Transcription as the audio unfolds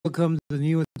welcome the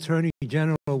new Attorney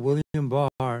General William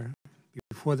Barr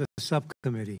before the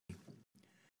subcommittee.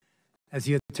 As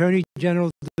the Attorney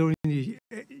General during the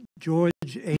George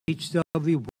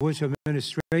H.W. Bush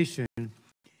administration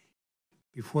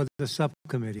before the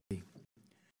subcommittee.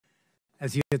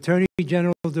 As the Attorney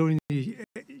General during the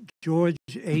George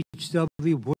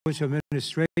H.W. Bush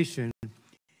administration,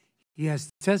 he has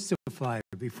testified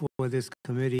before this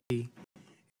committee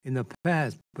in the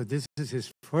past, but this is his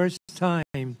first time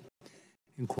in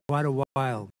quite a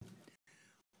while.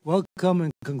 Welcome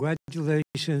and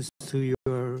congratulations to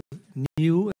your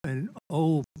new and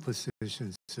old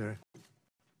positions, sir.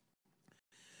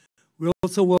 We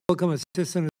also welcome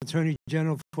Assistant Attorney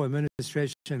General for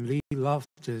Administration Lee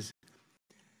Loftus.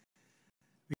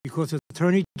 Because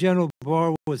Attorney General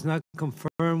Barr was not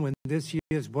confirmed when this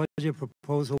year's budget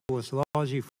proposal was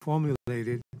largely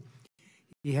formulated,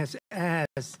 he has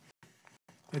asked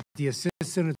that the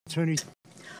Assistant Attorney...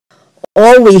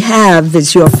 All we have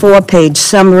is your 4-page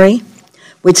summary,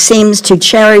 which seems to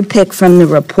cherry-pick from the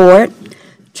report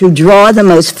to draw the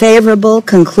most favorable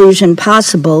conclusion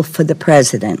possible for the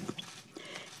President.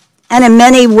 And in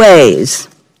many ways,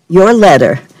 your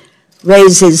letter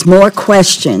raises more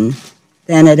question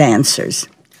than it answers.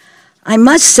 I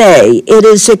must say it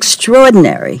is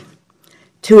extraordinary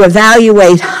to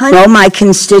evaluate all my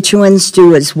constituents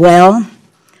do as well.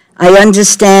 I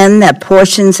understand that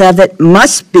portions of it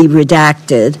must be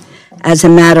redacted as a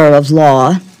matter of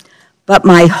law, but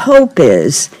my hope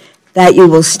is that you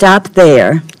will stop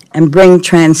there and bring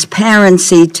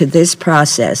transparency to this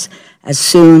process as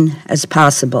soon as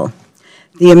possible.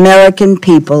 The American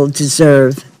people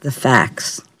deserve the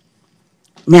facts.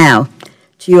 Now,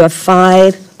 to your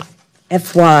 5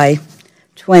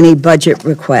 FY20 budget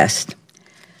request.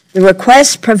 The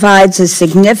request provides a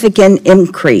significant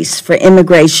increase for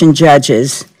immigration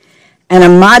judges and a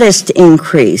modest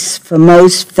increase for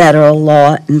most federal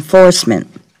law enforcement.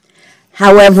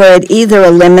 However, it either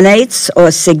eliminates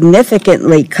or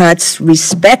significantly cuts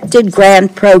respected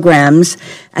grant programs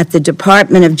at the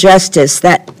Department of Justice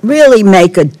that really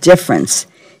make a difference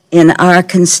in our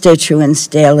constituents'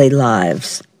 daily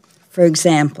lives. For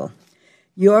example,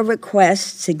 your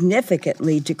request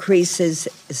significantly decreases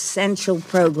essential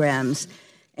programs,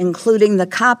 including the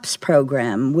COPS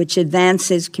program, which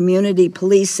advances community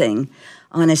policing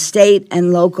on a state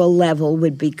and local level,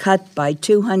 would be cut by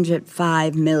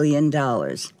 $205 million.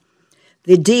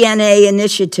 The DNA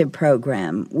Initiative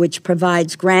program, which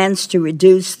provides grants to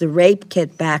reduce the rape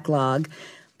kit backlog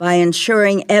by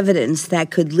ensuring evidence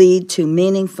that could lead to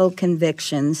meaningful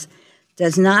convictions,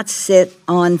 does not sit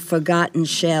on forgotten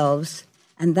shelves,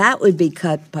 and that would be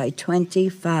cut by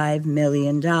 $25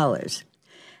 million.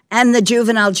 And the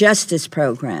Juvenile Justice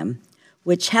Program,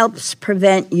 which helps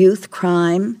prevent youth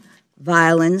crime,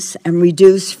 violence, and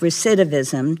reduce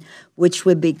recidivism, which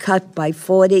would be cut by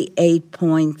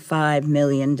 $48.5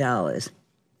 million.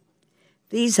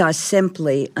 These are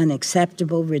simply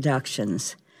unacceptable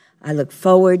reductions. I look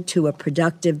forward to a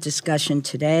productive discussion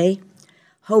today.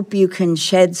 Hope you can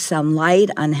shed some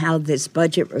light on how this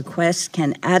budget request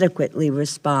can adequately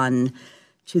respond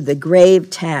to the grave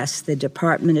tasks the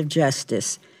Department of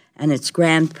Justice and its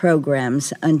grant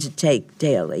programs undertake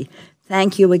daily.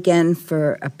 Thank you again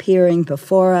for appearing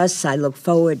before us. I look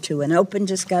forward to an open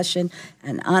discussion,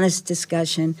 an honest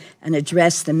discussion, and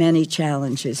address the many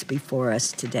challenges before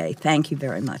us today. Thank you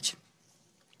very much.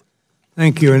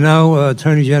 Thank you. And now,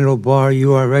 Attorney General Barr,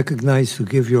 you are recognized to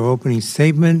give your opening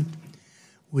statement.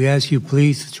 We ask you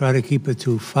please to try to keep it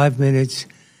to 5 minutes,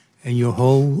 and your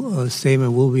whole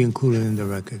statement will be included in the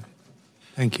record.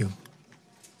 Thank you.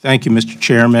 Thank you, Mr.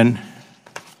 Chairman,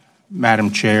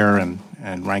 Madam Chair, and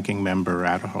Ranking Member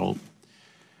Adderholt.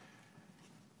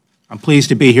 I'm pleased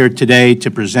to be here today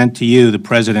to present to you the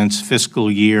President's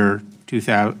Fiscal Year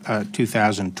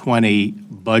 2020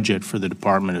 budget for the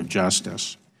Department of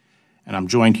Justice. And I'm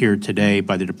joined here today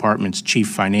by the Department's Chief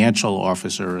Financial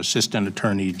Officer, Assistant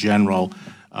Attorney General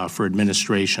for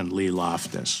Administration, Lee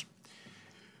Loftus.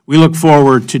 We look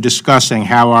forward to discussing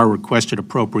how our requested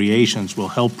appropriations will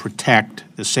help protect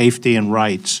the safety and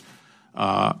rights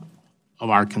of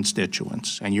our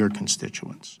constituents and your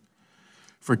constituents.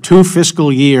 For 2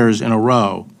 fiscal years in a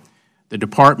row, the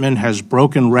Department has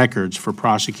broken records for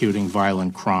prosecuting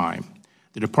violent crime.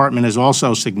 The Department has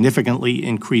also significantly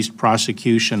increased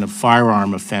prosecution of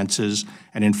firearm offenses,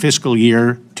 and in fiscal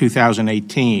year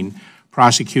 2018,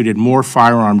 prosecuted more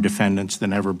firearm defendants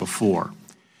than ever before.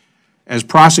 As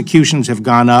prosecutions have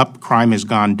gone up, crime has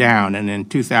gone down, and in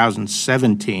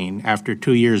 2017, after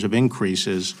 2 years of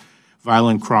increases,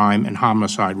 violent crime and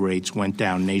homicide rates went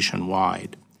down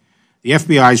nationwide. The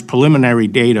FBI's preliminary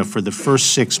data for the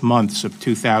first 6 months of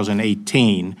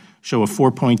 2018 show a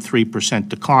 4.3%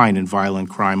 decline in violent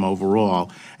crime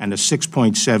overall and a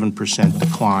 6.7%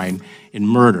 decline in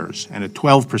murders and a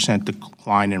 12%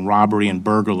 decline in robbery and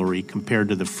burglary compared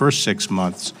to the first 6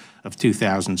 months of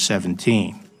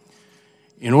 2017.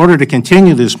 In order to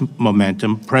continue this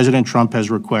momentum, President Trump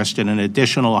has requested an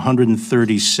additional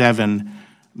 $137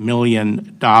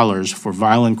 million for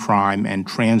violent crime and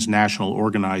transnational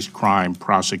organized crime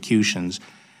prosecutions,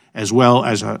 as well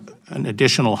as an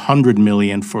additional $100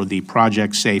 million for the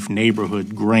Project Safe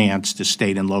Neighborhood grants to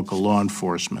state and local law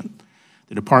enforcement.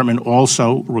 The department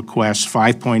also requests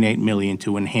 $5.8 million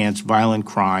to enhance violent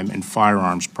crime and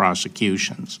firearms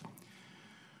prosecutions.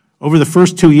 Over the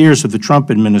first 2 years of the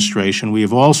Trump administration, we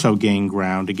have also gained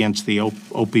ground against the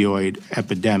opioid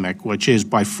epidemic, which is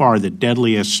by far the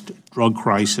deadliest drug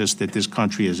crisis that this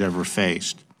country has ever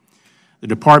faced. The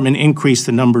department increased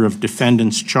the number of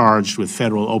defendants charged with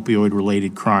federal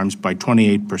opioid-related crimes by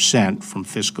 28% from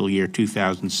fiscal year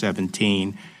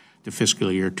 2017 to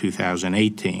fiscal year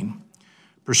 2018.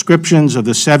 Prescriptions of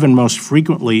the 7 most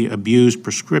frequently abused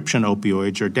prescription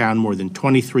opioids are down more than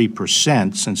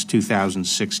 23% since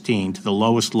 2016 to the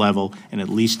lowest level in at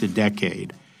least a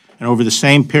decade. And over the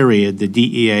same period, the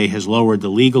DEA has lowered the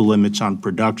legal limits on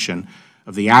production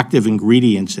of the active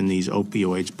ingredients in these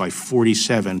opioids by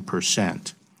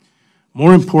 47%.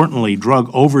 More importantly, drug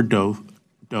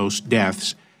overdose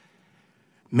deaths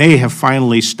may have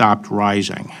finally stopped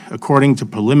rising. According to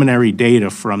preliminary data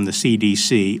from the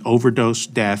CDC, overdose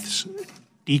deaths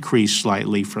decreased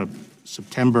slightly from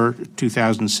September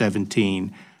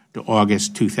 2017 to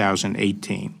August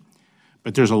 2018.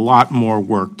 But there's a lot more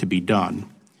work to be done,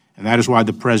 and that is why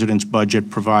the President's budget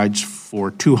provides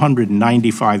for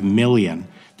 $295 million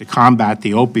to combat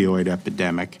the opioid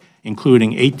epidemic,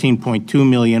 including $18.2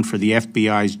 million for the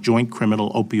FBI's Joint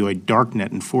Criminal Opioid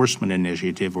Darknet Enforcement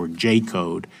Initiative, or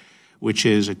J-Code, which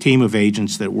is a team of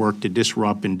agents that work to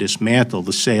disrupt and dismantle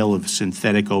the sale of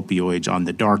synthetic opioids on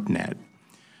the darknet.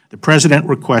 The President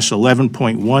requests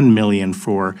 $11.1 million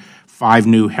for 5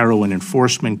 new heroin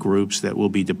enforcement groups that will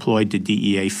be deployed to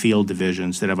DEA field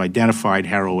divisions that have identified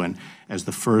heroin as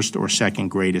the first or second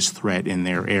greatest threat in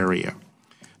their area.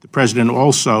 The President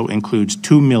also includes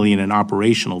 $2 million in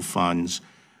operational funds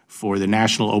for the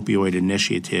National Opioid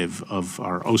Initiative of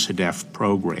our OCDEF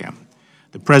program.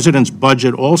 The President's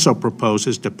budget also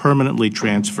proposes to permanently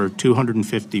transfer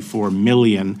 $254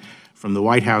 million from the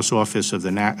White House Office of the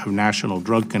National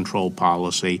Drug Control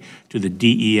Policy to the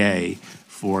DEA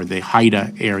for the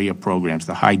HIDTA area programs,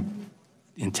 the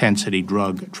high-intensity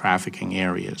drug trafficking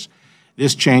areas.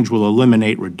 This change will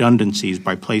eliminate redundancies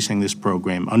by placing this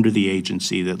program under the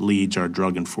agency that leads our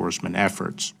drug enforcement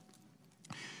efforts.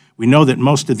 We know that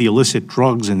most of the illicit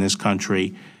drugs in this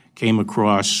country came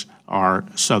across our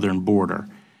southern border.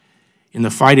 In the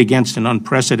fight against an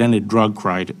unprecedented drug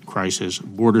crisis,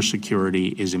 border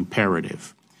security is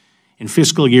imperative. In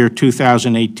fiscal year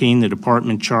 2018, the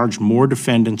Department charged more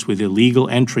defendants with illegal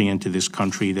entry into this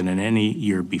country than in any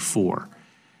year before.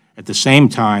 At the same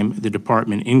time, the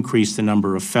Department increased the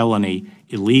number of felony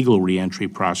illegal reentry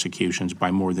prosecutions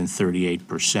by more than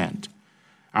 38%.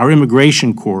 Our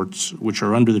immigration courts, which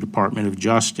are under the Department of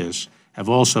Justice, have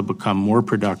also become more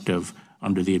productive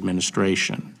under the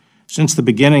administration. Since the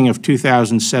beginning of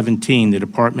 2017, the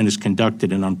Department has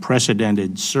conducted an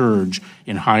unprecedented surge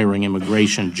in hiring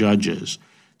immigration judges.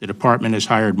 The Department has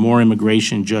hired more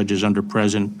immigration judges under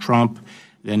President Trump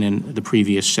than in the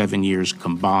previous 7 years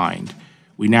combined.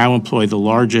 We now employ the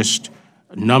largest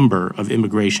number of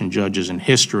immigration judges in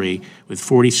history, with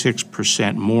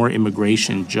 46% more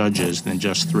immigration judges than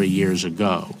just 3 years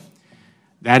ago.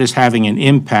 That is having an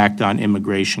impact on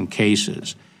immigration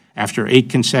cases. After 8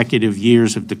 consecutive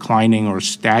years of declining or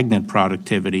stagnant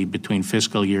productivity between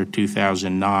fiscal year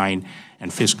 2009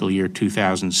 and fiscal year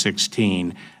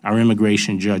 2016, our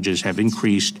immigration judges have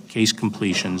increased case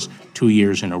completions 2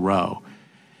 years in a row.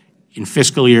 In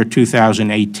fiscal year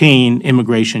 2018,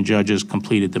 immigration judges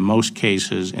completed the most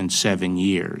cases in 7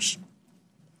 years.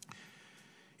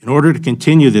 In order to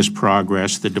continue this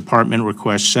progress, the Department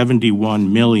requests $71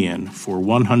 million for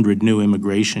 100 new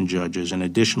immigration judges and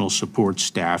additional support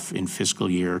staff in fiscal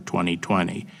year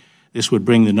 2020. This would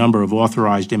bring the number of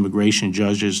authorized immigration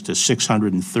judges to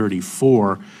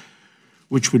 634,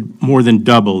 which would more than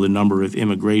double the number of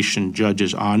immigration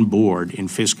judges on board in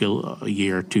fiscal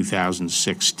year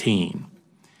 2016.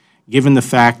 Given the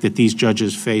fact that these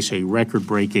judges face a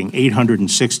record-breaking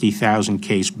 860,000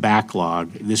 case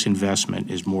backlog, this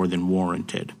investment is more than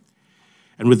warranted.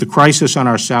 And with the crisis on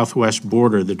our southwest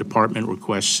border, the department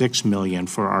requests $6 million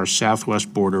for our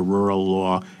southwest border rural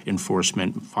law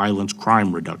enforcement violence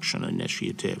crime reduction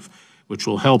initiative, which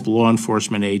will help law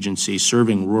enforcement agencies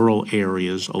serving rural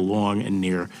areas along and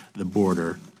near the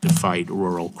border to fight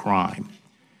rural crime.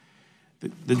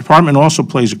 The department also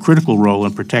plays a critical role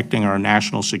in protecting our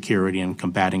national security and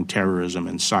combating terrorism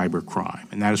and cybercrime,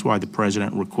 and that is why the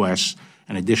President requests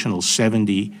an additional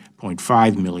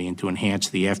 $70.5 million to enhance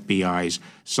the FBI's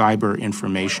cyber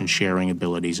information sharing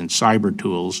abilities and cyber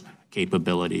tools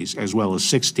capabilities, as well as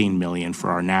 $16 million for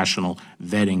our National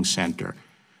Vetting Center.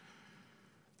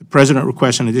 The President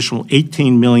requests an additional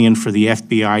 $18 million for the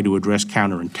FBI to address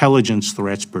counterintelligence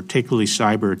threats, particularly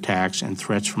cyber attacks and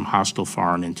threats from hostile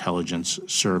foreign intelligence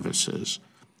services.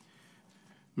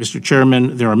 Mr.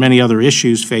 Chairman, there are many other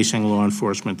issues facing law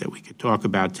enforcement that we could talk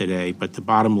about today, but the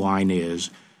bottom line is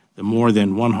the more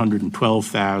than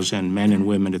 112,000 men and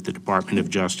women at the Department of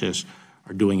Justice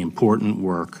are doing important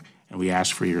work, and we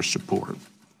ask for your support.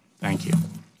 Thank you.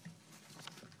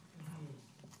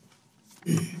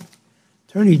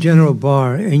 Attorney General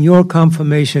Barr, in your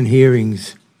confirmation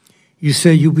hearings, you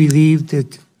said you believed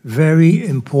it very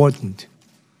important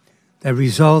that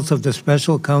results of the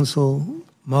special counsel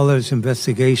Mueller's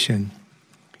investigation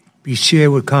be shared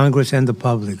with Congress and the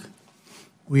public.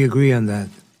 We agree on that.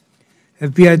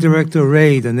 FBI Director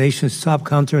Wray, the nation's top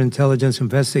counterintelligence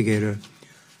investigator,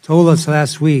 told us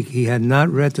last week he had not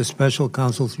read the special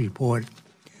counsel's report.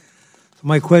 So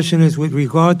my question is, with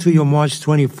regard to your March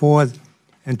 24th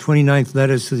and 29th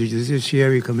letters to the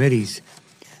Judiciary Committees,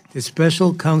 did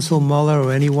special counsel Mueller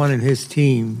or anyone on his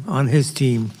team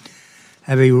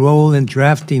have a role in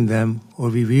drafting them or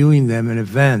reviewing them in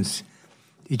advance?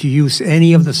 Did you use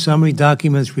any of the summary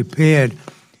documents prepared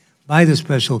by the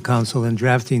special counsel in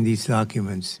drafting these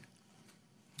documents?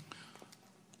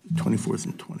 24th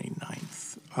and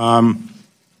 29th. On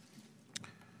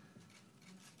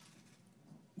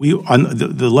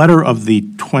the letter of the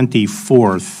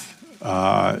 24th,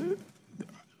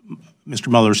 Mr.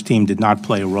 Mueller's team did not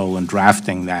play a role in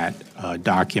drafting that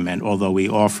document, although we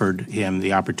offered him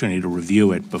the opportunity to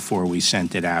review it before we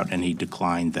sent it out, and he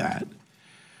declined that.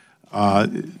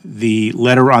 The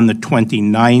letter on the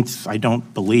 29th, I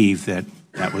don't believe that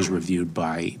that was reviewed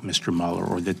by Mr. Mueller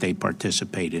or that they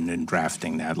participated in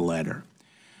drafting that letter.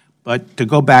 But to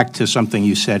go back to something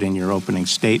you said in your opening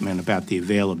statement about the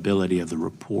availability of the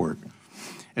report,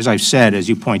 as I've said, as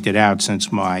you pointed out,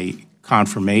 since my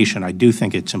confirmation, I do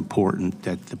think it's important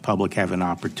that the public have an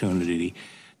opportunity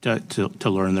to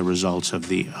learn the results of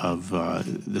the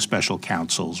special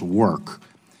counsel's work.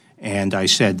 And I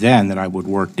said then that I would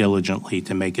work diligently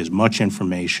to make as much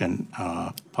information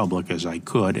public as I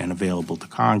could and available to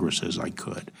Congress as I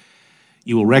could.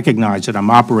 You will recognize that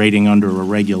I'm operating under a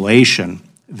regulation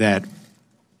that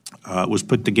was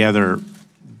put together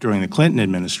during the Clinton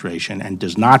administration and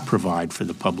does not provide for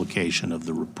the publication of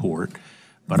the report,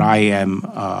 but I am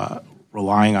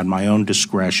relying on my own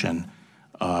discretion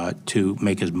to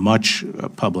make as much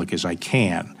public as I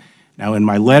can. Now, in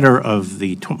my letter of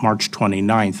the March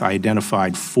 29th, I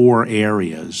identified 4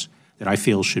 areas that I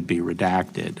feel should be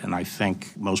redacted, and I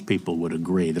think most people would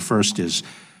agree. The first is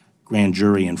grand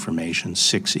jury information,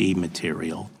 6E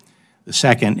material. The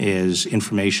second is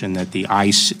information that the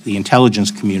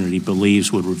intelligence community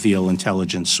believes would reveal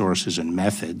intelligence sources and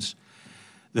methods.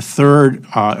 The third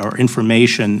are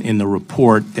information in the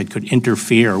report that could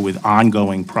interfere with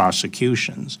ongoing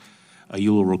prosecutions.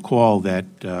 You will recall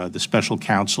that the special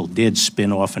counsel did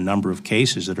spin off a number of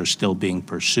cases that are still being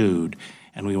pursued,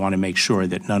 and we want to make sure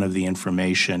that none of the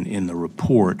information in the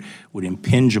report would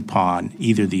impinge upon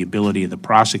either the ability of the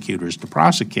prosecutors to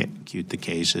prosecute the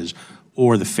cases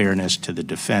or the fairness to the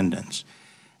defendants.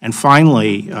 And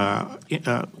finally,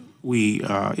 we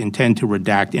intend to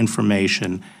redact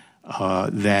information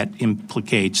that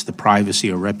implicates the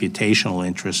privacy or reputational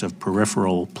interests of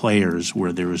peripheral players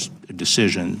where there is a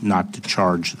decision not to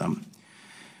charge them.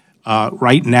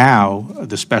 Right now,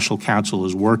 the special counsel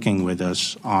is working with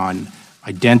us on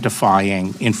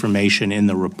identifying information in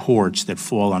the reports that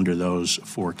fall under those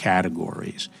 4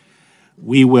 categories.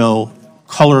 We will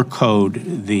color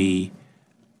code the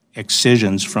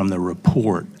excisions from the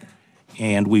report,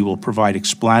 and we will provide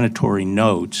explanatory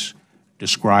notes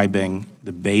describing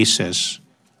the basis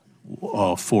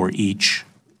for each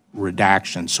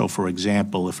redaction. So, for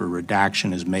example, if a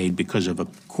redaction is made because of a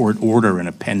court order in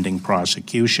a pending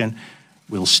prosecution,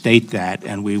 we'll state that,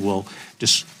 and we will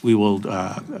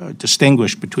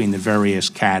distinguish between the various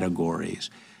categories.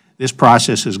 This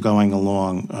process is going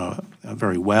along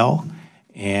very well,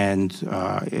 and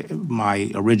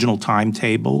my original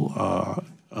timetable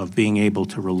of being able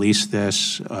to release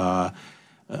this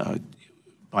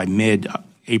by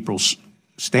mid-April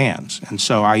stands. And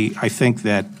so I think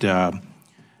that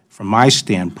from my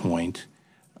standpoint,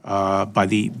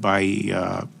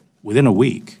 within a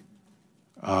week,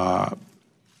 I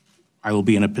will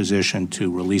be in a position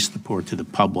to release the report to the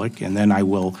public, and then I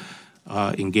will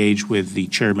engage with the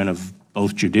chairman of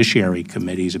both judiciary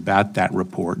committees about that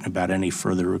report and about any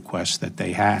further requests that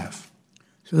they have.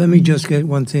 So let me just get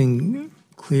one thing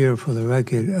clear for the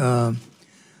record.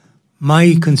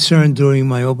 My concern during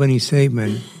my opening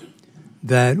statement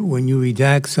that when you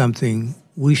redact something,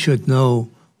 we should know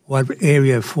what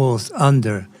area it falls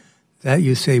under. That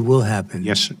you say will happen.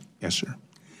 Yes, sir. Yes, sir.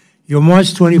 Your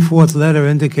March 24th letter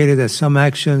indicated that some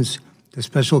actions the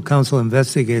special counsel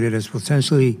investigated as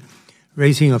potentially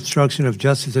raising obstruction of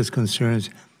justice concerns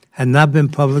had not been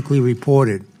publicly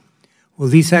reported. Will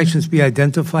these actions be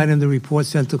identified in the report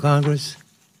sent to Congress?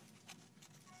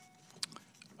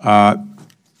 As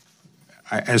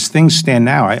things stand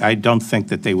now, I don't think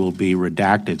that they will be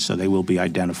redacted, so they will be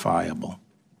identifiable.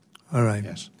 All right.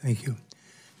 Yes. Thank you.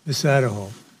 Ms.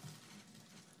 Satterwhite.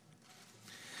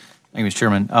 Thank you, Mr.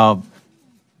 Chairman.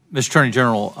 Mr. Attorney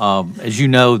General, as you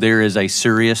know, there is a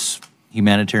serious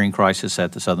humanitarian crisis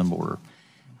at the southern border.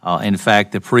 In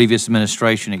fact, the previous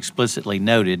administration explicitly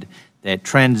noted that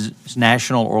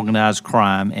transnational organized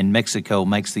crime in Mexico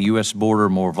makes the U.S. border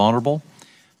more vulnerable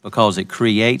because it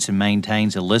creates and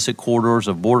maintains illicit corridors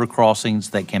of border crossings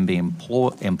that can be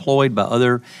employed by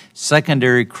other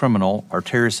secondary criminal or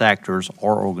terrorist actors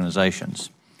or organizations.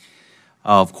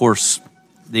 Of course,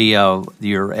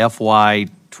 your FY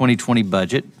 2020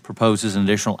 budget proposes an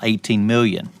additional $18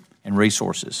 million in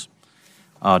resources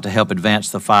to help advance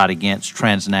the fight against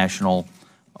transnational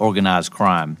organized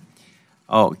crime.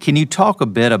 Can you talk a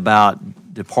bit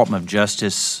about Department of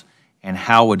Justice and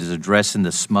how it is addressing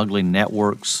the smuggling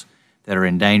networks that are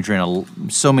endangering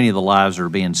so many of the lives that are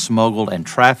being smuggled and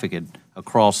trafficked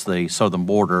across the southern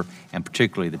border, and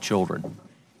particularly the children?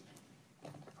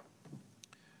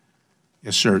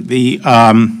 Yes, sir. The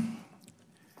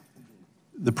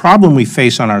problem we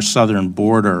face on our southern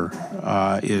border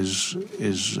is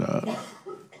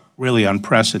really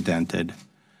unprecedented.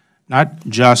 Not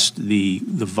just the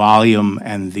volume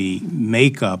and the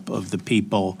makeup of the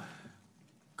people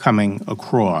coming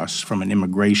across from an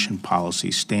immigration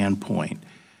policy standpoint,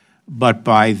 but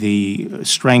by the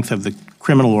strength of the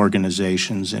criminal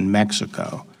organizations in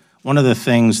Mexico. One of the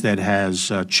things that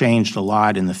has changed a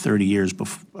lot in the 30 years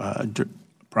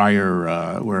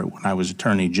prior, when I was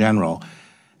Attorney General,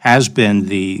 has been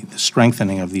the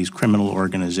strengthening of these criminal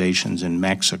organizations in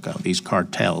Mexico, these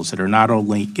cartels that are not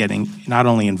only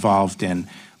involved in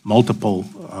multiple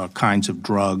kinds of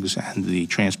drugs and the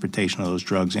transportation of those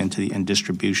drugs and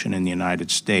distribution in the United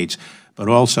States, but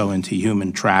also into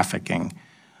human trafficking.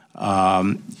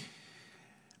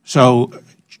 So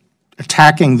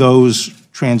attacking those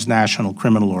transnational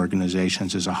criminal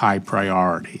organizations is a high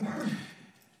priority.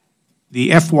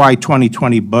 The FY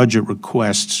 2020 budget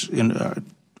requests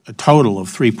a total of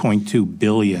 $3.2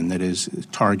 billion that is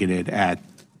targeted at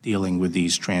dealing with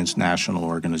these transnational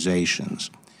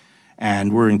organizations.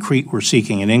 And we're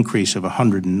seeking an increase of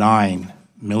 $109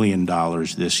 million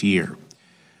this year.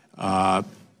 We're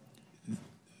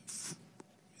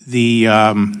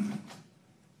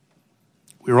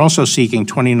also seeking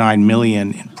 $29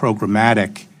 million in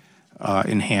programmatic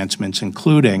enhancements,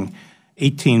 including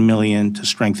 $18 million to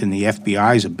strengthen the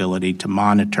FBI's ability to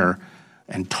monitor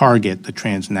and target the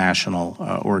transnational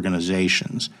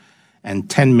organizations, and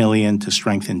 $10 million to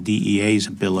strengthen DEA's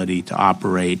ability to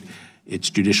operate its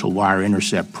judicial wire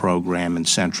intercept program in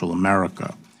Central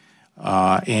America,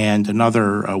 and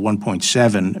another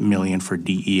 $1.7 million for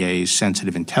DEA's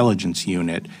sensitive intelligence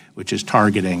unit, which is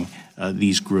targeting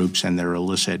these groups and their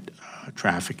illicit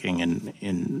trafficking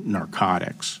in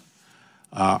narcotics.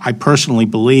 I personally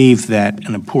believe that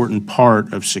an important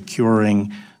part of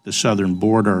securing the southern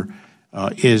border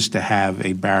is to have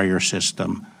a barrier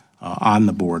system on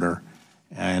the border,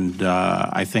 and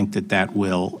I think that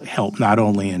will help not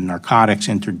only in narcotics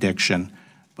interdiction,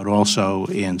 but also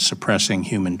in suppressing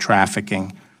human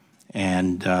trafficking,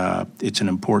 and it's an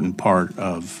important part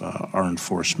of our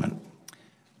enforcement.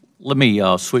 Let me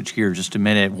switch gears just a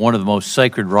minute. One of the most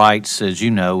sacred rights, as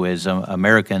you know, as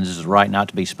Americans, is the right not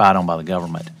to be spied on by the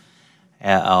government.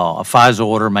 A FISA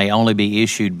order may only be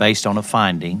issued based on a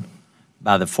finding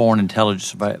by the Foreign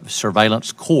Intelligence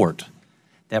Surveillance Court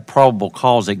that probable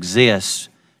cause exists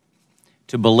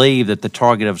to believe that the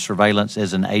target of surveillance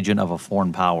is an agent of a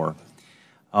foreign power.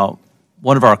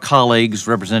 One of our colleagues,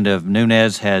 Representative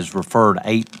Nunes, has referred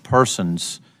 8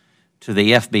 persons to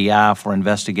the FBI for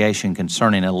investigation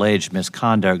concerning alleged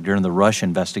misconduct during the Russia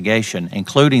investigation,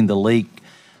 including the leak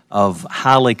of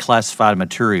highly classified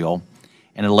material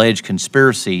and alleged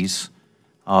conspiracies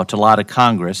to lie to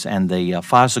Congress and the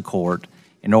FISA court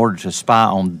in order to spy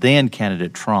on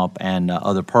then-candidate Trump and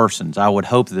other persons. I would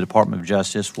hope the Department of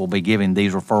Justice will be giving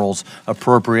these referrals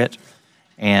appropriate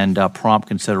and prompt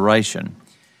consideration.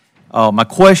 My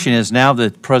question is, now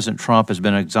that President Trump has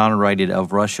been exonerated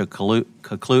of Russia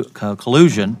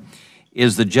collusion,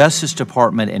 is the Justice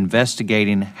Department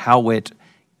investigating how it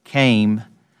came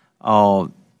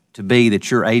to be that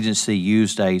your agency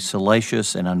used a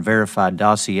salacious and unverified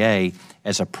dossier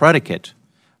as a predicate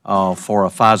for a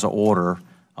FISA order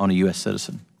on a U.S.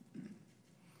 citizen?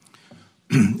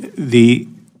 The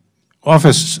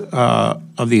Office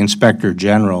of the Inspector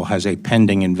General has a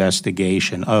pending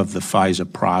investigation of the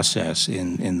FISA process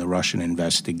in the Russian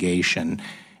investigation,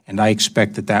 and I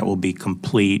expect that that will be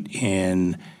complete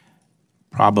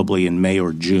probably in May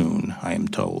or June, I am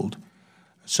told.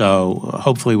 So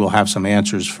hopefully we'll have some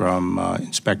answers from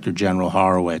Inspector General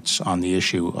Horowitz on the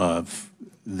issue of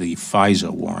the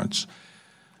FISA warrants.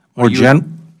 Go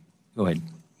ahead.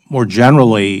 More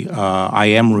generally, I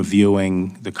am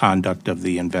reviewing the conduct of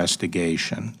the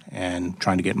investigation and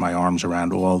trying to get my arms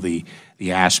around all the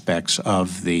aspects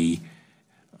of the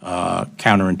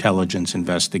counterintelligence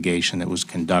investigation that was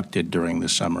conducted during the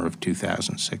summer of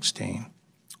 2016.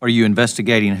 Are you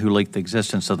investigating who leaked the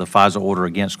existence of the FISA order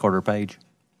against Carter Page?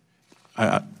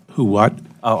 Who what?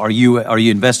 Are you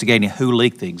investigating who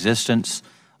leaked the existence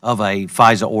of a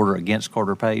FISA order against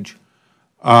Carter Page?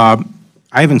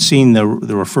 I haven't seen the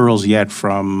referrals yet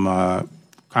from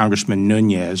Congressman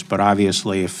Nunes, but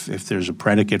obviously if there's a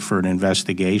predicate for an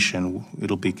investigation,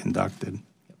 it'll be conducted.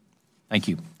 Thank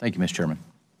you. Thank you, Mr. Chairman.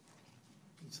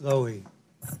 Slowly.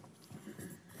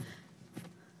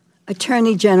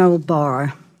 Attorney General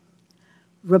Barr,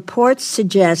 reports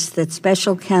suggest that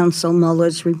Special Counsel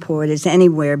Mueller's report is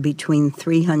anywhere between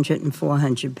 300 and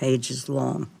 400 pages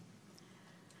long.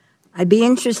 I'd be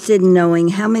interested in knowing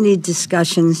how many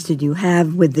discussions did you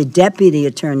have with the Deputy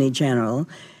Attorney General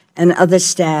and other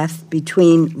staff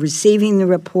between receiving the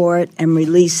report and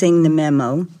releasing the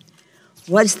memo?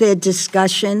 Was there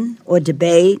discussion or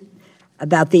debate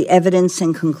about the evidence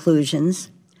and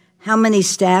conclusions? How many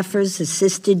staffers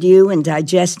assisted you in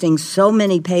digesting so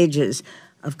many pages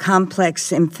of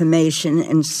complex information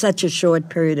in such a short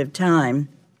period of time?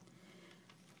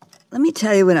 Let me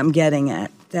tell you what I'm getting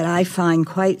at, that I find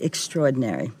quite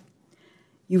extraordinary.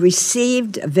 You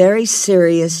received a very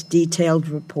serious, detailed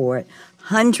report,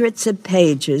 hundreds of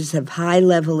pages of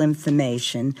high-level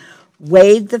information,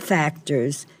 weighed the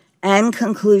factors and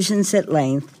conclusions at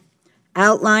length,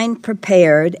 outlined,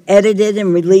 prepared, edited,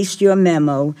 and released your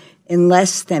memo in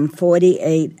less than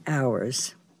 48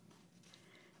 hours.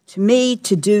 To me,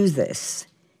 to do this,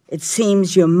 it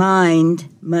seems your mind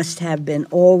must have been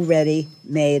already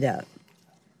made up.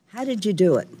 How did you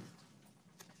do it?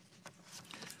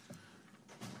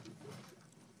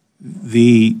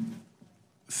 The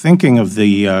thinking of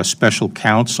the special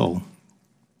counsel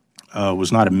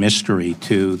was not a mystery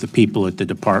to the people at the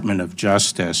Department of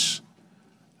Justice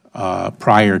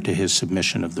prior to his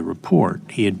submission of the report.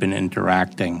 He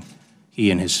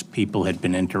and his people had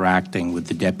been interacting with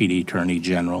the Deputy Attorney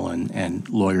General and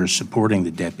lawyers supporting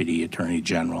the Deputy Attorney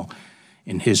General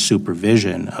in his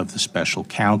supervision of the special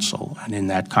counsel. And in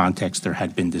that context, there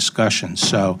had been discussions.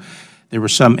 So there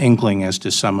was some inkling as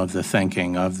to some of the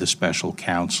thinking of the special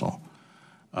counsel.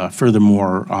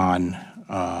 Furthermore, on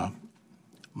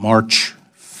March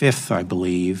 5th, I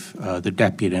believe, the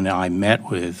deputy and I met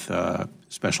with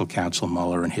Special Counsel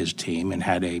Mueller and his team and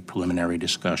had a preliminary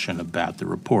discussion about the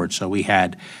report. So we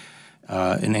had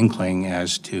an inkling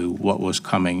as to what was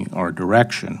coming our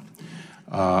direction.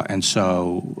 And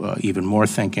so even more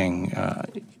thinking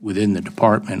within the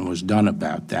department was done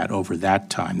about that over that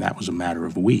time. That was a matter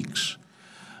of weeks.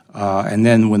 And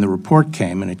then when the report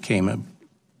came, and it came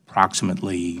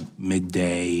approximately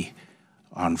midday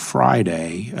on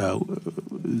Friday,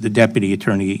 the Deputy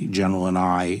Attorney General and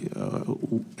I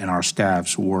and our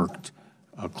staffs worked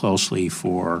closely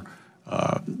for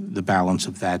the balance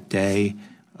of that day,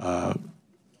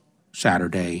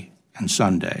 Saturday and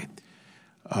Sunday.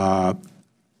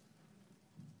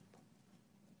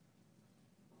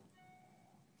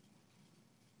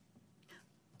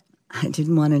 I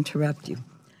didn't want to interrupt you.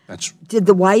 That's Did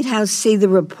the White House see the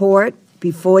report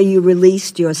before you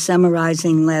released your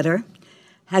summarizing letter?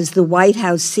 Has the White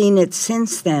House seen it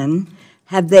since then?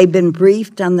 Have they been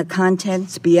briefed on the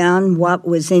contents beyond what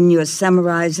was in your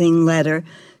summarizing letter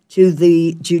to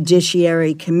the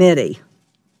Judiciary Committee?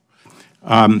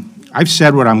 I've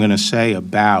said what I'm going to say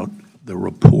about the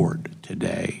report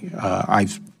today.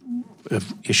 I've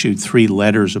issued 3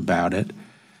 letters about it,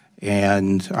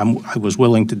 and I was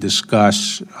willing to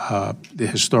discuss the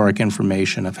historic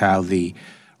information of how the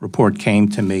report came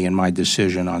to me and my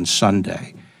decision on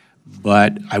Sunday.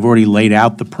 But I've already laid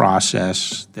out the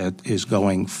process that is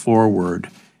going forward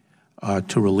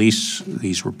to release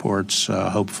these reports,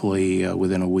 hopefully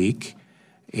within a week.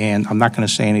 And I'm not going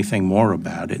to say anything more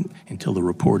about it until the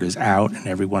report is out and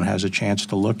everyone has a chance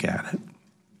to look at it.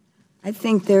 I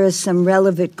think there are some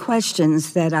relevant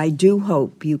questions that I do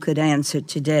hope you could answer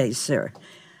today, sir.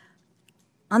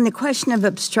 On the question of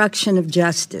obstruction of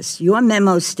justice, your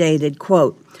memo stated,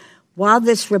 quote, "While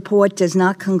this report does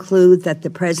not conclude that the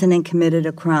president committed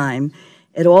a crime,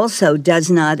 it also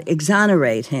does not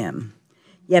exonerate him.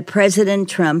 Yet President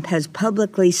Trump has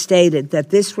publicly stated that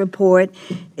this report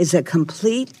is a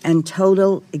complete and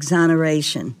total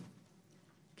exoneration.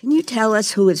 Can you tell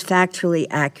us who is factually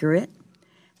accurate?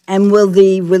 And will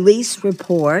the release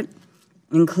report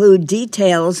include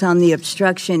details on the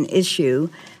obstruction issue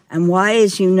and why,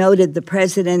 as you noted, the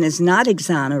president is not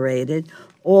exonerated,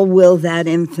 or will that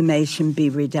information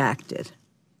be redacted?"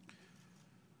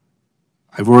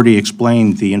 I've already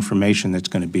explained the information that's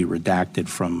going to be redacted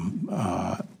from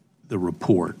the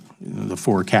report, the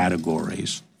 4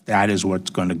 categories. That is what's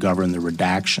going to govern the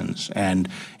redactions. And,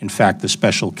 in fact, the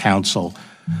special counsel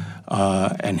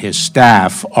and his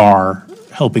staff are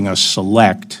helping us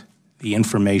select the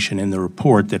information in the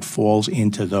report that falls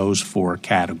into those 4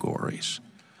 categories.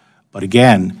 But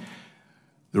again,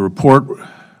 the report,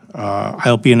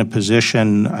 I'll be in a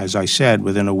position, as I said,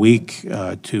 within a week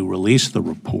to release the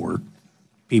report.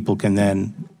 People can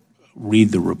then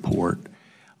read the report.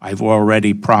 I've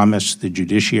already promised the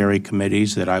judiciary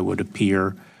committees that I would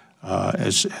appear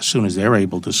as soon as they're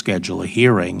able to schedule a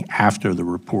hearing after the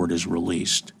report is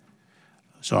released.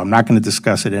 So I'm not going to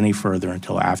discuss it any further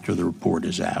until after the report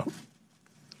is out.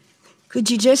 Could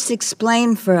you just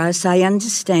explain for us, I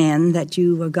understand that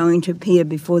you are going to appear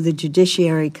before the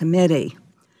Judiciary Committee,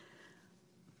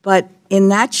 but in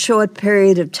that short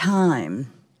period of time,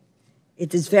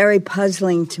 it is very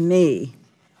puzzling to me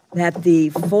that the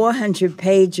 400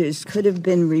 pages could have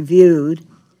been reviewed,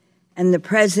 and the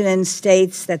president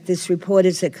states that this report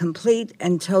is a complete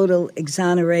and total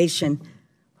exoneration.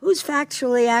 Who's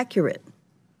factually accurate?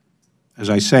 As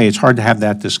I say, it's hard to have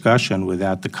that discussion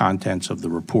without the contents of the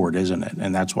report, isn't it?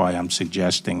 And that's why I'm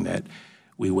suggesting that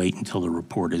we wait until the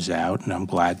report is out, and I'm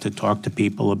glad to talk to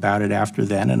people about it after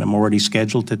then, and I'm already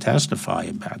scheduled to testify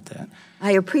about that.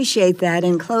 I appreciate that.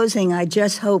 In closing, I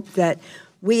just hope that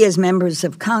we as members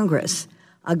of Congress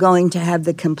are going to have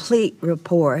the complete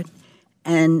report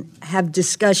and have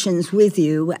discussions with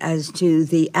you as to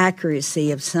the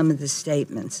accuracy of some of the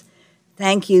statements.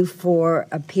 Thank you for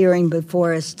appearing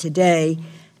before us today.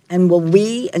 And will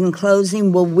we, in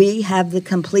closing, will we have the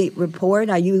complete report?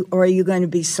 Or are you going to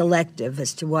be selective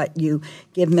as to what you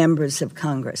give members of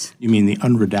Congress? You mean the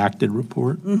unredacted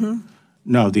report? Mm-hmm.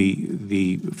 No,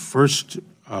 the first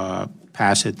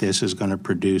pass at this is going to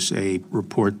produce a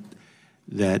report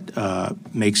that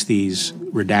makes these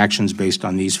redactions based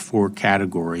on these 4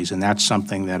 categories, and that's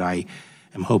something that I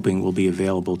am hoping will be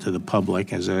available to the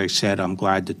public. As I said, I'm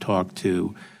glad to talk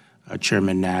to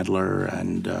Chairman Nadler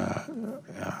and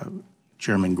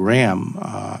Chairman Graham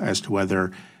as to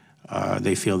whether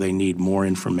they feel they need more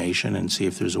information and see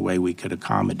if there's a way we could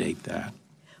accommodate that.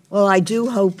 Well, I do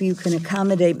hope you can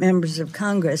accommodate members of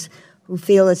Congress who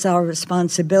feel it's our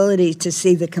responsibility to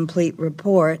see the complete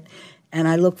report, and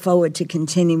I look forward to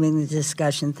continuing the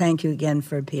discussion. Thank you again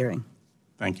for appearing.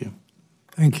 Thank you.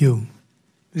 Thank you.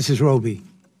 Mrs. Roby.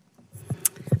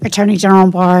 Attorney General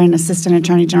Barr and Assistant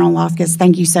Attorney General Loftus,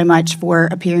 thank you so much for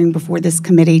appearing before this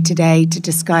committee today to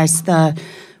discuss the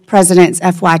President's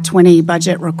FY20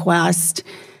 budget request.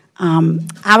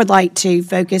 I would like to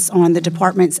focus on the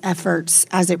Department's efforts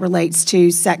as it relates to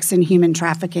sex and human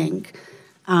trafficking.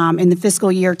 In the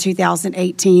fiscal year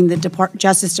 2018, the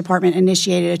Justice Department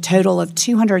initiated a total of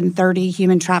 230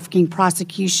 human trafficking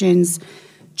prosecutions,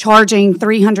 charging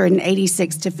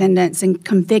 386 defendants and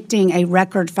convicting a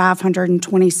record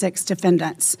 526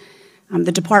 defendants.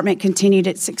 The department continued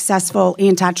its successful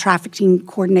anti-trafficking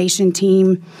coordination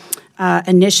team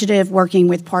initiative, working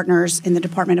with partners in the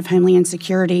Department of Homeland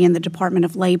Security and the Department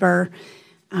of Labor.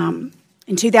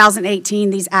 In 2018,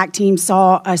 these ACT teams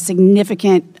saw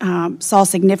significant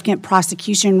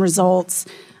prosecution results,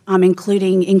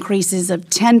 including increases of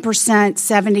 10%,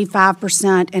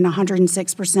 75%, and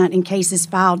 106% in cases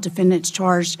filed, defendants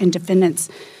charged, and defendants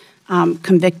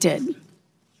convicted.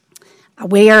 I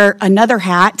wear another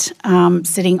hat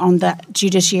sitting on the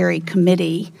Judiciary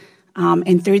Committee.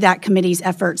 And through that committee's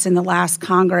efforts in the last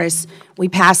Congress, we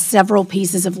passed several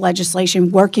pieces of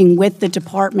legislation working with the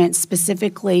department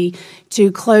specifically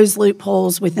to close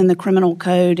loopholes within the criminal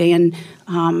code and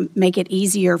make it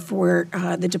easier for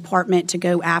the department to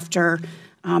go after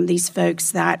these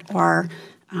folks that are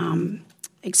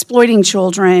exploiting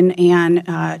children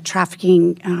and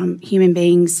trafficking human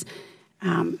beings.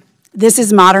 This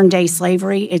is modern-day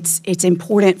slavery. It's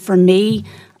important for me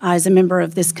as a member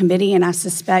of this committee, and I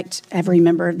suspect every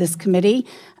member of this committee.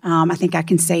 I think I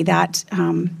can say that.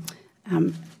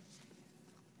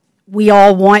 We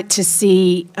all want to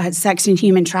see sex and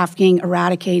human trafficking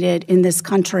eradicated in this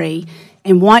country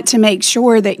and want to make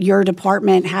sure that your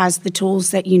department has the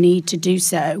tools that you need to do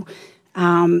so.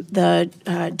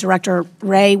 Director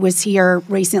Ray was here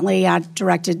recently. I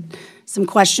directed some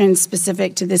questions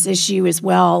specific to this issue as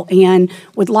well, and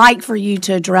would like for you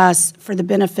to address, for the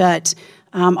benefit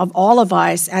of all of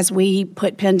us as we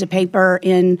put pen to paper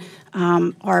in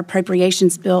our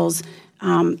appropriations bills,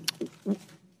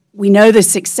 we know the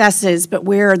successes, but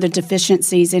where are the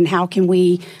deficiencies, and how can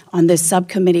we on this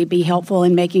subcommittee be helpful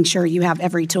in making sure you have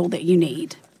every tool that you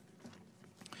need?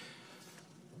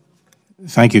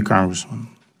 Thank you, Congresswoman.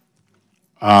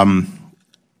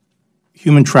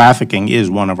 Human trafficking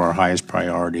is one of our highest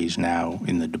priorities now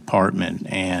in the department,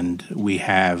 and we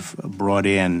have brought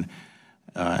in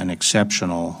an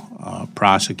exceptional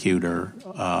prosecutor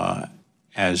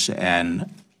as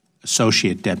an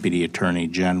Associate Deputy Attorney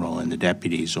General in the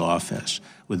Deputy's office,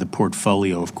 with a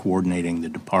portfolio of coordinating the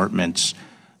department's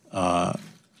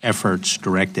efforts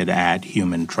directed at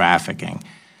human trafficking,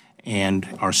 and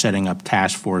are setting up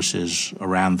task forces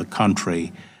around the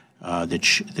country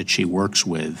that she works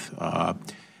with.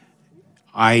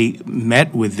 I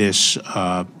met with this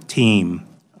team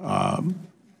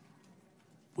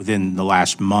within the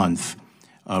last month,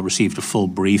 received a full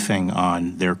briefing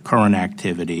on their current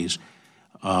activities,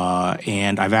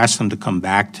 and I've asked them to come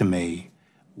back to me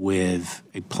with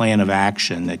a plan of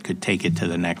action that could take it to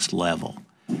the next level.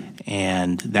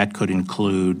 And that could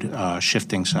include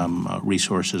shifting some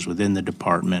resources within the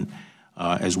department,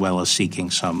 as well as seeking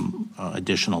some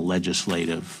additional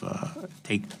legislative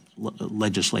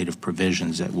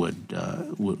provisions that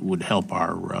would help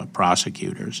our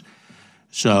prosecutors.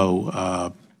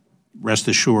 So rest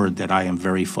assured that I am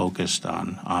very focused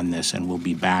on this, and will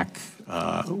be back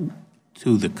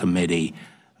to the committee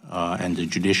and the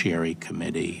Judiciary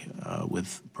Committee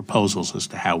with proposals as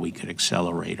to how we could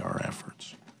accelerate our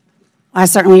efforts. I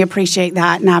certainly appreciate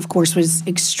that, and I, of course, was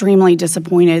extremely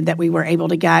disappointed that we were able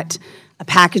to get a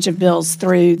package of bills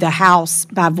through the House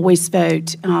by voice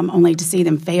vote, only to see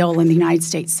them fail in the United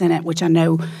States Senate, which I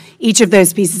know each of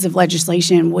those pieces of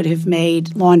legislation would have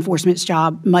made law enforcement's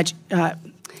job much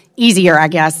easier, I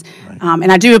guess. Right.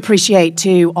 And I do appreciate,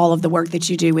 too, all of the work that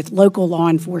you do with local law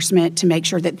enforcement to make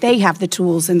sure that they have the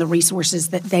tools and the resources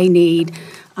that they need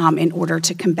in order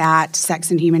to combat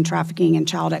sex and human trafficking and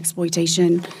child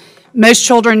exploitation. Most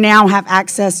children now have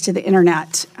access to the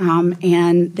internet,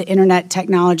 and the internet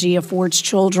technology affords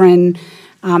children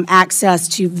access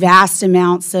to vast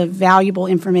amounts of valuable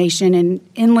information and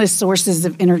endless sources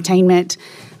of entertainment.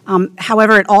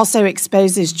 However, it also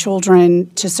exposes children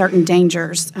to certain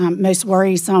dangers. Most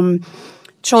worrisome,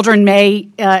 children may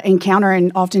encounter,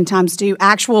 and oftentimes do,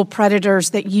 actual predators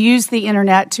that use the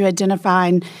internet to identify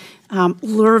and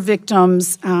lure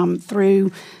victims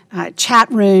through chat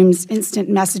rooms, instant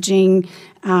messaging,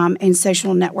 and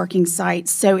social networking sites.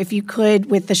 So if you could,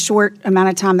 with the short amount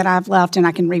of time that I have left, and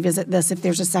I can revisit this if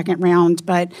there's a second round,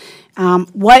 but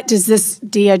what does this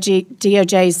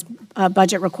DOJ's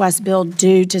budget request bill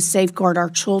do to safeguard our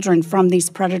children from these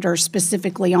predators,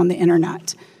 specifically on the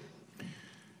internet?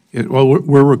 Well,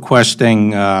 we're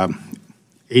requesting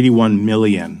 $81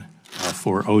 million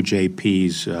for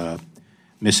OJP's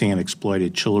Missing and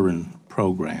Exploited Children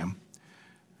program.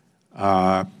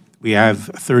 We have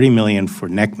 $30 million for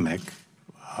NCMEC.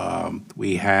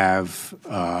 We have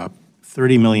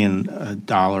 $30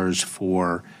 million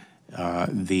for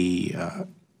the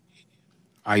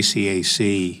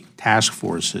ICAC task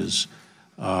forces,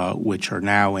 which are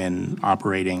now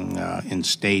operating in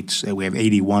states. We have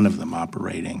 81 of them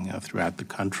operating throughout the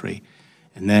country.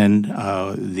 And then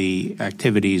the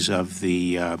activities of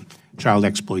the Child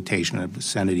Exploitation and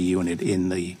Obscenity Unit in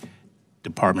the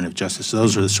Department of Justice. So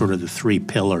those are sort of the three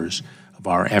pillars of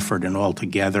our effort, and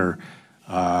altogether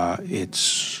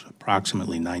it's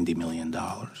approximately $90 million.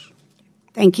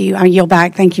 Thank you. I yield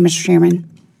back. Thank you, Mr. Chairman.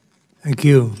 Thank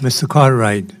you. Mr.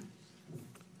 Cartwright.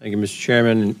 Thank you, Mr.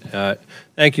 Chairman.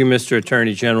 Thank you, Mr.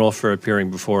 Attorney General, for appearing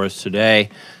before us today.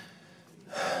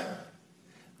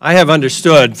 I have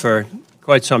understood for quite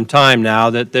quite some time now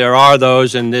that there are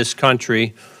those in this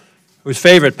country whose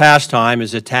favorite pastime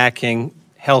is attacking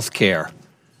health care.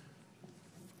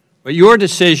 But your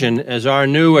decision as our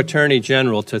new Attorney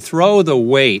General to throw the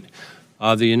weight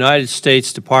of the United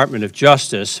States Department of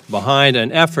Justice behind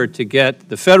an effort to get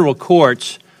the federal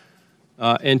courts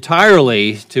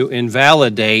entirely to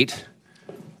invalidate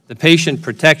the Patient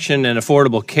Protection and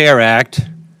Affordable Care Act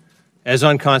as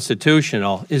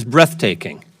unconstitutional is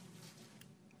breathtaking.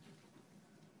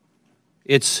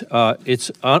 It's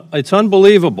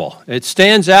unbelievable. It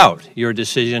stands out, your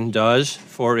decision does,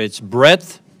 for its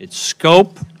breadth, its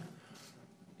scope,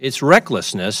 its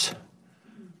recklessness,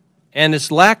 and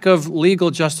its lack of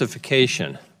legal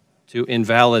justification to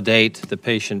invalidate the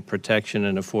Patient Protection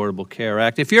and Affordable Care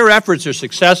Act. If your efforts are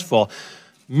successful,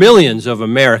 millions of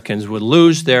Americans would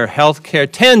lose their health care.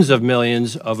 Tens of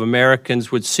millions of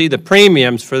Americans would see the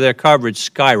premiums for their coverage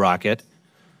skyrocket.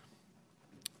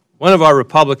 One of our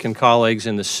Republican colleagues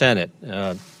in the Senate,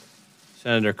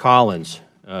 Senator Collins,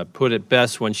 put it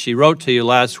best when she wrote to you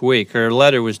last week. Her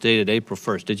letter was dated April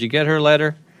 1st. Did you get her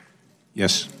letter?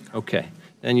 Yes. Okay.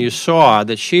 And you saw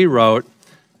that she wrote,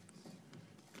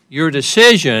 your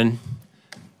decision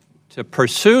to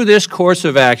pursue this course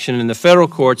of action in the federal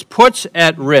courts puts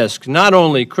at risk not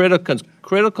only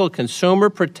critical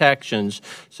consumer protections,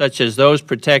 such as those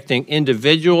protecting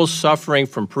individuals suffering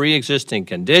from pre-existing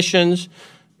conditions,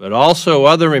 but also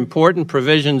other important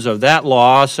provisions of that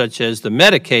law, such as the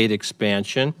Medicaid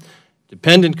expansion,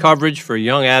 dependent coverage for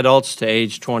young adults to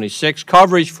age 26,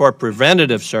 coverage for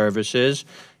preventative services,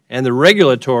 and the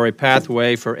regulatory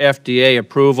pathway for FDA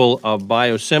approval of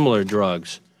biosimilar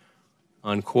drugs,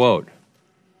 unquote.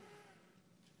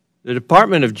 The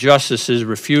Department of Justice's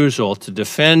refusal to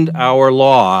defend our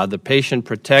law, the Patient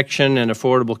Protection and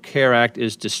Affordable Care Act,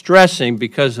 is distressing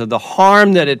because of the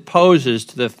harm that it poses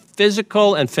to the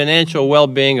physical and financial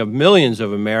well-being of millions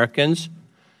of Americans,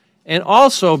 and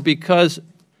also because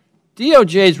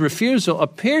DOJ's refusal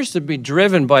appears to be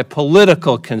driven by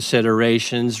political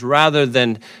considerations rather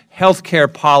than health care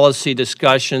policy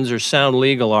discussions or sound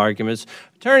legal arguments.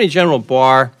 Attorney General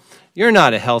Barr, you're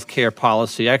not a health care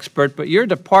policy expert, but your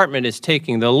department is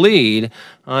taking the lead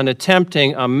on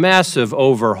attempting a massive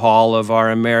overhaul of our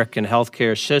American health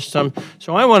care system.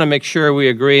 So I want to make sure we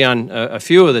agree on a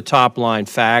few of the top-line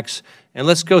facts. And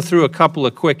let's go through a couple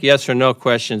of quick yes or no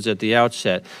questions at the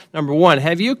outset. Number one,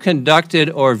 have you conducted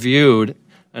or viewed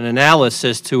an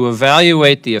analysis to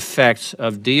evaluate the effects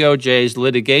of DOJ's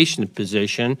litigation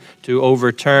position to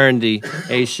overturn the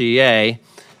ACA,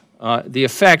 the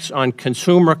effects on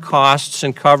consumer costs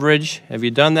and coverage? Have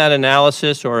you done that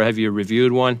analysis or have you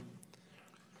reviewed one?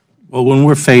 Well, when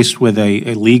we're faced with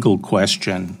a legal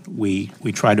question, we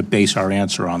try to base our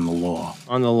answer on the law.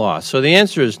 On the law. So the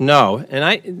answer is no.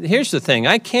 And here's the thing.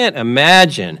 I can't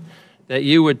imagine that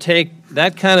you would take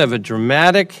that kind of a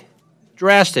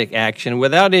drastic action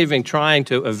without even trying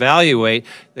to evaluate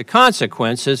the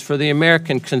consequences for the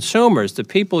American consumers, the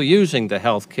people using the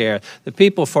health care, the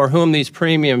people for whom these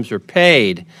premiums are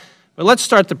paid. But let's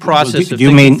start the process of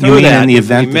thinking through that, if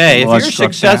we may. If you're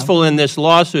successful in this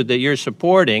lawsuit that you're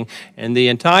supporting and the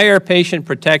entire Patient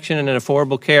Protection and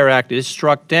Affordable Care Act is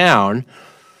struck down,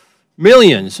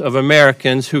 millions of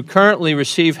Americans who currently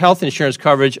receive health insurance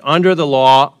coverage under the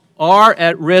law are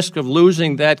at risk of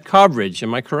losing that coverage.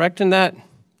 Am I correct in that?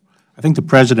 I think the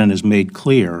President has made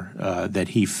clear that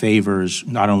he favors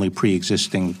not only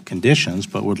pre-existing conditions,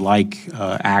 but would like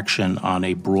action on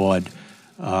a broad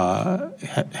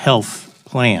health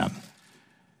plan.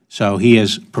 So he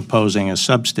is proposing a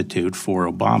substitute for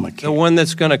Obamacare. The one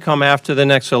that's going to come after the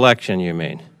next election, you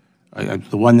mean?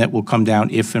 The one that will come down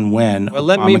if and when Well,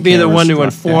 let me be the one to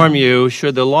inform you,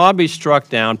 should the law be struck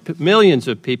down, millions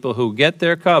of people who get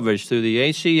their coverage through the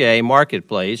ACA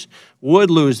marketplace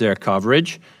would lose their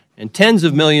coverage, and tens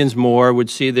of millions more would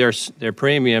see their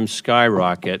premiums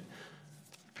skyrocket.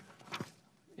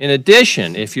 In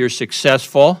addition, if you're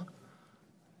successful,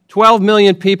 12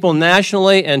 million people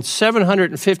nationally and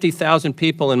 750,000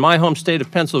 people in my home state of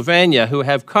Pennsylvania who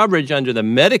have coverage under the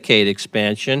Medicaid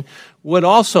expansion would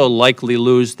also likely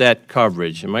lose that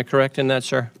coverage. Am I correct in that,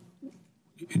 sir?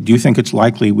 Do you think it's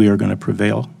likely we are going to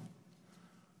prevail?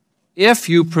 If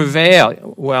you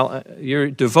prevail, well, you're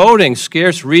devoting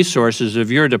scarce resources of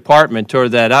your department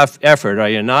toward that effort, are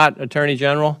you not, Attorney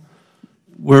General?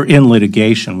 We're in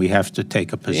litigation. We have to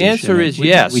take a position. The answer is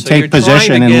yes. We take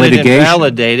position in litigation. It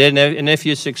invalidated, and if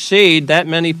you succeed, that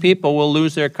many people will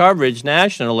lose their coverage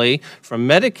nationally from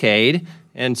Medicaid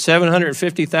and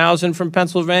 750,000 from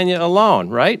Pennsylvania alone,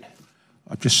 right?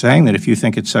 I'm just saying that if you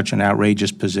think it's such an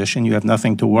outrageous position, you have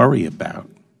nothing to worry about.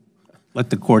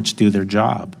 Let the courts do their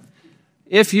job.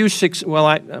 If you,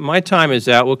 well, my time is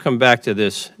out. We'll come back to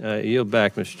this. Yield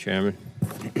back, Mr. Chairman.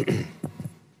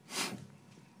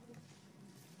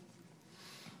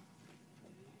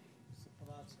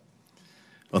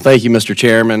 Well, thank you, Mr.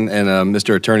 Chairman, and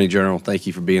Mr. Attorney General, thank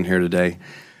you for being here today.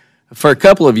 For a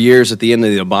couple of years at the end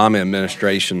of the Obama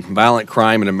administration, violent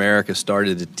crime in America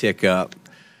started to tick up.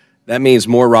 That means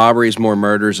more robberies, more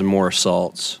murders, and more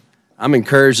assaults. I'm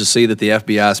encouraged to see that the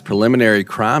FBI's preliminary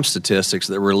crime statistics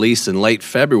that were released in late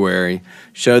February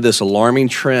show this alarming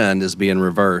trend is being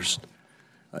reversed.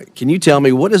 Can you tell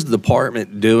me, what is the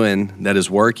department doing that is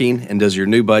working, and does your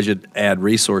new budget add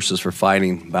resources for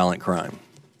fighting violent crime?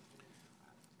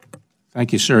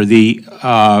 Thank you, sir. The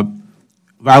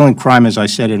violent crime, as I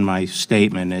said in my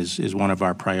statement, is one of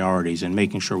our priorities, and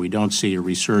making sure we don't see a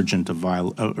resurgence of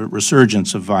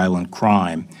violent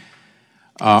crime.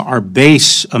 Our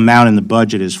base amount in the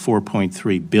budget is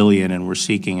 $4.3 billion, and we're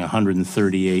seeking a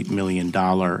 $138 million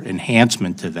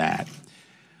enhancement to that.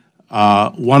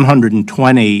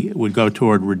 120 would go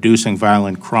toward reducing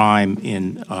violent crime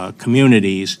in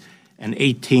communities, and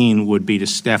 18 would be to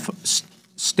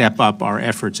step up our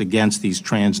efforts against these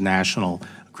transnational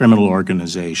criminal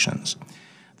organizations.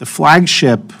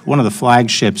 One of the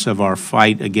flagships of our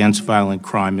fight against violent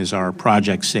crime is our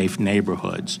Project Safe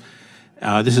Neighborhoods.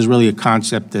 This is really a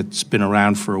concept that's been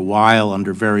around for a while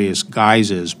under various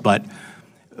guises, but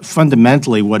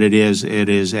fundamentally what it is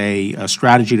a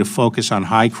strategy to focus on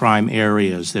high crime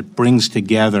areas that brings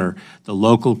together the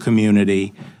local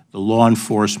community, the law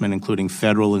enforcement, including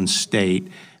federal and state,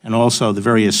 and also the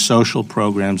various social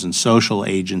programs and social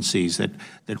agencies that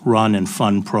run and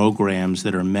fund programs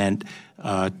that are meant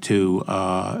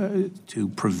to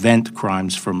prevent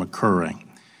crimes from occurring.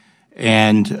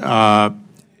 And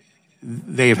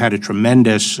they have had a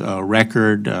tremendous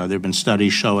record. There have been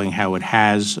studies showing how it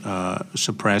has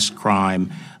suppressed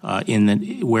crime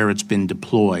where it's been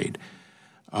deployed.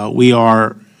 We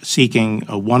are seeking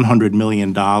 $100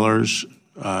 million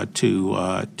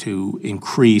to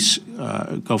increase,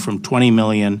 go from $20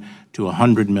 million to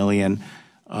 $100 million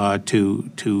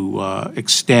to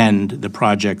extend the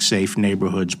Project Safe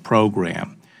Neighborhoods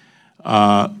program.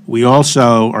 We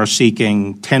also are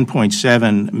seeking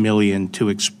 $10.7 million to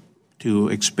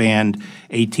expand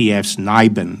ATF's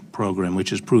NIBIN program, which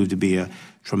has proved to be a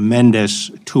tremendous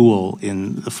tool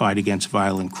in the fight against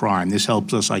violent crime. This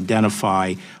helps us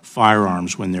identify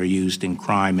firearms when they're used in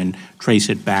crime and trace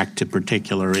it back to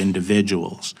particular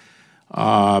individuals.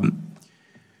 So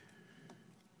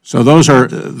those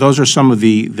are some of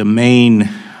the main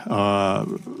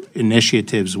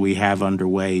initiatives we have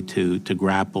underway to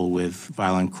grapple with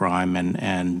violent crime,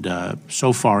 and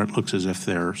so far it looks as if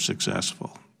they're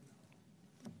successful.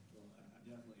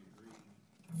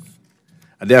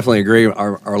 I definitely agree.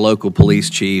 Our local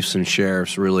police chiefs and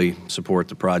sheriffs really support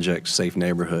the Project Safe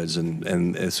Neighborhoods,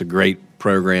 and it's a great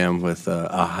program with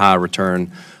a high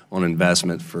return on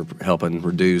investment for helping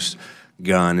reduce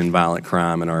gun and violent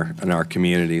crime in our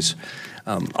communities.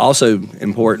 Also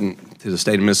important to the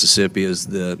state of Mississippi is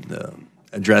the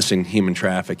addressing human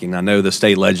trafficking. I know the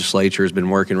state legislature has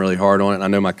been working really hard on it, and I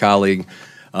know my colleague,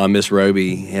 Ms.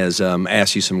 Roby, has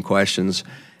asked you some questions.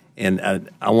 And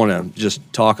I want to just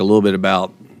talk a little bit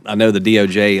about, I know the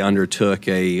DOJ undertook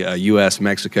a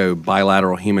U.S.-Mexico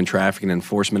bilateral human trafficking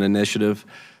enforcement initiative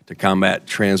to combat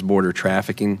transborder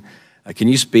trafficking. Can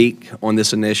you speak on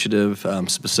this initiative,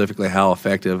 specifically how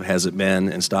effective has it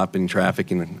been in stopping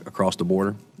trafficking across the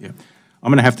border? Yeah, I'm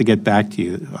going to have to get back to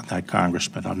you on that,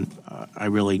 Congressman. I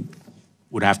really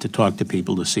would have to talk to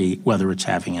people to see whether it's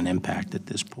having an impact at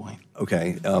this point.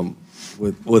 Okay.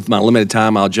 With my limited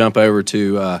time, I'll jump over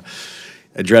to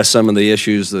address some of the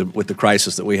issues with the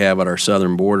crisis that we have at our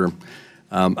southern border.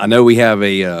 I know we have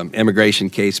a immigration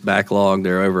case backlog.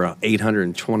 There are over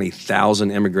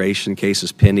 820,000 immigration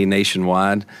cases pending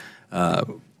nationwide.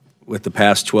 With the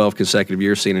past 12 consecutive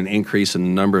years seeing an increase in the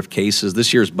number of cases.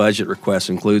 This year's budget request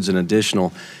includes an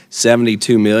additional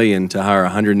 $72 million to hire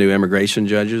 100 new immigration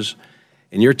judges.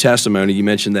 In your testimony, you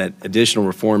mentioned that additional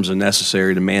reforms are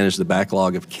necessary to manage the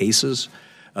backlog of cases.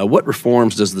 What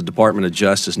reforms does the Department of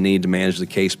Justice need to manage the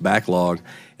case backlog,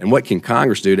 and what can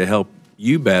Congress do to help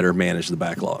you better manage the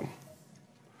backlog?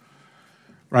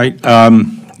 Right.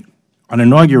 On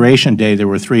Inauguration Day, there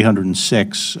were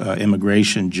 306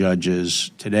 immigration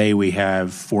judges. Today, we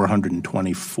have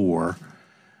 424.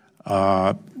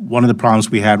 One of the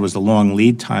problems we had was the long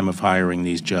lead time of hiring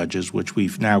these judges, which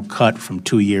we've now cut from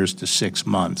 2 years to 6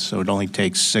 months. So it only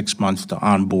takes 6 months to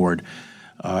onboard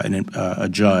a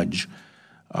judge.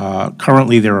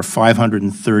 Currently, there are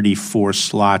 534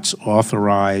 slots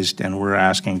authorized, and we're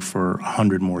asking for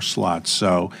 100 more slots.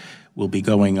 So will be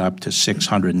going up to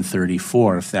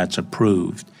 634 if that's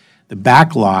approved. The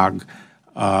backlog,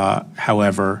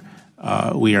 however,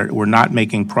 we're not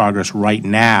making progress right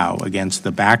now against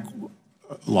the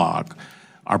backlog.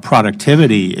 Our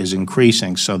productivity is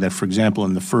increasing so that, for example,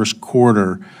 in the first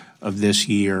quarter of this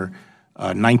year,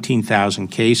 19,000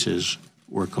 cases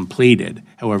were completed.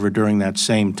 However, during that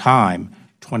same time,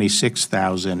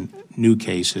 26,000 new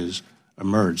cases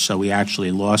emerged. So we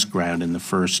actually lost ground in the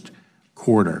first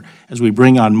quarter. As we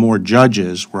bring on more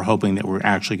judges, we're hoping that we're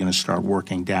actually going to start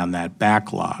working down that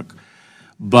backlog.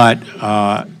 But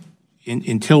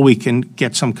until we can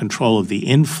get some control of the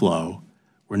inflow,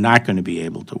 we're not going to be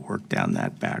able to work down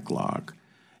that backlog.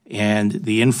 And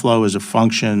the inflow is a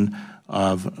function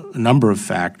of a number of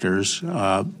factors.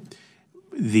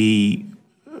 The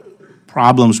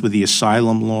problems with the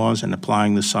asylum laws and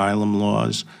applying the asylum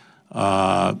laws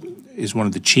is one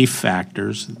of the chief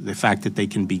factors, the fact that they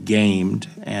can be gamed,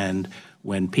 and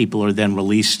when people are then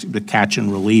released, the catch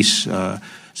and release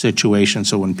situation,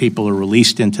 so when people are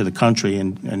released into the country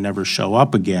and never show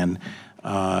up again,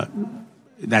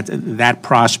 that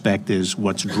prospect is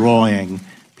what's drawing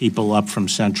people up from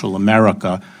Central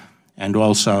America, and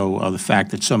also the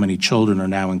fact that so many children are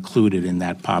now included in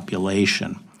that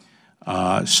population.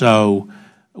 So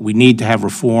we need to have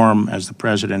reform, as the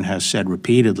President has said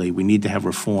repeatedly, we need to have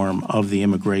reform of the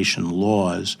immigration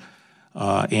laws,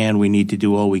 and we need to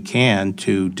do all we can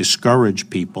to discourage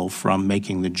people from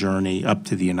making the journey up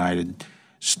to the United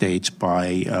States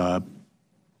by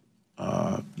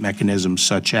mechanisms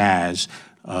such as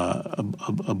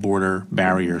a border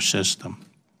barrier system.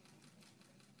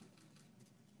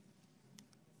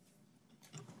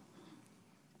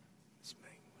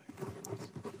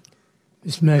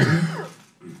 Ms. Maggie.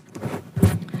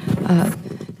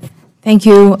 Thank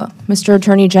you, Mr.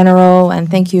 Attorney General, and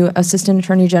thank you, Assistant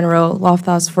Attorney General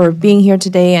Loftus, for being here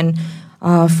today and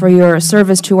for your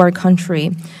service to our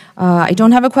country. I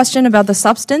don't have a question about the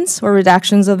substance or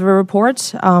redactions of the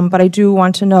report, but I do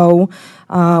want to know,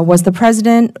 was the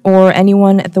President or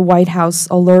anyone at the White House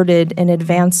alerted in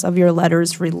advance of your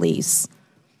letter's release?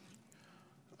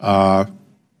 The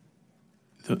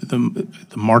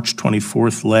March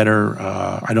 24th letter,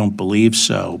 I don't believe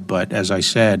so, but as I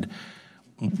said,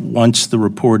 once the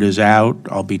report is out,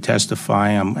 I'll be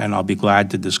testifying, and I'll be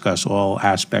glad to discuss all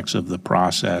aspects of the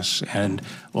process and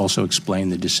also explain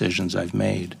the decisions I've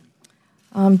made.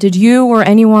 Did you or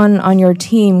anyone on your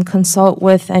team consult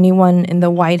with anyone in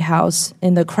the White House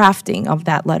in the crafting of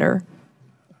that letter?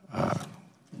 Are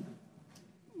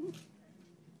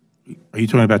you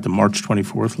talking about the March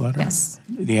 24th letter? Yes.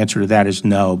 The answer to that is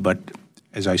no, but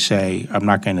as I say, I'm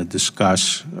not going to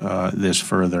discuss this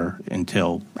further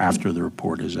until after the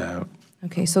report is out.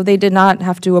 Okay, so they did not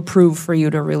have to approve for you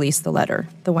to release the letter,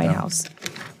 the White House.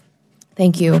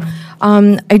 Thank you.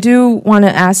 I do want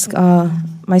to ask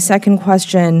my second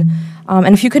question,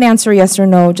 and if you could answer yes or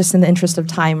no, just in the interest of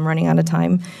time, running out of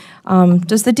time.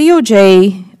 Does the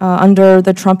DOJ, under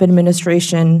the Trump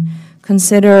administration,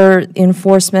 consider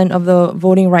enforcement of the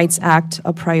Voting Rights Act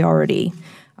a priority?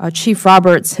 Chief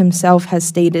Roberts himself has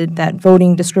stated that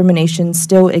voting discrimination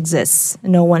still exists.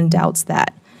 No one doubts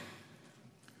that.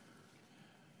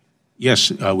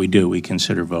 Yes, we do. We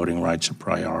consider voting rights a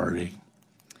priority.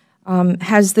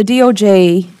 Has the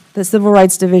DOJ, the Civil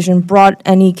Rights Division, brought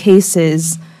any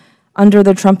cases under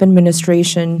the Trump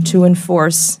administration to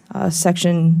enforce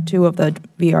Section 2 of the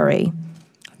VRA?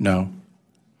 No.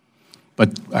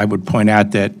 But I would point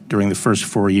out that during the first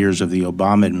 4 years of the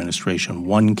Obama administration,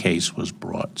 one case was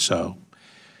brought, so.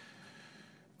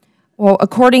 Well,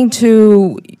 according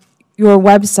to your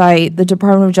website, the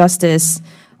Department of Justice,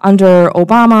 under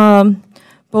Obama,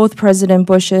 both President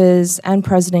Bush's and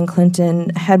President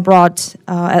Clinton had brought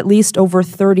at least over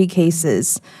 30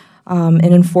 cases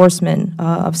in enforcement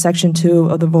of Section 2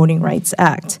 of the Voting Rights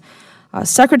Act.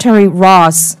 Secretary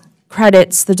Ross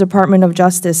credits the Department of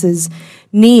Justice's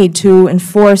need to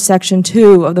enforce Section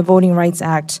 2 of the Voting Rights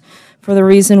Act for the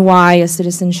reason why a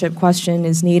citizenship question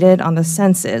is needed on the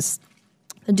census.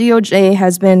 The DOJ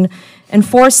has been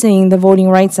enforcing the Voting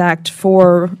Rights Act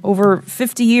for over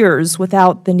 50 years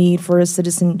without the need for a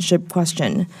citizenship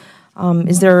question.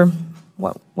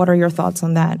 What are your thoughts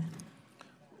on that?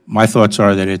 My thoughts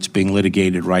are that it's being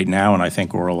litigated right now, and I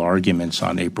think oral arguments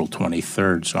on April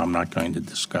 23rd, so I'm not going to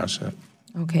discuss it.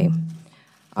 Okay.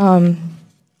 I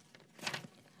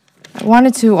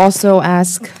wanted to also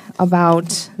ask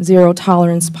about zero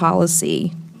tolerance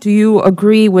policy. Do you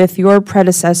agree with your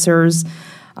predecessor's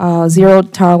zero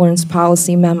tolerance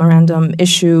policy memorandum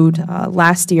issued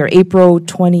last year, April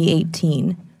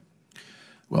 2018?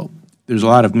 Well, there's a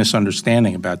lot of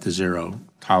misunderstanding about the zero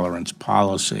tolerance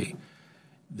policy.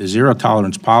 The zero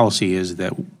tolerance policy is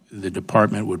that the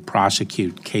department would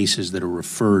prosecute cases that are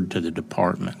referred to the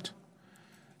department.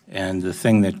 And the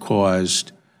thing that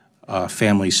caused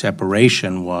family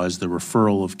separation was the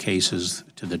referral of cases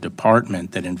to the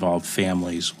department that involved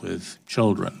families with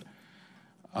children.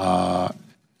 The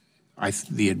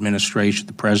administration,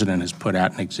 the president has put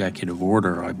out an executive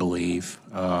order, I believe,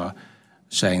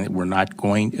 saying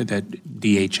that that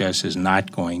DHS is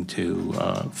not going to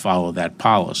follow that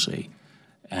policy.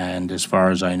 And as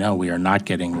far as I know, we are not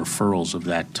getting referrals of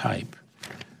that type.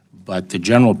 But the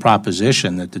general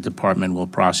proposition that the department will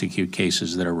prosecute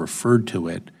cases that are referred to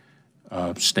it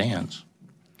stands.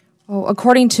 Well,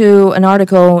 according to an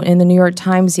article in the New York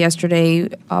Times yesterday,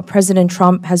 President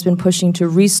Trump has been pushing to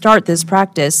restart this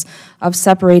practice of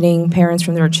separating parents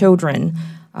from their children.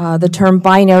 The term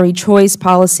binary choice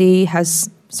policy has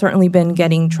certainly been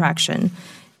getting traction.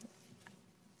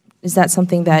 Is that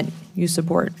something that you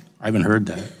support? I haven't heard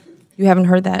that. You haven't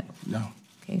heard that? No.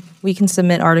 Okay. We can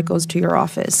submit articles to your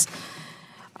office.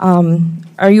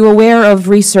 Are you aware of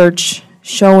research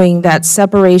showing that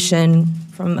separation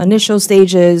from initial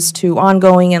stages to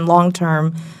ongoing and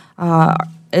long-term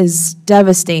is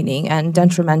devastating and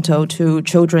detrimental to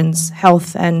children's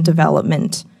health and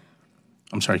development?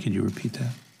 I'm sorry, could you repeat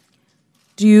that?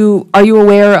 Are you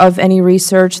aware of any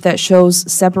research that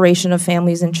shows separation of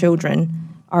families and children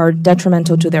are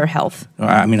detrimental to their health?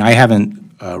 I mean, I haven't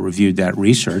reviewed that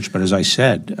research, but as I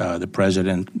said, the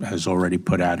president has already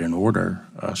put out an order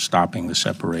stopping the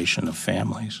separation of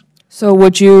families. So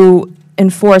would you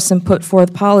enforce and put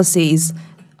forth policies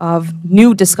of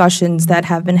new discussions that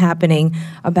have been happening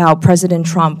about President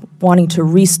Trump wanting to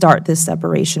restart this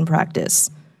separation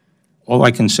practice? All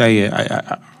I can say,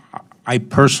 I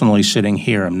personally, sitting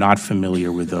here, am not familiar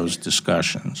with those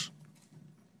discussions.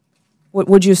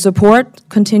 Would you support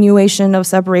continuation of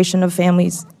separation of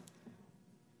families?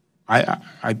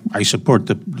 I support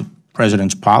the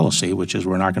president's policy, which is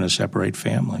we're not going to separate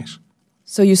families.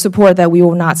 So you support that we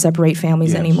will not separate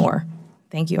families Yes. anymore?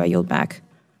 Thank you. I yield back.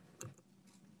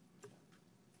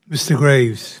 Mr.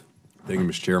 Graves. Thank you,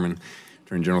 Mr. Chairman.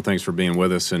 Attorney General, thanks for being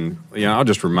with us. And I'll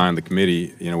just remind the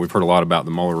committee, we've heard a lot about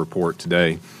the Mueller report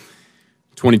today.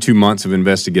 22 months of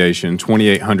investigation,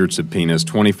 2,800 subpoenas,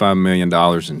 $25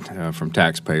 million from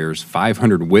taxpayers,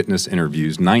 500 witness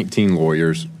interviews, 19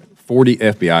 lawyers, 40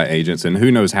 FBI agents, and who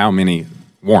knows how many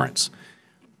warrants.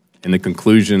 And the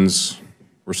conclusions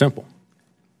were simple.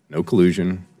 No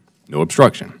collusion, no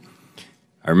obstruction.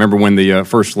 I remember when the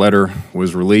first letter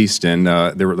was released, and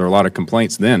there were a lot of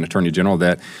complaints then, Attorney General,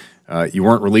 that you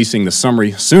weren't releasing the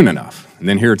summary soon enough. And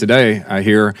then here today, I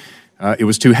hear it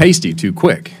was too hasty, too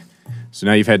quick. So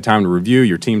now you've had time to review,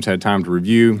 your team's had time to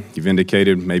review. You've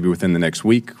indicated maybe within the next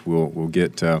week we'll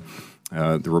get the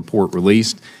report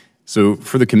released. So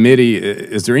for the committee,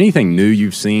 is there anything new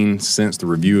you've seen since the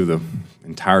review of the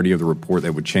entirety of the report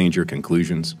that would change your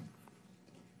conclusions?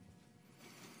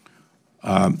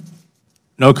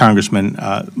 No, Congressman.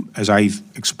 As I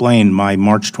explained, my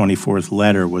March 24th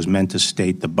letter was meant to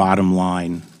state the bottom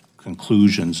line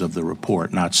conclusions of the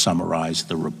report, not summarize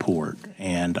the report.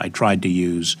 And I tried to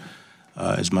use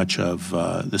as much of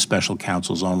the special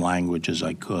counsel's own language as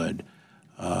I could.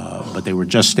 But they were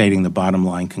just stating the bottom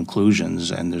line conclusions,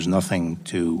 and there's nothing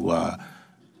to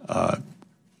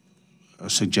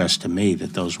suggest to me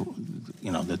that those,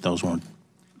 that those weren't.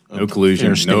 No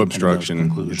collusion, no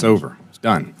obstruction. It's over. It's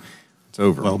done. It's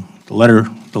over. Well, the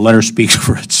letter speaks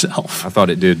for itself. I thought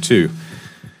it did too.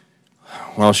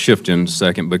 Well, I'll shift in a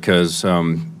second because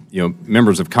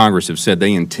members of Congress have said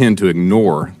they intend to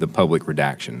ignore the public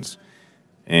redactions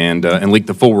and leak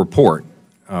the full report.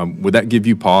 Would that give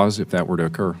you pause if that were to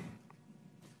occur?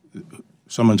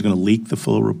 Someone's going to leak the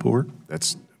full report?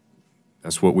 That's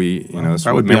what we, that's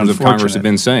what members of Congress have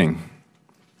been saying.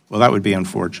 Well, that would be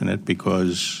unfortunate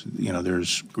because,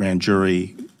 there's grand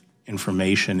jury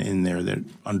information in there that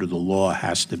under the law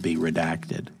has to be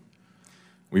redacted.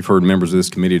 We've heard members of this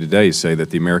committee today say that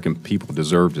the American people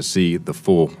deserve to see the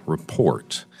full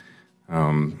report.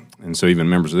 And so even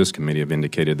members of this committee have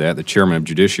indicated that. The chairman of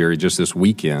Judiciary just this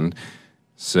weekend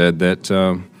said that,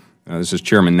 this is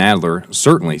Chairman Nadler,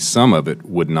 certainly some of it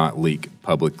would not leak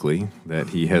publicly, that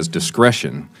he has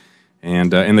discretion.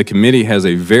 And the committee has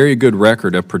a very good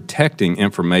record of protecting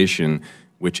information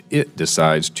which it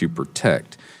decides to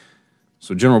protect.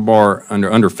 So General Barr,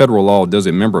 under federal law, does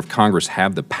a member of Congress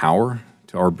have the power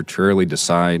to arbitrarily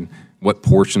decide what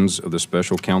portions of the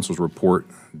special counsel's report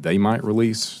they might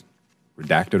release,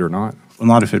 redacted or not? Well,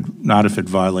 not if it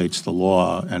violates the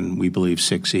law, and we believe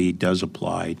 6E does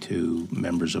apply to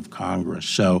members of Congress.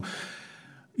 So,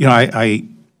 it's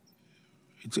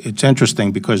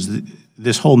interesting because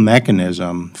this whole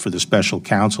mechanism for the special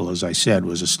counsel, as I said,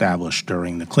 was established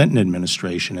during the Clinton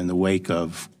administration in the wake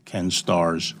of Ken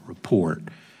Starr's report.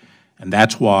 And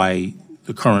that's why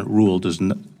the current rule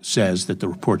says that the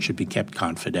report should be kept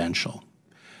confidential,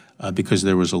 because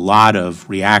there was a lot of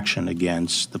reaction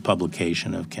against the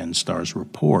publication of Ken Starr's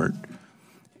report.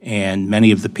 And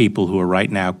many of the people who are right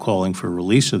now calling for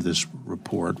release of this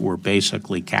report were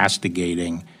basically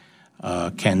castigating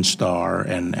Ken Starr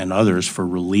and others for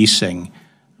releasing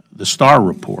the Starr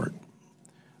report.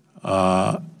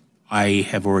 I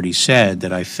have already said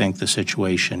that I think the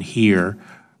situation here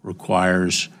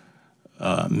requires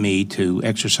me to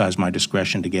exercise my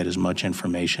discretion to get as much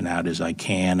information out as I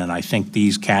can, and I think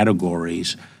these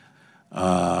categories,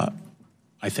 I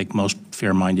think most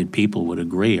fair-minded people would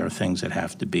agree, are things that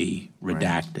have to be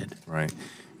redacted. Right.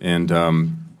 And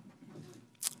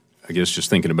I guess just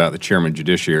thinking about the chairman of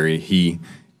judiciary,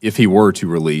 if he were to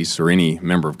release, or any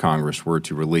member of Congress were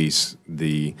to release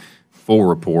the full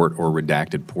report or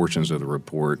redacted portions of the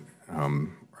report, are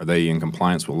they in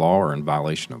compliance with law or in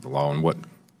violation of the law? And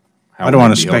I don't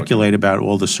want to speculate about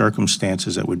all the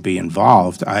circumstances that would be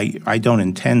involved. I don't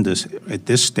intend at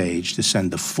this stage to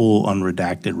send the full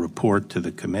unredacted report to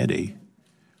the committee,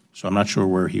 so I'm not sure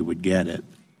where he would get it.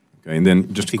 Okay, and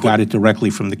then just if he got it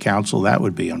directly from the council, that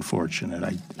would be unfortunate.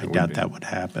 I doubt that would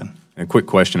happen. A quick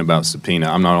question about subpoena.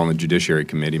 I'm not on the Judiciary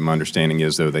Committee. My understanding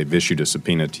is, though, they've issued a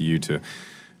subpoena to you to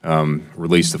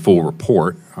release the full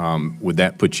report. Would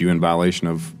that put you in violation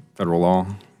of federal law?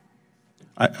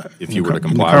 If you were to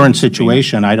comply in the current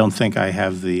situation, I don't think I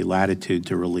have the latitude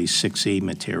to release 6E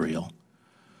material.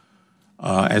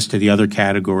 As to the other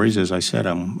categories, as I said,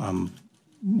 I'm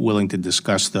willing to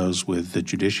discuss those with the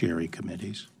judiciary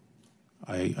committees.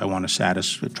 I want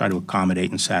to try to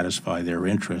accommodate and satisfy their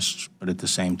interests, but at the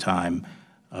same time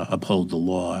uphold the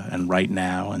law. And right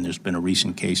now, and there's been a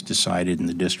recent case decided in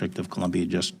the District of Columbia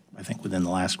just, I think, within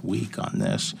the last week on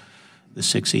this, the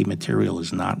 6E material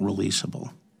is not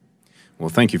releasable. Well,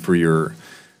 thank you for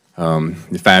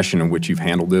the fashion in which you've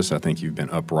handled this. I think you've been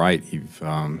upright. You've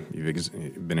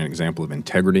been an example of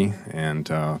integrity, and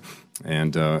I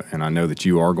know that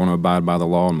you are going to abide by the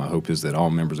law. And my hope is that all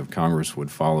members of Congress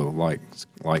would follow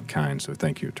like kind. So,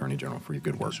 thank you, Attorney General, for your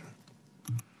good work.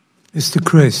 Mr.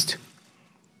 Christ.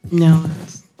 No.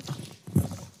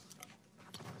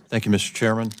 Thank you, Mr.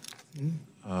 Chairman.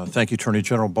 Thank you, Attorney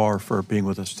General Barr, for being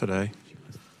with us today.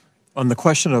 On the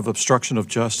question of obstruction of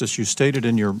justice, you stated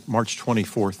in your March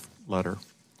 24th letter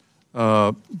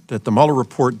that the Mueller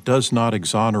report does not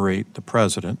exonerate the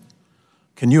president.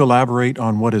 Can you elaborate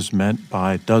on what is meant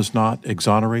by does not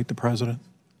exonerate the president?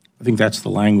 I think that's the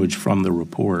language from the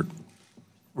report.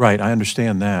 Right, I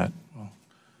understand that. Well,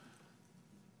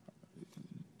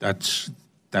 that's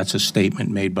a statement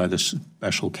made by the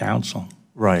special counsel.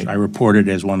 Right. I reported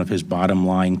as one of his bottom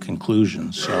line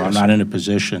conclusions, so I'm not in a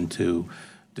position to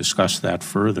discuss that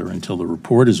further until the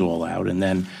report is all out. And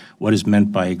then what is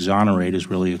meant by exonerate is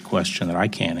really a question that I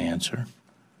can't answer,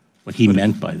 what he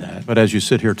meant by that. But as you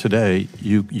sit here today,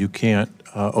 you can't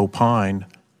opine,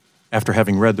 after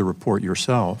having read the report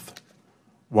yourself,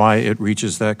 why it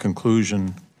reaches that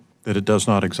conclusion that it does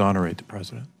not exonerate the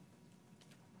president.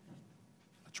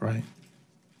 That's right.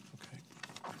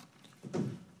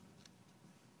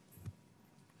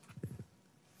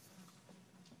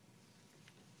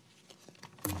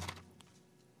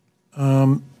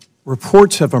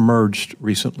 Reports have emerged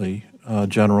recently,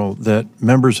 General, that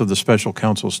members of the special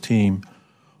counsel's team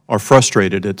are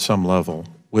frustrated at some level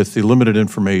with the limited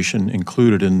information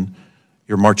included in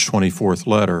your March 24th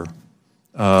letter,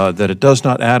 that it does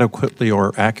not adequately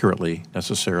or accurately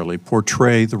necessarily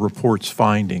portray the report's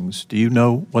findings. Do you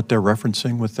know what they're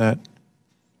referencing with that?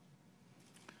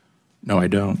 No, I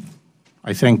don't.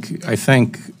 I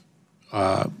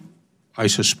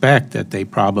suspect that they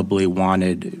probably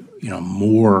wanted,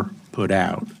 more put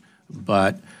out.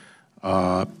 But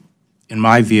in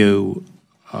my view,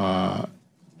 I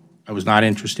was not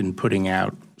interested in putting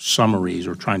out summaries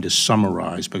or trying to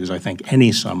summarize, because I think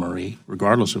any summary,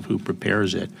 regardless of who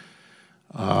prepares it,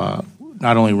 not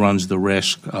only runs the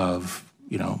risk of,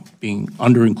 being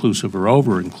under-inclusive or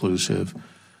over-inclusive,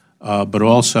 but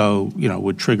also,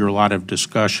 would trigger a lot of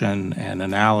discussion and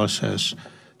analysis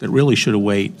that really should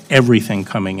await everything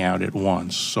coming out at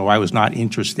once. So I was not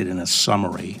interested in a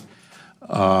summary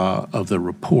of the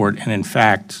report. And in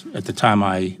fact, at the time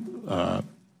I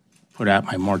put out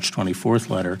my March 24th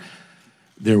letter,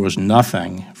 there was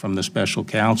nothing from the special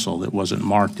counsel that wasn't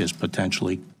marked as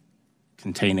potentially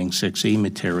containing 6E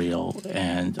material,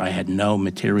 and I had no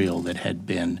material that had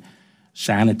been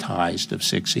sanitized of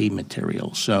 6E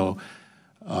material. So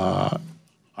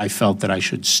I I felt that I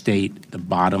should state the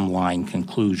bottom line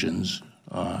conclusions,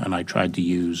 and I tried to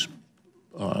use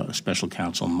Special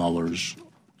Counsel Mueller's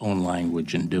own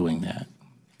language in doing that.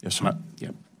 Yes, sir.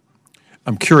 Yep.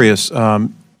 I'm curious,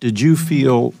 did you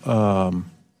feel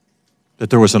that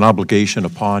there was an obligation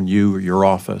upon you or your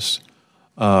office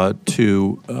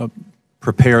to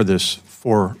prepare this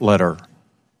four-letter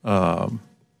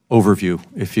overview,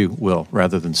 if you will,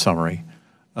 rather than summary,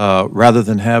 rather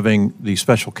than having the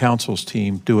special counsel's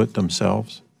team do it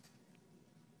themselves?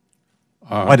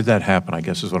 Why did that happen, I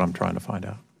guess, is what I'm trying to find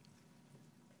out.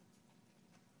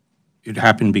 It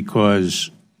happened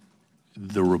because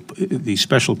the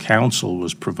special counsel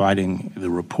was providing the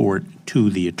report to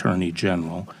the Attorney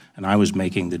General, and I was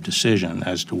making the decision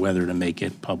as to whether to make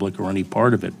it public or any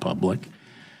part of it public.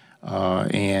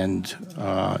 In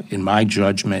my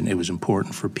judgment, it was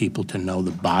important for people to know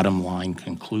the bottom line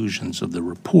conclusions of the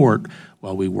report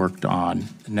while we worked on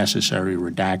the necessary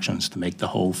redactions to make the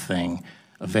whole thing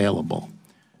available.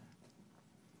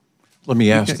 Let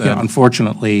me ask that.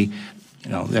 Unfortunately,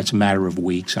 that's a matter of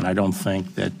weeks, and I don't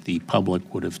think that the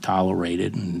public would have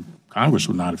tolerated, and Congress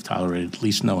would not have tolerated, at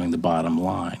least knowing the bottom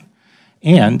line.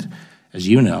 And, as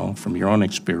you know from your own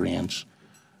experience,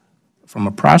 from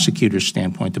a prosecutor's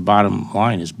standpoint, the bottom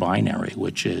line is binary,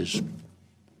 which is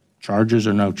charges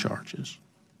or no charges.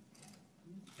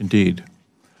 Indeed.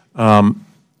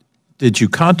 Did you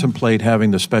contemplate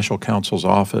having the special counsel's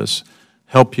office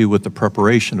help you with the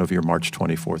preparation of your March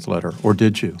 24th letter, or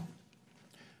did you?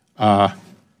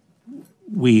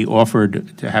 We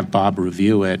offered to have Bob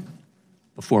review it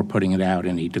before putting it out,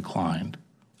 and he declined.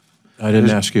 I didn't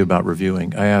ask you about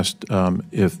reviewing. I asked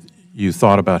if you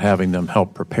thought about having them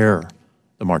help prepare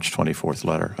the March 24th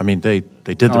letter. I mean, they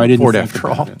did the report after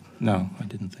all. No, I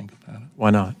didn't think about it. Why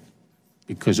not?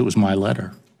 Because it was my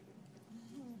letter.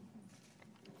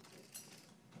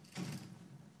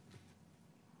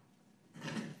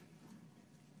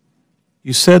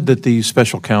 You said that the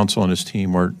special counsel and his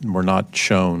team were not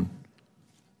shown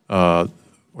or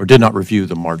did not review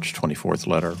the March 24th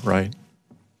letter, right?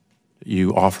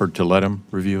 You offered to let him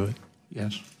review it?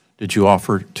 Yes. Did you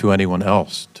offer to anyone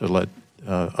else to let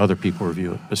other people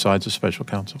review it besides the special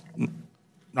counsel?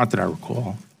 Not that I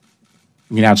recall.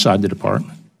 You mean outside the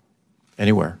department?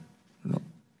 Anywhere? No.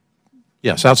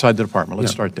 Yes, outside the department.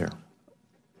 Let's start there.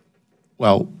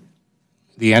 Well,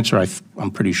 the answer I'm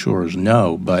pretty sure is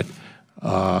no, but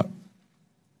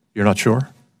you're not sure?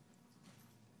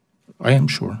 I am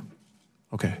sure.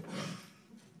 Okay.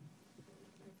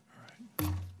 All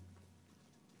right.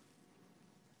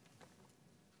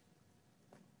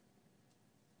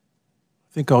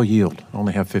 I think I'll yield. I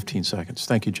only have 15 seconds.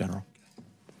 Thank you, General.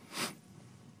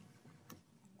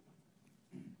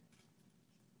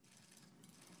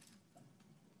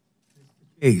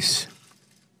 Ace.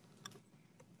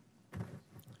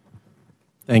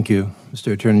 Thank you,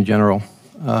 Mr. Attorney General.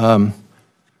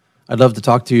 I'd love to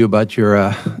talk to you about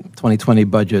your 2020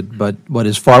 budget, but what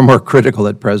is far more critical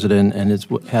at present, and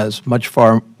has much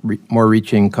more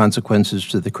reaching consequences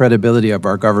to the credibility of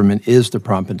our government, is the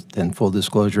prompt and full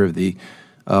disclosure of the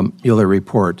Mueller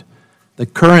report. The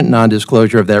current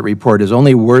non-disclosure of that report has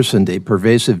only worsened a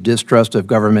pervasive distrust of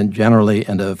government generally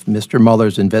and of Mr.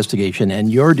 Mueller's investigation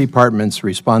and your department's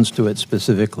response to it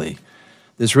specifically.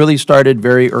 This really started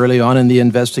very early on in the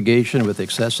investigation with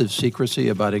excessive secrecy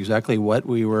about exactly what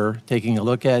we were taking a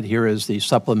look at. Here is the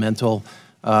supplemental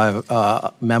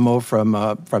memo from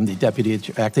the Deputy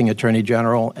Acting Attorney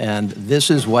General, and this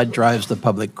is what drives the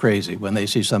public crazy when they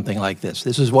see something like this.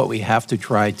 This is what we have to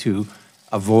try to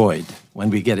avoid when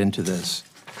we get into this.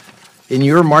 In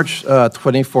your March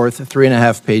 24th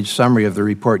 3.5-page summary of the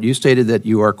report, you stated that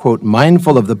you are, quote,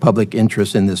 mindful of the public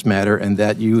interest in this matter and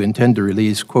that you intend to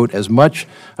release, quote, as much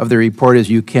of the report as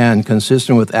you can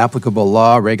consistent with applicable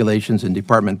law, regulations, and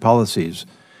department policies.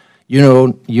 You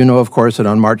know, of course, that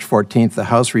on March 14th, the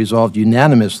House resolved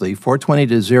unanimously,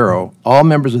 420-0, all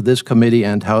members of this committee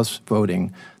and House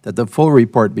voting, that the full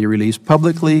report be released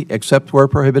publicly except where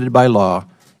prohibited by law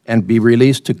and be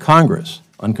released to Congress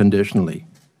unconditionally.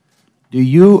 Do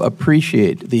you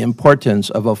appreciate the importance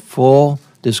of a full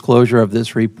disclosure of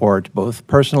this report, both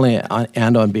personally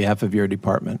and on behalf of your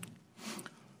department?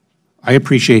 I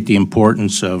appreciate the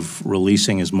importance of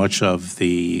releasing as much of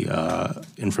the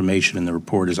information in the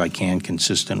report as I can,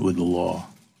 consistent with the law.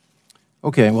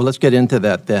 Okay, well, let's get into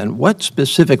that then. What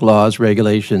specific laws,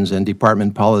 regulations, and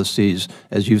department policies,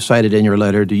 as you cited in your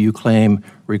letter, do you claim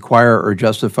require or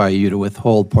justify you to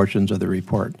withhold portions of the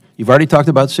report? You've already talked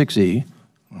about 6E.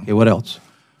 Okay, what else?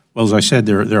 Well, as I said,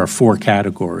 there are 4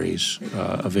 categories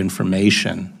of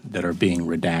information that are being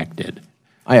redacted.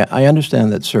 I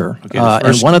understand that, sir. Okay, the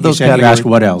and one of those you said you categories. asked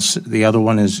what else? The other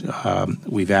one is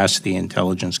we've asked the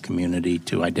intelligence community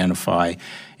to identify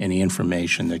any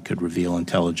information that could reveal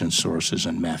intelligence sources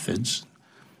and methods.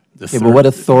 Okay, but what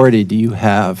authority do you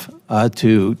have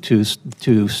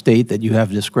to state that you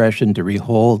have discretion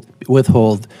to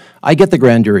withhold? I get the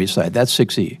grand jury side. That's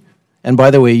 6E. And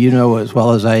by the way, you know as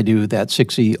well as I do that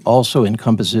 6E also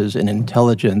encompasses an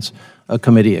intelligence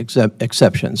committee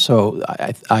exception. So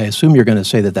I assume you're going to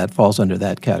say that that falls under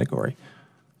that category,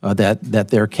 that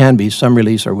there can be some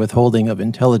release or withholding of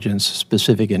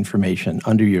intelligence-specific information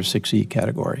under your 6E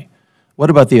category. What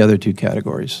about the other two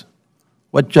categories?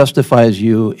 What justifies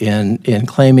you in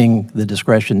claiming the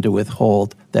discretion to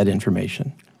withhold that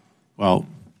information? Well,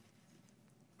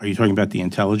 are you talking about the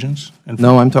intelligence?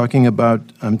 No, I'm talking about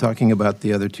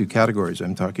the other two categories.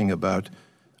 I'm talking about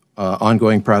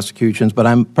ongoing prosecutions, but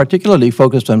I'm particularly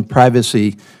focused on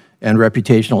privacy and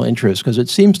reputational interest because it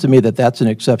seems to me that that's an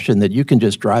exception that you can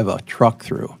just drive a truck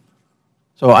through.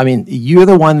 So, I mean, you're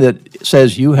the one that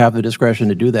says you have the discretion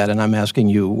to do that, and I'm asking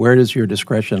you, where does your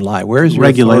discretion lie? Where is your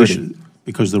regulation? Authority?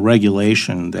 Because the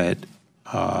regulation that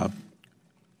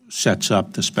sets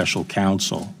up the special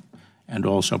counsel and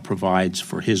also provides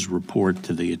for his report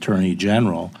to the Attorney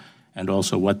General and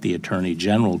also what the Attorney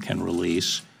General can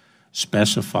release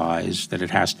specifies that it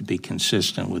has to be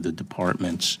consistent with the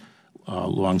department's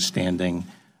longstanding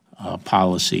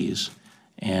policies.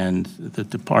 And the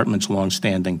department's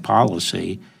longstanding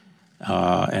policy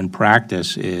and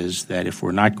practice is that if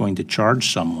we're not going to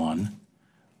charge someone,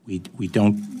 we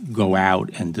don't go out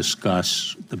and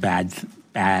discuss the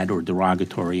bad or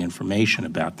derogatory information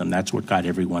about them. That's what got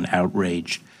everyone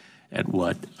outraged at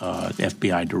what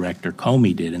FBI Director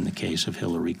Comey did in the case of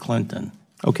Hillary Clinton.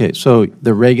 Okay, so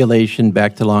the regulation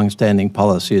back to longstanding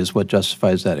policy is what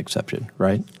justifies that exception,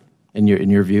 right? In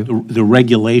your view? The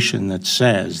regulation that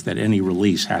says that any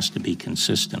release has to be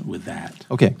consistent with that.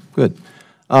 Okay, good.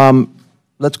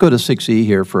 Let's go to 6E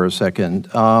here for a second.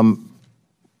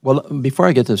 Well, before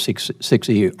I get to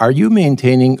 6E, are you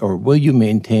maintaining or will you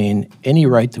maintain any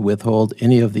right to withhold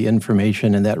any of the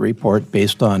information in that report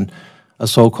based on a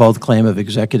so-called claim of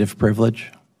executive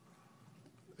privilege?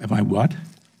 Am I what?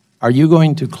 Are you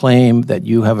going to claim that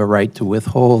you have a right to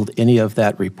withhold any of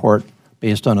that report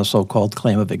based on a so-called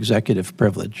claim of executive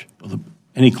privilege? Well,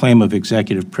 any claim of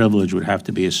executive privilege would have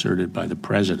to be asserted by the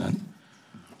President.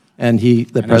 And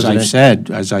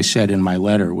President, as I said in my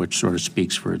letter, which sort of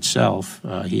speaks for itself,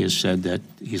 he has said that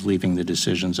he's leaving the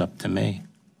decisions up to me.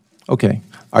 Okay.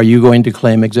 Are you going to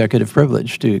claim executive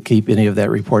privilege to keep any of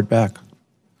that report back?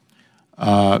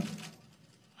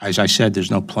 As I said,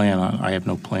 there's no plan. I have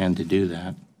no plan to do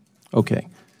that. Okay.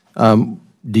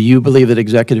 Do you believe that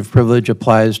executive privilege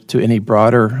applies to any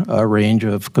broader range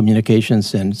of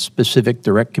communications and specific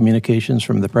direct communications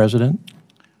from the President?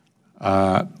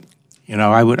 You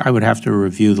know, I would have to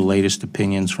review the latest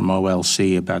opinions from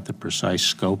OLC about the precise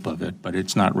scope of it, but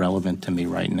it's not relevant to me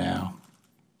right now.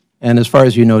 And as far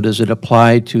as you know, does it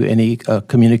apply to any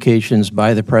communications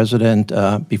by the President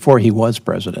before he was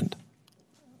President?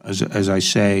 As I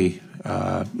say,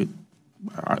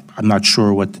 I'm not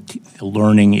sure what the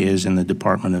learning is in the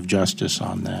Department of Justice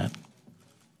on that.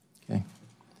 Okay.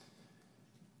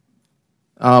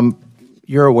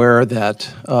 You're aware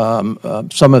that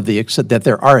that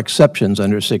there are exceptions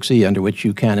under 6E under which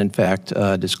you can, in fact,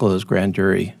 disclose grand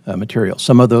jury material.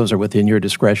 Some of those are within your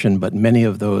discretion, but many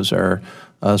of those are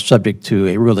subject to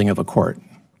a ruling of a court,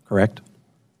 correct?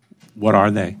 What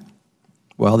are they?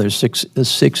 Well, there's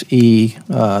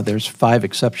 6E, there's 5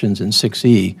 exceptions in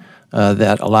 6E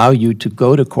that allow you to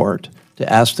go to court to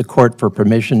ask the court for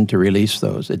permission to release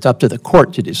those. It's up to the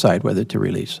court to decide whether to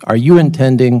release. Are you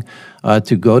intending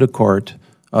to go to court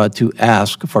to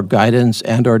ask for guidance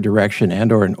and or direction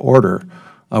and or an order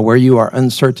where you are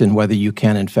uncertain whether you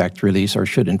can in fact release or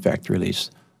should in fact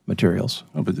release materials?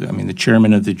 Oh, but I mean, the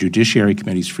chairman of the Judiciary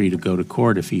Committee is free to go to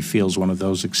court if he feels one of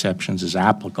those exceptions is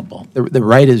applicable. The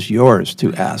right is yours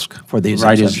to ask for these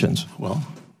exceptions.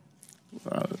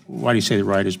 Why do you say the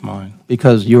right is mine?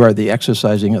 Because you are the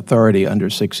exercising authority under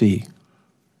 6E.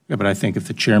 Yeah, but I think if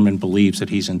the chairman believes that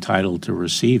he's entitled to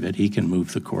receive it, he can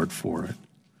move the court for it.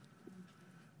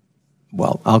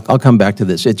 Well, I'll come back to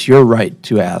this. It's your right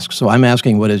to ask. So I'm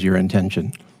asking, what is your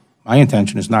intention? My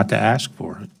intention is not to ask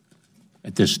for it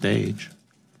at this stage.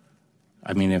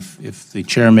 I mean, if the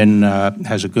chairman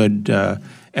has a good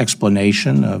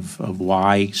explanation of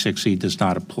why 6E does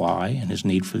not apply and his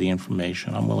need for the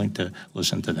information, I'm willing to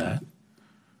listen to that.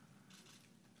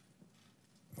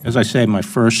 As I say, my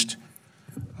first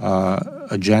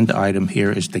agenda item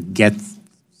here is to get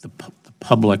the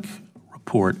public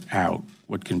report out,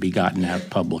 what can be gotten out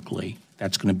publicly.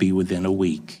 That's going to be within a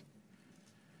week.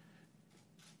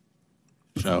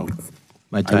 So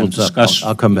My time's up.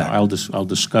 I'll come back. I'll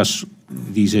discuss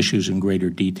these issues in greater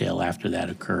detail after that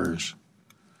occurs.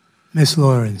 Ms.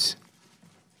 Lawrence.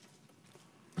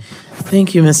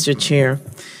 Thank you, Mr. Chair.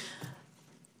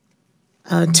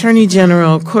 Attorney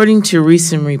General, according to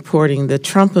recent reporting, the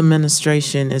Trump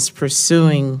administration is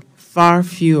pursuing far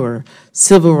fewer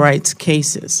civil rights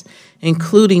cases,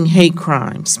 including hate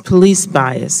crimes, police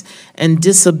bias, and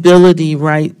disability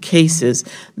right cases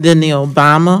than the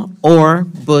Obama or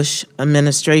Bush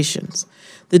administrations.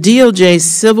 The DOJ's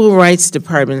Civil Rights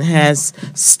Department has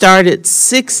started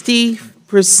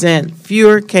 60%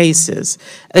 fewer cases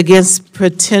against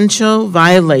potential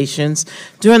violations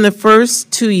during the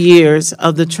first 2 years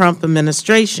of the Trump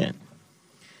administration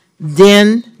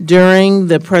than during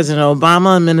the President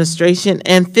Obama administration,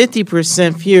 and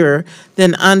 50% fewer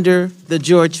than under the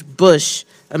George Bush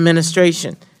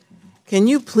administration. Can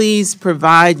you please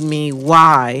provide me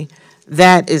why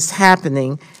that is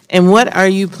happening, and what are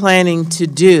you planning to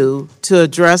do to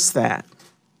address that?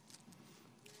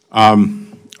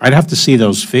 I'd have to see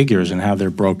those figures and how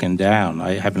they're broken down.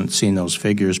 I haven't seen those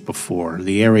figures before.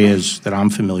 The areas that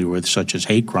I'm familiar with, such as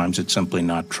hate crimes, it's simply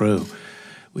not true.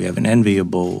 We have an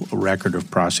enviable record of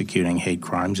prosecuting hate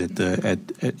crimes at the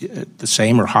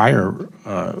same or higher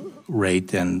rate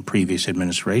than previous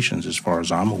administrations, as far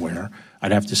as I'm aware.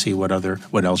 I'd have to see what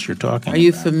else you're talking about. Are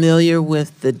you familiar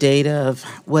with the data of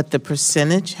what the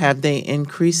percentage, have they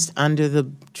increased under the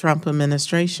Trump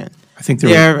administration? I think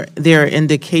there are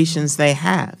indications they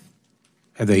have.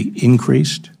 Have they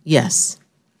increased? Yes.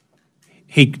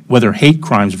 Whether hate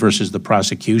crimes versus the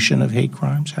prosecution of hate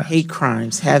crimes has? Hate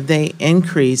crimes, have they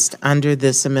increased under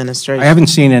this administration? I haven't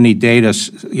seen any data,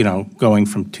 going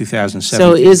from 2017.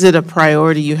 So is it a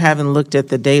priority? You haven't looked at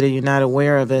the data, you're not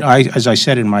aware of it? As I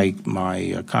said in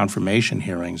my confirmation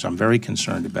hearings, I'm very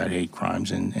concerned about hate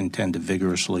crimes and intend to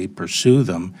vigorously pursue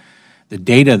them. The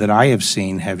data that I have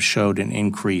seen have showed an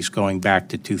increase going back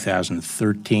to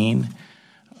 2013.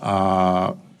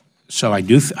 So I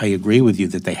agree with you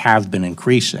that they have been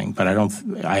increasing, but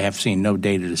I have seen no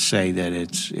data to say that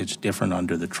it's different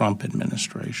under the Trump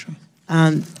administration.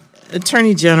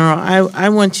 Attorney General, I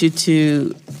want you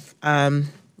to,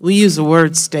 we use the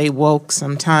word stay woke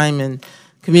sometime in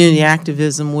community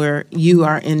activism, where you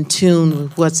are in tune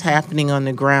with what's happening on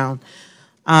the ground.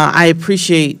 I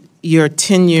appreciate your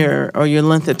tenure or your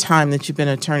length of time that you've been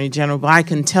Attorney General, but I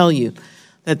can tell you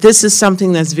that this is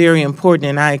something that's very important,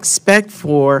 and I expect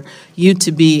for you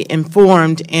to be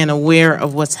informed and aware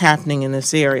of what's happening in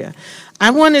this area. I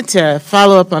wanted to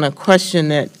follow up on a question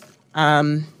that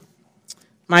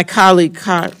my colleague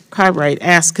Cartwright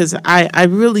asked, because I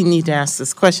really need to ask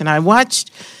this question. I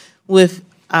watched with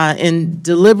in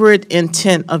deliberate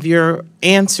intent of your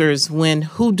answers when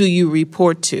who do you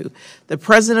report to, the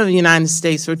President of the United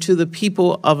States or to the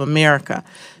people of America?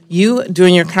 You,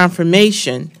 during your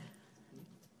confirmation,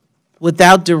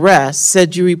 without duress,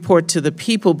 said you report to the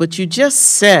people, but you just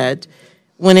said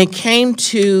when it came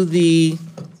to the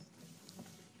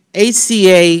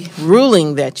ACA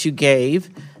ruling that you gave,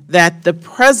 that the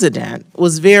President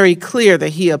was very clear that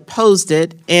he opposed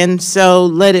it, and so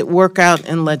let it work out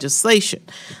in legislation.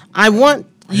 I want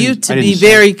you to be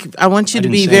very,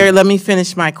 let me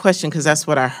finish my question because that's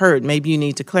what I heard. Maybe you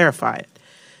need to clarify it.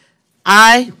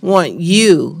 I want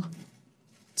you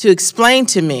to explain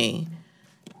to me,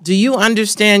 do you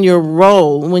understand your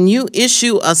role when you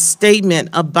issue a statement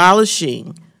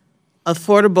abolishing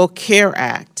Affordable Care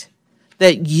Act,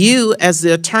 that you, as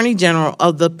the Attorney General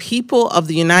of the people of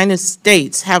the United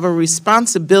States, have a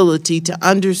responsibility to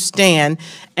understand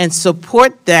and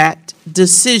support that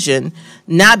decision,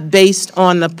 not based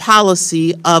on the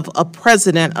policy of a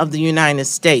President of the United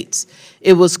States?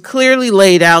 It was clearly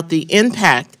laid out the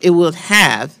impact it will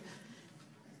have,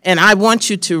 and I want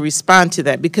you to respond to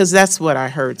that, because that's what I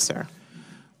heard, sir.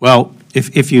 Well,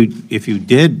 if you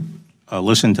did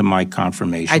listen to my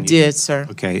confirmation. I did, sir.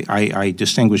 Okay, I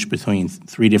distinguish between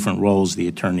three different roles the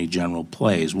Attorney General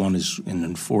plays. One is in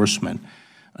enforcement,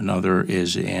 another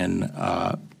is in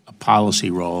a policy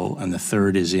role, and the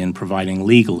third is in providing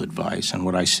legal advice. And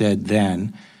what I said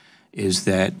then is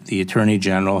that the Attorney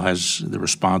General has the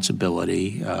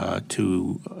responsibility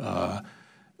to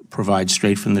provide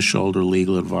straight-from-the-shoulder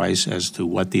legal advice as to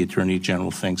what the Attorney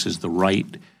General thinks is the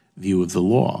right view of the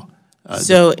law.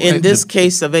 So in this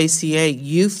case of ACA,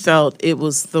 you felt it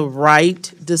was the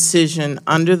right decision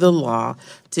under the law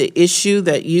to issue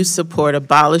that you support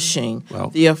abolishing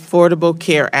the Affordable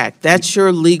Care Act. That's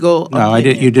your legal opinion.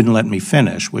 No, you didn't let me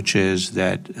finish, which is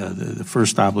that the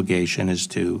first obligation is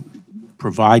to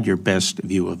provide your best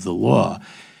view of the law.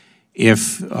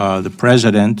 If the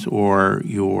president or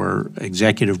your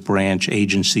executive branch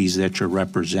agencies that you're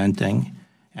representing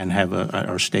and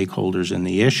are stakeholders in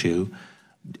the issue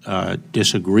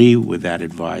disagree with that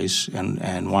advice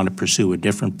and want to pursue a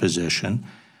different position,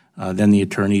 then the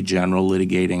Attorney General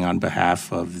litigating on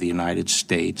behalf of the United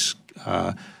States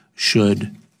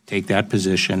should take that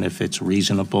position if it's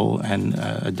reasonable and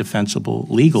a defensible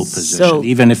legal position,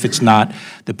 even if it's not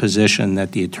the position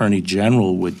that the Attorney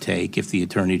General would take if the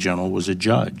Attorney General was a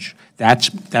judge. That's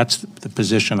the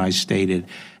position I stated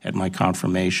at my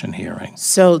confirmation hearing.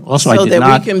 So, also, so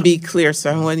that we can be clear,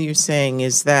 sir, what you're saying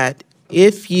is that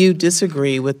if you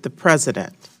disagree with the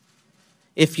president,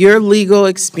 if your legal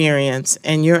experience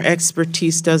and your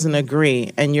expertise doesn't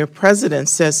agree and your president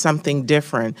says something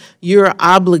different, you're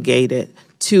obligated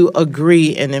to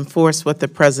agree and enforce what the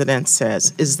president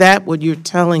says. Is that what you're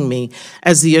telling me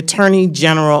as the Attorney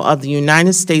General of the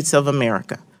United States of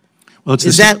America? Well,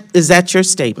 is that your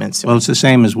statement, sir? Well, it's the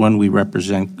same as when we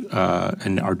represent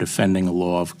and are defending a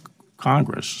law of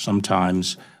Congress.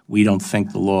 Sometimes we don't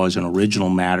think the law is an original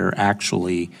matter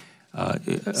actually.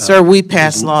 Sir, we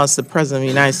pass laws. The President of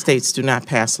the United States do not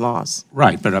pass laws.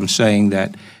 Right, but I'm saying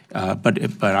that,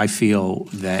 but I feel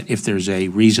that if there's a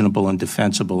reasonable and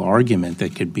defensible argument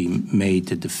that could be made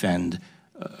to defend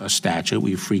a statute,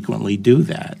 we frequently do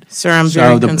that. Sir, I'm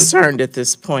very concerned at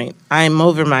this point. I'm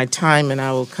over my time, and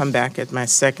I will come back at my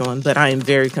second one, but I am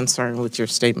very concerned with your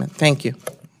statement. Thank you.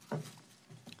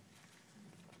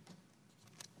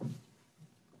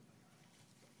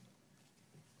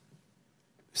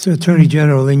 Mr. Attorney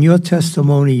General, in your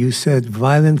testimony, you said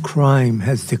violent crime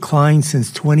has declined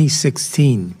since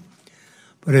 2016.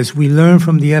 But as we learn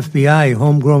from the FBI,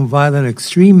 homegrown violent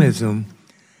extremism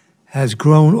has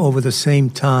grown over the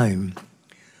same time.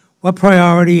 What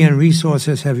priority and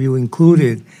resources have you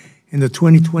included in the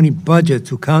 2020 budget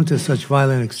to counter such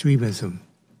violent extremism?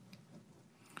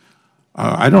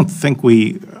 I don't think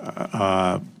we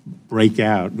break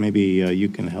out. Maybe you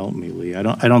can help me, Lee. I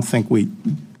don't think we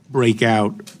break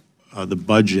out the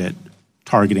budget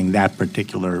targeting that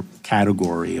particular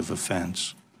category of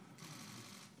offense.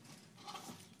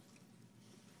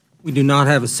 We do not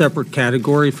have a separate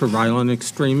category for violent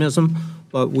extremism,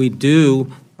 but we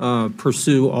do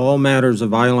pursue all matters of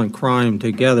violent crime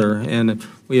together. And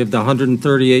we have the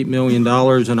 $138 million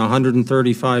and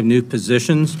 135 new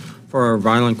positions for our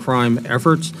violent crime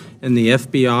efforts. In the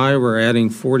FBI, we're adding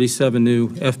 47 new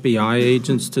FBI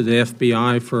agents to the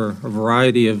FBI for a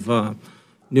variety of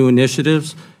new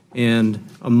initiatives. And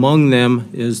among them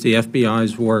is the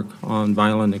FBI's work on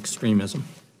violent extremism.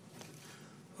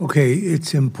 Okay,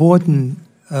 it's important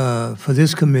for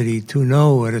this committee to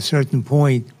know at a certain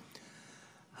point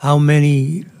how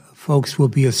many folks will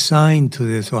be assigned to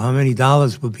this or how many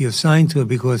dollars will be assigned to it,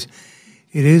 because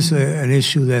it is an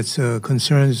issue that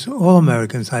concerns all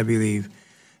Americans, I believe,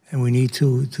 and we need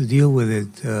to deal with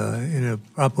it in a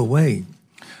proper way.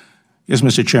 Yes,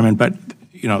 Mr. Chairman, but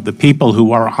you know, the people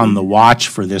who are on the watch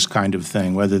for this kind of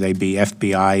thing, whether they be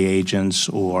FBI agents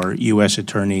or U.S.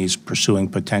 attorneys pursuing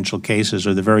potential cases,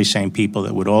 are the very same people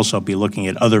that would also be looking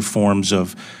at other forms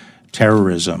of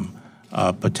terrorism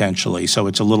potentially. So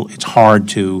it's hard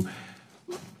to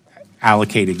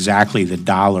allocate exactly the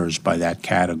dollars by that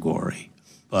category.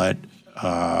 But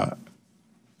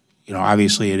you know,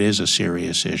 obviously it is a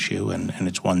serious issue, and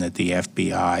it's one that the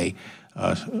FBI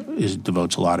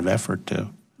devotes a lot of effort to.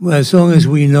 Well, as long as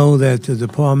we know that the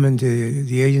department,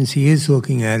 the agency is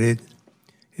looking at it,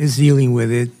 is dealing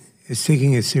with it, is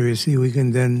taking it seriously, we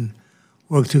can then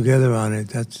work together on it.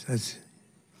 That's the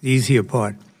easier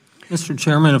part. Mr.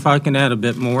 Chairman, if I can add a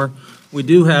bit more, we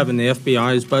do have in the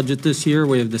FBI's budget this year,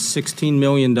 we have the $16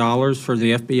 million for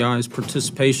the FBI's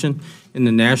participation in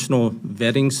the National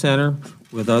Vetting Center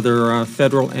with other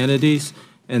federal entities,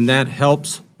 and that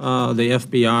helps the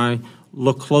FBI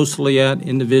look closely at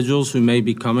individuals who may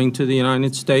be coming to the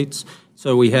United States.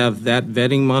 So we have that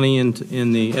vetting money in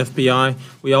the FBI.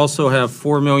 We also have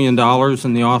 $4 million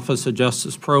in the Office of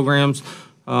Justice Programs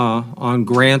on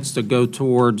grants that go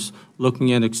towards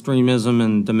looking at extremism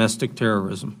and domestic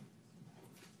terrorism.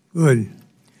 Good.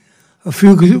 A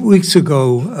few weeks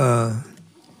ago,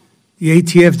 the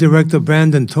ATF Director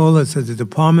Brandon told us that the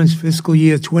department's fiscal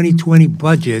year 2020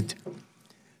 budget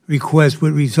request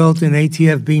would result in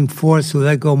ATF being forced to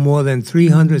let go more than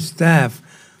 300 staff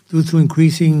due to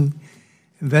increasing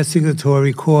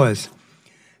investigatory costs.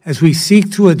 As we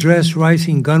seek to address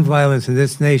rising gun violence in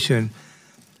this nation,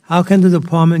 how can the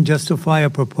department justify a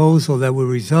proposal that would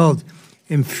result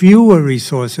in fewer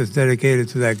resources dedicated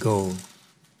to that goal?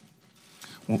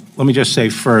 Well, let me just say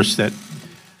first that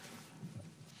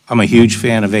I'm a huge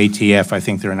fan of ATF. I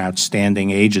think they're an outstanding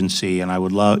agency, and I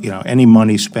would love, any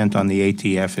money spent on the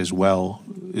ATF is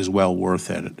well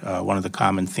worth it. One of the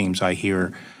common themes I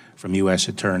hear from U.S.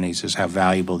 attorneys is how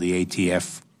valuable the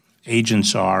ATF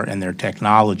agents are, and their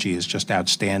technology is just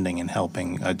outstanding in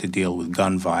helping to deal with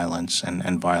gun violence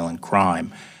and violent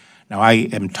crime. Now, I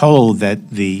am told that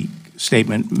the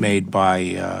statement made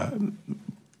by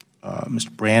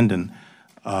Mr. Brandon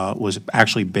was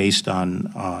actually based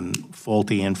on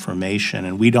faulty information,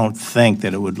 and we don't think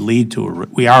that it would lead to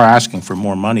we are asking for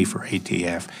more money for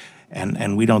ATF,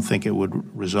 and we don't think it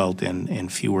would result in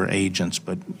fewer agents,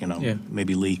 but,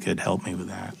 maybe Lee could help me with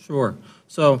that. Sure.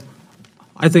 So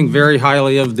I think very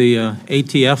highly of the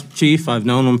ATF chief. I've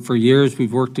known him for years.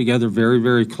 We've worked together very,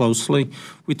 very closely.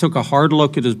 We took a hard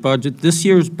look at his budget. This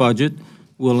year's budget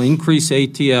will increase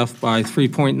ATF by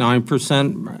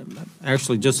 3.9%,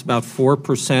 actually just about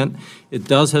 4%. It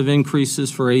does have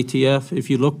increases for ATF. If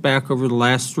you look back over the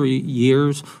last 3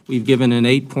 years, we've given an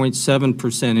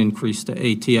 8.7% increase to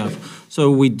ATF.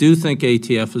 So we do think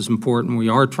ATF is important. We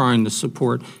are trying to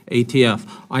support ATF.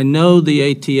 I know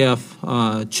the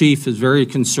ATF chief is very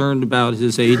concerned about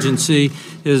his agency.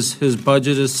 His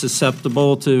budget is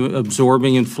susceptible to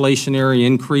absorbing inflationary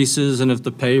increases, and if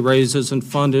the pay raise isn't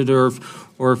funded or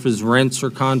if his rents or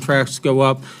contracts go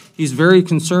up, he's very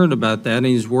concerned about that, and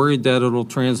he's worried that it'll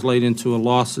translate into a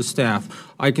loss of staff.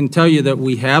 I can tell you that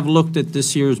we have looked at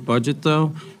this year's budget,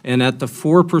 though, and at the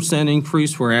 4%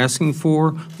 increase we're asking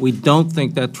for, we don't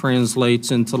think that translates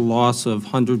into loss of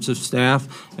hundreds of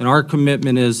staff. And our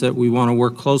commitment is that we want to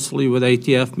work closely with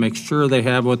ATF, make sure they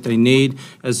have what they need.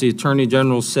 As the Attorney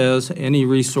General says, any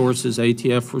resources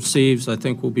ATF receives, I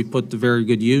think, will be put to very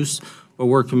good use. But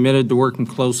we're committed to working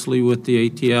closely with the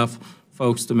ATF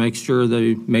folks to make sure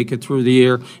they make it through the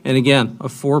year. And again, a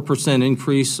 4%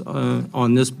 increase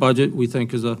on this budget we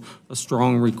think is a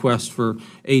strong request for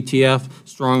ATF,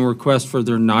 strong request for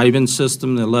their NIBIN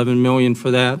system, the $11 million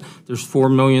for that. There's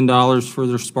 $4 million for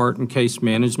their Spartan case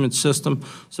management system.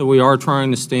 So we are trying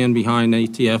to stand behind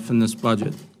ATF in this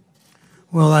budget.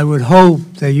 Well, I would hope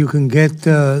that you can get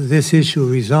this issue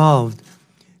resolved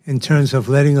in terms of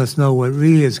letting us know what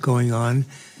really is going on,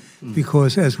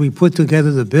 because as we put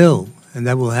together the bill, and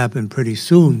that will happen pretty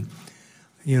soon,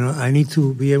 I need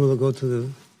to be able to go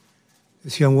to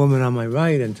this young woman on my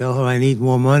right and tell her I need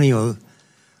more money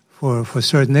for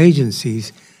certain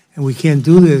agencies. And we can't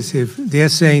do this if they're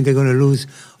saying they're going to lose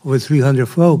over 300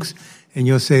 folks, and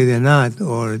you'll say they're not,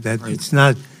 or that it's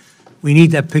not. We need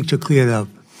that picture cleared up.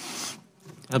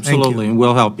 Absolutely, and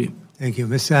we'll help you. Thank you.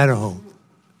 Ms. Satterhold.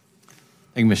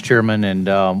 Thank you, Mr. Chairman. And,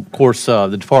 of course,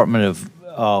 the Department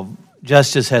of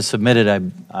Justice has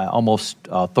submitted almost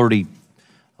 $30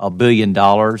 billion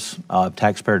of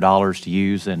taxpayer dollars to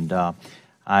use. And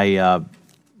I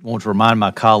want to remind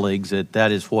my colleagues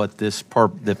that is what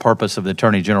the purpose of the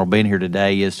Attorney General being here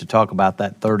today is, to talk about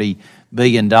that $30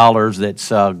 billion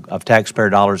that's of taxpayer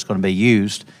dollars going to be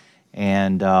used.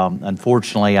 And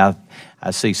unfortunately, I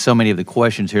see so many of the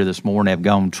questions here this morning have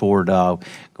gone toward a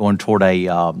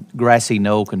grassy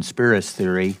knoll conspiracy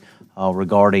theory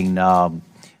regarding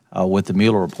with the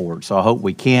Mueller report. So I hope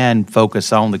we can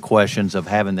focus on the questions of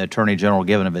having the Attorney General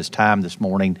given of his time this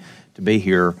morning to be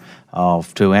here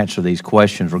to answer these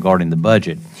questions regarding the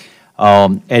budget.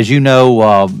 As you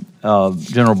know,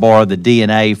 General Barr, the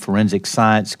DNA forensic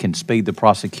science can speed the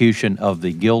prosecution of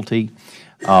the guilty,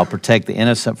 protect the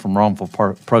innocent from wrongful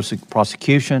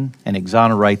prosecution, and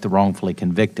exonerate the wrongfully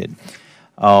convicted.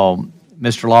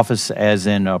 Mr. Loftus, as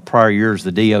in prior years,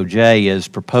 the DOJ is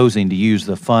proposing to use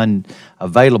the fund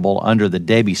available under the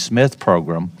Debbie Smith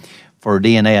program for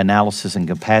DNA analysis and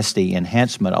capacity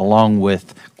enhancement, along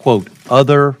with, quote,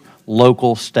 other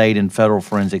local, state, and federal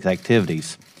forensic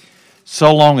activities.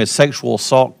 So long as sexual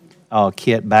assault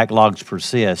kit backlogs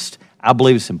persist, I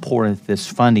believe it's important that this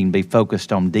funding be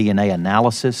focused on DNA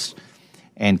analysis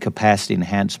and capacity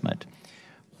enhancement.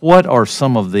 What are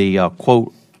some of the,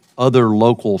 quote, other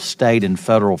local, state, and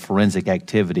federal forensic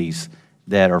activities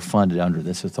that are funded under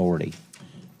this authority?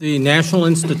 The National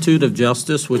Institute of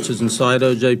Justice, which is inside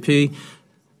OJP,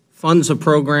 funds a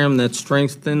program that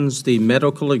strengthens the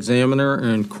medical examiner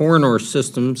and coroner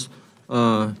systems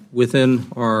within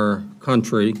our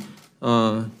country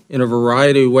in a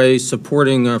variety of ways,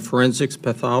 supporting forensics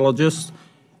pathologists.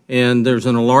 And there's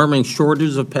an alarming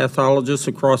shortage of pathologists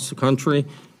across the country.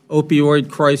 Opioid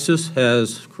crisis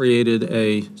has created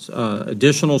a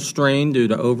additional strain due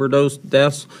to overdose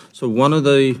deaths. So one of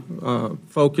the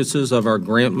focuses of our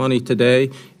grant money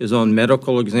today is on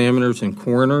medical examiners and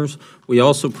coroners. We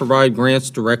also provide grants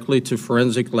directly to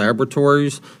forensic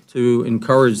laboratories to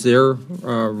encourage their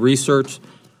research.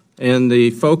 And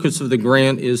the focus of the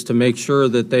grant is to make sure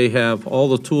that they have all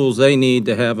the tools they need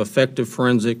to have effective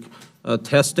forensic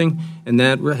testing, and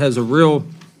that has a real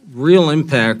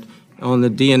impact on the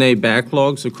DNA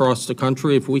backlogs across the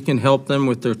country. If we can help them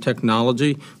with their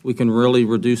technology, we can really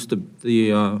reduce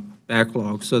the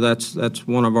backlog. So that's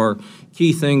one of our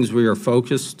key things we are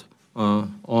focused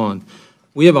on.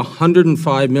 We have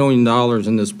 $105 million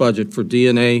in this budget for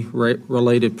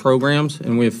DNA-related programs,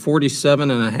 and we have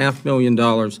 $47.5 million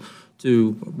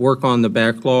to work on the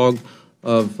backlog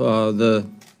of the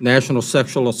National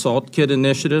Sexual Assault Kit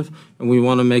Initiative, and we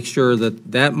want to make sure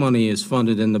that that money is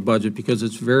funded in the budget because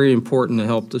it's very important to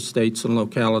help the states and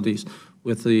localities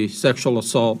with the sexual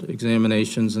assault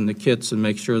examinations and the kits and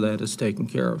make sure that is taken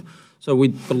care of. So we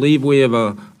believe we have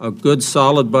a good,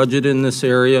 solid budget in this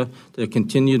area to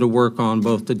continue to work on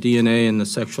both the DNA and the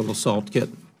sexual assault kit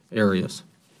areas.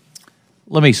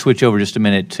 Let me switch over just a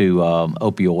minute to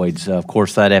opioids. Of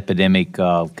course, that epidemic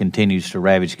continues to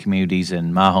ravage communities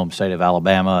in my home state of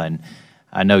Alabama, and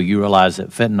I know you realize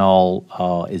that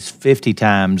fentanyl is 50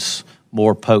 times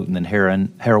more potent than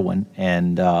heroin,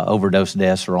 and overdose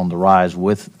deaths are on the rise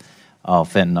with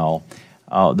fentanyl.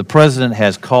 The president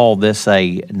has called this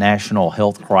a national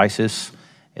health crisis.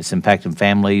 It's impacting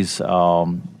families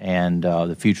and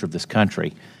the future of this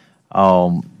country.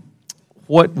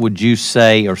 What would you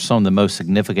say are some of the most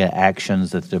significant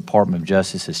actions that the Department of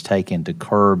Justice has taken to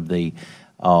curb the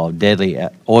deadly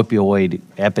opioid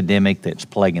epidemic that's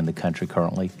plaguing the country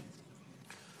currently?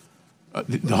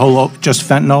 The whole, just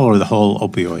fentanyl or the whole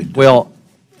opioid? Well,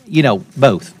 you know,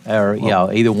 both, or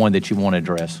either one that you want to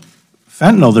address.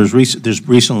 Fentanyl, there's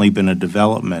recently been a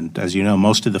development. As you know,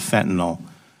 most of the fentanyl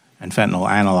and fentanyl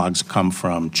analogs come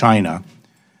from China.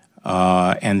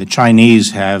 And the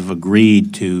Chinese have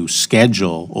agreed to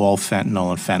schedule all fentanyl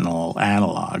and fentanyl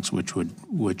analogs,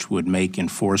 which would make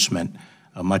enforcement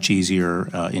much easier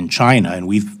in China. And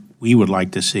we would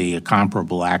like to see a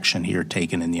comparable action here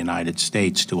taken in the United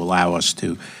States to allow us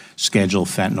to schedule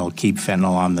fentanyl, keep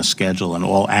fentanyl on the schedule, and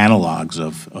all analogs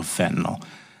of fentanyl.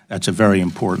 That's a very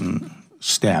important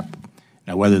step.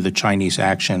 Now, whether the Chinese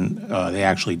action, they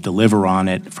actually deliver on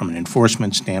it from an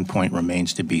enforcement standpoint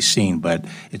remains to be seen, but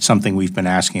it's something we've been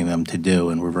asking them to do,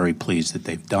 and we're very pleased that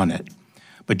they've done it.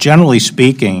 But generally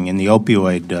speaking, in the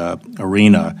opioid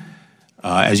arena,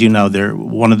 as you know,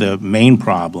 one of the main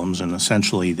problems and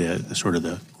essentially the sort of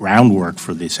the groundwork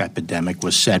for this epidemic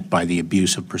was set by the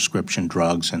abuse of prescription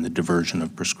drugs and the diversion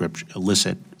of prescription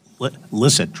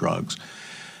illicit drugs.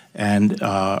 And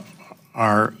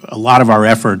a lot of our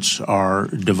efforts are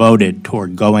devoted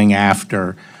toward going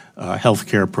after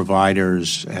healthcare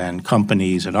providers and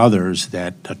companies and others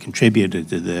that contributed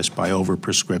to this by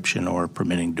overprescription or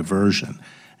permitting diversion.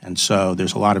 And so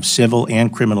there's a lot of civil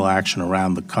and criminal action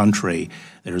around the country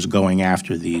that is going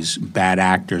after these bad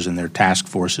actors and their task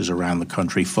forces around the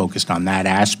country focused on that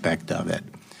aspect of it.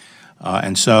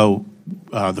 And so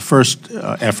the first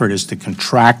effort is to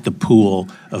contract the pool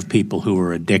of people who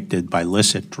are addicted by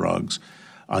licit drugs.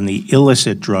 On the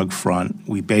illicit drug front,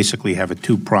 we basically have a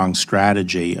two-pronged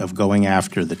strategy of going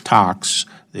after the TOCs,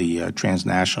 the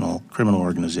transnational criminal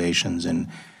organizations in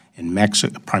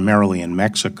Mexico, primarily in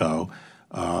Mexico,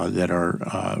 that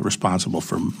are responsible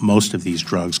for most of these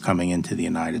drugs coming into the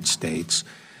United States,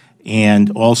 and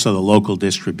also the local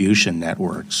distribution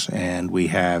networks. And we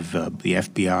have the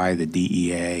FBI, the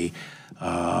DEA,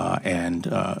 and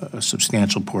a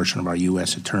substantial portion of our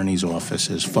U.S. Attorney's Office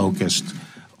is focused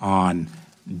on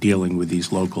dealing with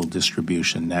these local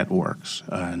distribution networks.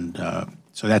 And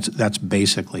so that's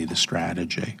basically the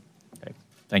strategy. Okay.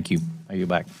 Thank you. Are you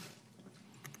back?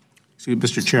 Excuse me,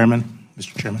 Mr. Chairman.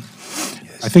 Mr. Chairman.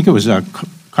 Yes. I think it was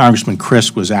Congressman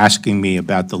Chris was asking me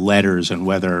about the letters and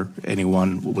whether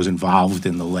anyone was involved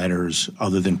in the letters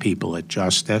other than people at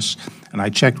Justice. And I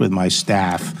checked with my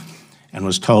staff and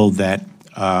was told that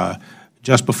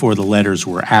just before the letters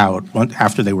were out,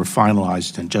 after they were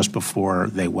finalized and just before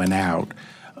they went out,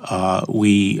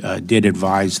 we did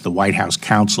advise the White House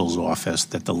counsel's office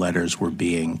that the letters were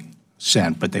being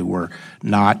sent, but they were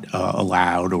not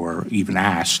allowed or even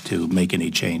asked to make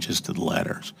any changes to the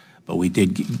letters. But we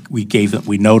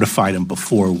notified them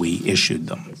before we issued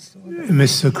them.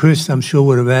 Mr. Chris, I'm sure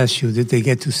would have asked you, did they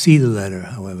get to see the letter,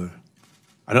 however?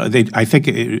 I think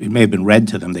it may have been read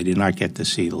to them. They did not get to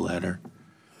see the letter.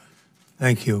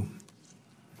 Thank you.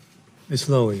 Ms.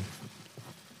 Lowy.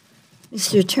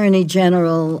 Mr. Attorney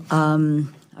General,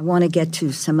 I want to get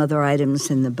to some other items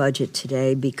in the budget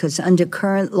today because under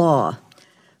current law,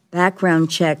 background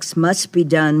checks must be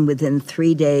done within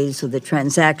 3 days or the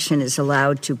transaction is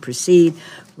allowed to proceed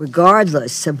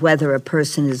regardless of whether a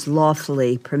person is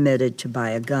lawfully permitted to buy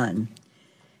a gun.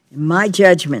 In my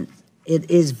judgment, it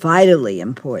is vitally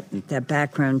important that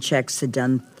background checks are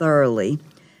done thoroughly,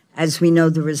 as we know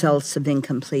the results of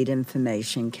incomplete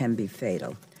information can be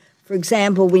fatal. For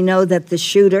example, we know that the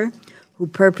shooter who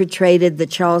perpetrated the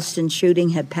Charleston shooting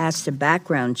had passed a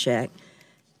background check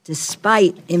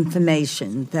despite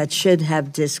information that should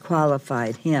have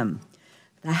disqualified him.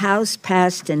 The House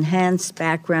passed Enhanced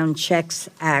Background Checks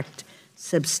Act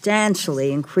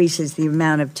substantially increases the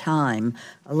amount of time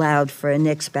allowed for a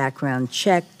NICS background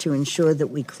check to ensure that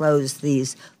we close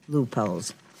these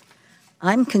loopholes.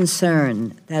 I'm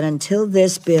concerned that until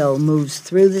this bill moves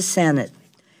through the Senate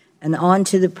and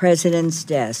onto the President's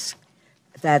desk,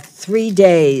 that 3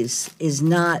 days is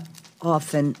not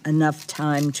often enough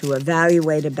time to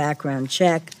evaluate a background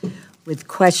check with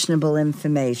questionable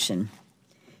information.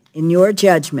 In your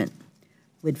judgment,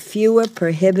 would fewer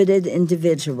prohibited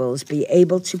individuals be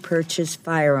able to purchase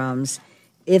firearms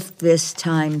if this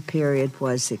time period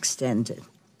was extended?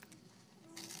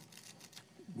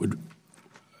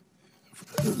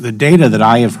 The data that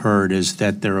I have heard is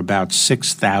that there are about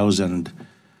 6,000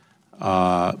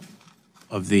 of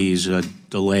these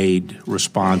delayed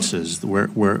responses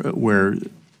where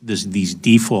these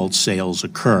default sales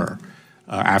occur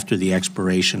after the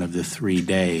expiration of the 3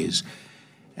 days.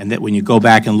 And that when you go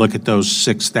back and look at those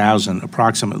 6,000,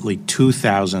 approximately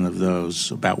 2,000 of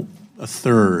those, about a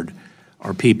third,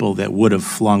 are people that would have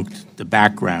flunked the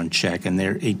background check, and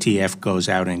their ATF goes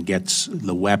out and gets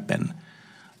the weapon,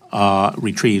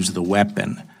 retrieves the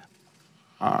weapon.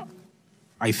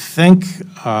 I think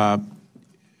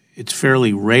it's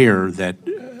fairly rare that,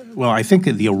 well, I think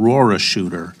that the Aurora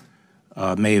shooter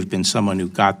may have been someone who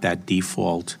got that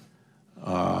default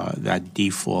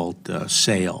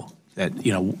sale. That,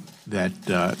 you know, that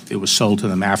it was sold to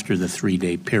them after the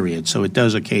 3-day period. So it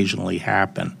does occasionally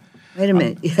happen. Wait a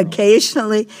minute.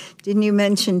 Occasionally? Didn't you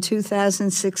mention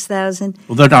 2,000, 6,000?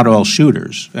 Well, they're not all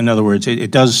shooters. In other words,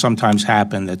 it does sometimes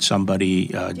happen that somebody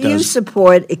Do you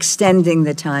support extending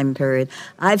the time period?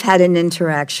 I've had an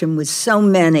interaction with so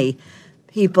many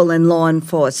people in law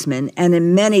enforcement, and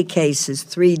in many cases,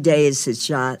 3 days is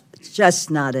just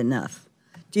not enough.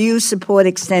 Do you support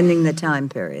extending the time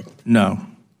period? No.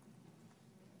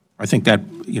 I think that,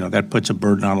 you know, that puts a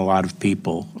burden on a lot of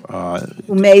people.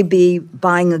 Who may be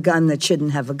buying a gun that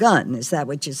shouldn't have a gun. Is that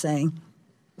what you're saying?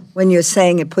 When you're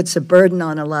saying it puts a burden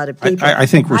on a lot of people, I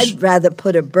think I'd rather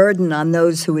put a burden on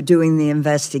those who are doing the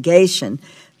investigation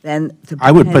than the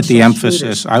I would put the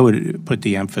shooters.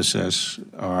 emphasis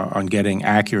on getting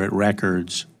accurate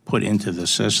records put into the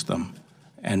system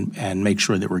and make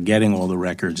sure that we're getting all the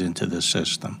records into the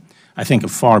system. I think a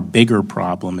far bigger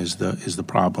problem is the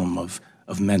problem of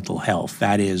mental health.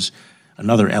 That is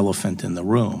another elephant in the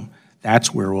room.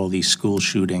 That's where all these school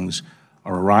shootings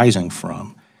are arising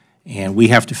from. And we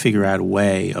have to figure out a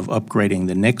way of upgrading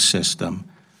the NICS system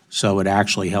so it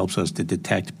actually helps us to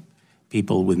detect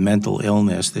people with mental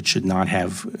illness that should not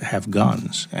have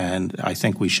guns. And I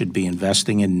think we should be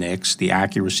investing in NICS, the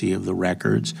accuracy of the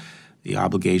records, the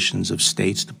obligations of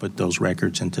states to put those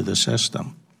records into the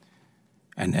system.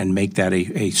 And make that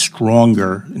a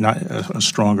stronger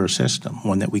system,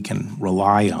 one that we can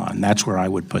rely on. That's where I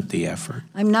would put the effort.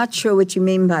 I'm not sure what you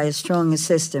mean by a stronger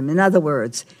system. In other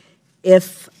words,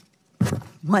 if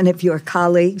one of your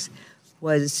colleagues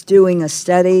was doing a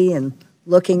study and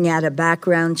looking at a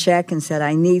background check and said,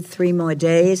 I need 3 more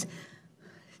days,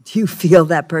 do you feel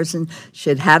that person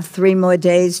should have 3 more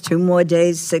days, 2 more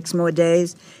days, 6 more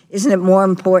days? Isn't it more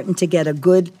important to get a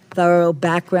good, thorough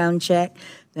background check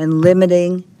than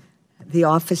limiting the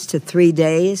office to 3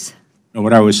 days? No,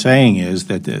 what I was saying is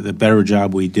that the better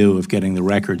job we do of getting the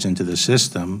records into the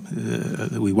system,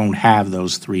 we won't have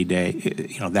those 3-day,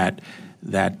 you know, that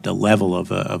level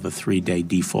of a 3-day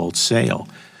default sale.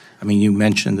 I mean, you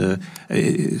mentioned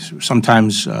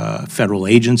sometimes federal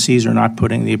agencies are not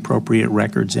putting the appropriate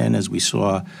records in, as we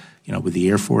saw, you know, with the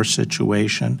Air Force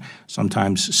situation.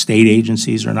 Sometimes state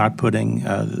agencies are not putting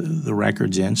the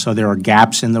records in, so there are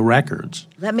gaps in the records.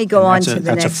 Let me go on to the next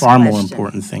question. That's a far more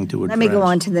important thing to address. Let me go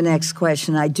on to the next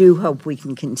question. I do hope we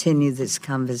can continue this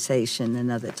conversation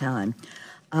another time.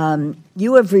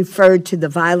 You have referred to the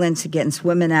Violence Against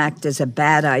Women Act as a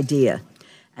bad idea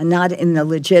and not in the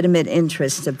legitimate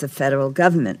interests of the federal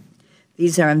government.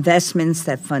 These are investments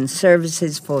that fund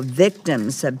services for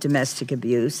victims of domestic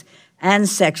abuse and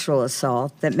sexual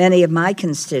assault that many of my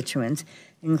constituents,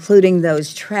 including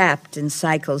those trapped in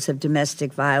cycles of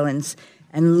domestic violence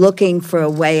and looking for a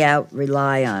way out,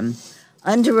 rely on.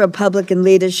 Under Republican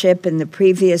leadership in the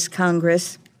previous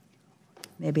Congress,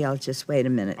 maybe I'll just wait a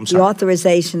minute. The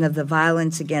authorization of the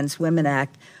Violence Against Women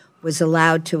Act was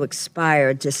allowed to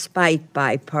expire despite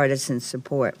bipartisan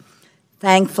support.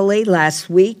 Thankfully, last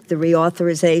week, the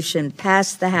reauthorization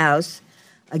passed the House,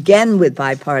 again with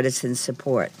bipartisan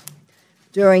support.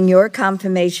 During your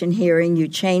confirmation hearing, you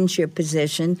changed your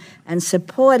position and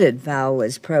supported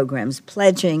VAWA's programs,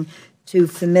 pledging to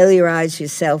familiarize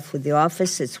yourself with the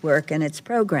office, its work, and its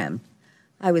program.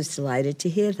 I was delighted to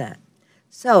hear that.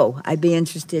 So I'd be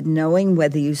interested in knowing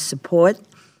whether you support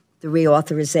the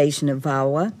reauthorization of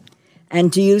VAWA,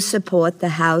 and do you support the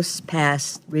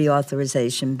House-passed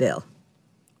reauthorization bill?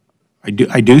 I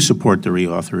do support the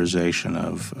reauthorization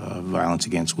of Violence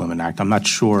Against Women Act. I'm not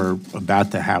sure about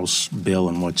the House bill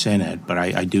and what's in it, but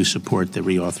I do support the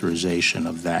reauthorization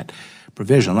of that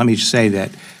provision. Let me say that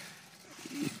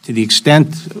to the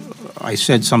extent I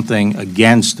said something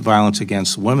against the Violence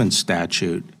Against Women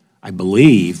statute, I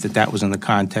believe that that was in the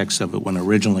context of it when it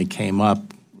originally came up,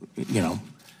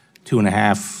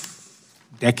 2.5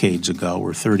 decades ago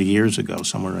or 30 years ago,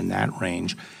 somewhere in that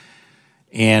range.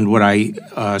 And what I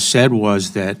said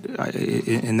was that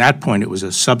in that point it was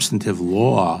a substantive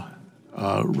law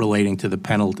relating to the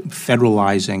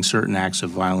federalizing certain acts of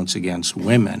violence against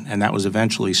women, and that was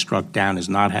eventually struck down as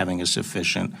not having a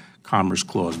sufficient Commerce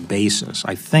Clause basis.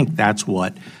 I think that's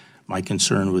what my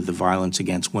concern with the Violence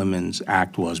Against Women's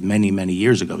Act was many, many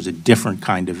years ago. It was a different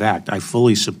kind of act. I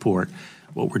fully support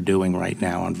what we're doing right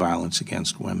now on violence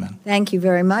against women. Thank you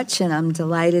very much, and I'm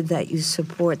delighted that you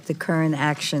support the current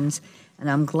actions, and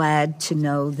I'm glad to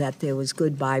know that there was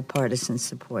good bipartisan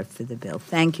support for the bill.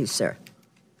 Thank you, sir.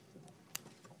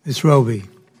 Ms. Roby.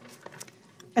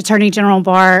 Attorney General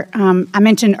Barr, I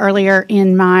mentioned earlier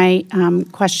in my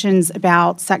questions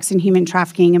about sex and human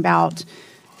trafficking about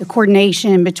the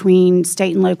coordination between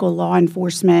state and local law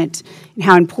enforcement and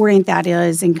how important that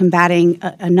is in combating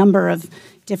a number of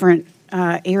different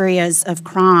areas of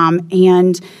crime.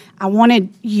 And I wanted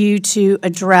you to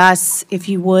address, if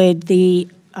you would, the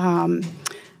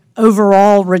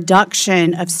overall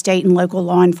reduction of state and local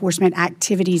law enforcement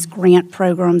activities grant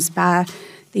programs by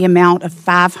the amount of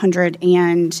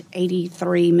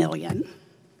 $583 million.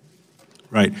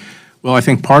 Right. Well, I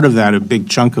think part of that, a big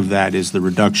chunk of that, is the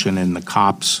reduction in the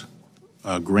COPS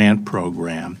grant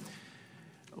program,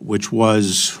 which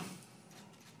was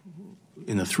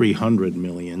in the 300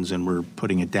 millions, and we're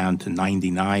putting it down to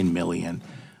 99 million.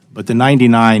 But the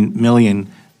 99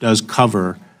 million does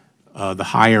cover the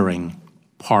hiring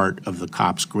part of the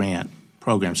COPS grant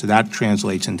program. So that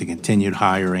translates into continued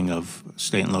hiring of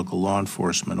state and local law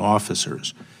enforcement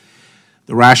officers.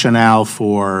 The rationale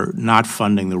for not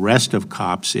funding the rest of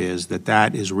COPS is that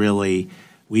that is really,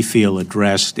 we feel,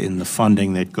 addressed in the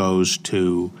funding that goes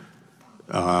to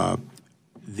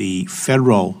the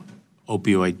federal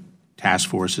opioid task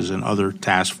forces and other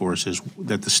task forces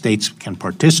that the states can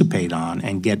participate on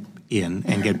and get in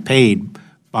and get paid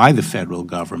by the federal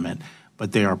government,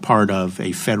 but they are part of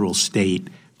a federal-state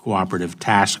cooperative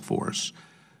task force.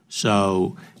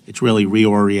 So it's really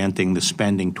reorienting the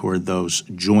spending toward those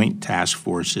joint task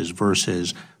forces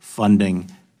versus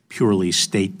funding purely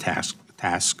state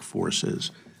task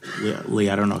forces. Lee,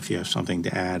 I don't know if you have something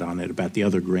to add on it about the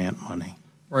other grant money.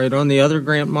 Right, on the other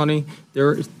grant money,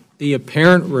 the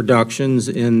apparent reductions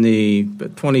in the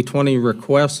 2020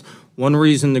 requests. One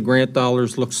reason the grant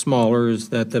dollars look smaller is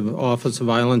that the Office of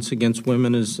Violence Against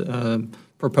Women is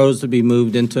proposed to be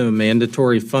moved into a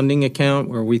mandatory funding account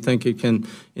where we think it can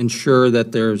ensure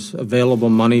that there's available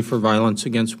money for violence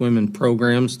against women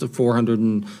programs, the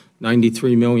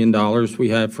 $493 million we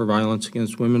have for violence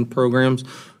against women programs.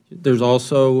 There's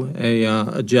also a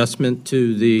adjustment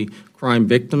to the crime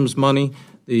victims money.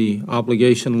 The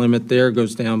obligation limit there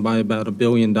goes down by about $1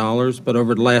 billion, but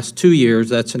over the last 2 years,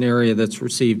 that's an area that's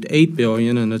received $8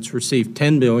 billion, and it's received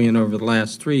 $10 billion over the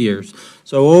last 3 years.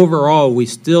 So overall, we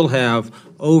still have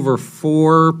over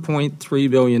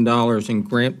 $4.3 billion in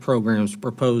grant programs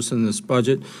proposed in this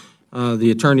budget.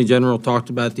 The Attorney General talked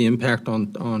about the impact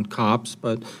on COPS,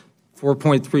 but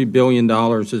 $4.3 billion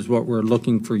is what we're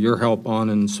looking for your help on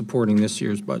in supporting this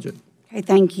year's budget. Okay,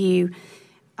 thank you.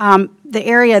 The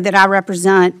area that I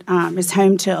represent is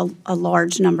home to a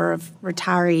large number of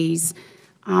retirees.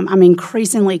 I'm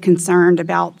increasingly concerned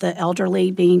about the elderly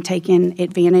being taken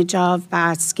advantage of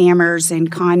by scammers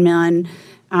and con men,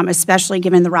 especially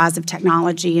given the rise of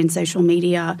technology and social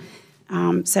media.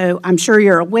 So I'm sure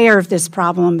you're aware of this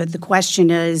problem, but the question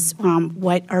is,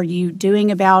 what are you doing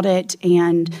about it?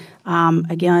 And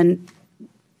again,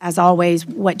 as always,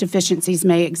 what deficiencies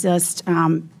may exist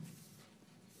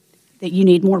that you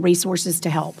need more resources to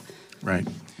help? Right.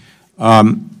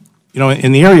 You know,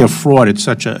 in the area of fraud, it's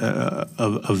such a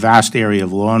vast area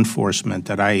of law enforcement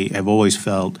that I have always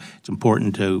felt it's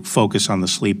important to focus on the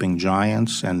sleeping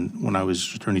giants. And when I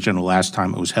was Attorney General last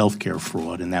time, it was healthcare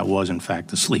fraud, and that was, in fact,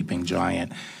 the sleeping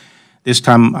giant. This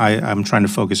time, I'm trying to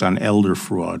focus on elder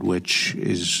fraud, which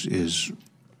is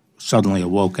suddenly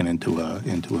awoken into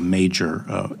a major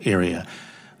area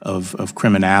of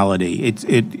criminality.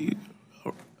 It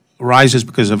arises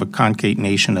because of a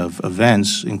concatenation of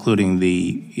events, including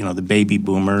the baby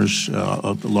boomers,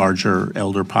 of the larger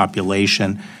elder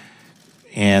population,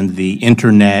 and the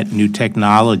internet, new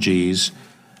technologies,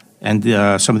 and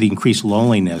some of the increased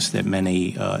loneliness that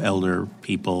many elder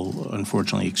people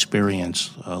unfortunately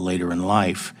experience later in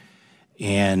life.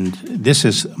 And this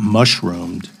has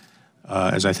mushroomed,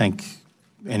 as I think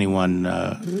anyone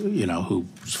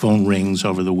whose phone rings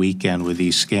over the weekend with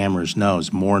these scammers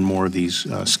knows, more and more of these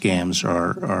scams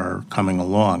are coming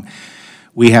along.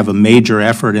 We have a major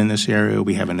effort in this area.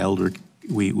 We have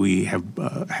we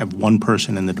have one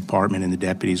person in the department, in the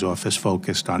deputy's office,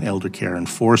 focused on elder care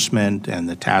enforcement and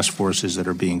the task forces that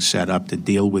are being set up to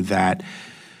deal with that.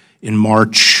 In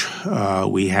March,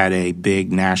 we had a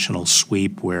big national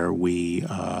sweep where we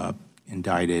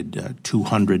indicted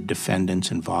 200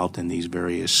 defendants involved in these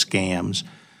various scams.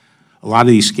 A lot of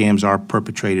these scams are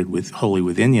perpetrated wholly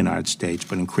within the United States,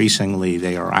 but increasingly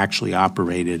they are actually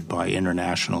operated by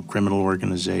international criminal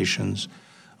organizations.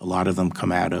 A lot of them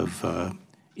come out of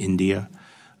India.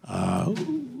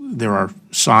 There are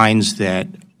signs that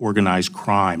organized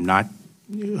crime, not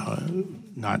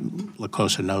La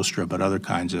Cosa Nostra, but other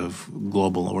kinds of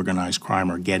global organized crime,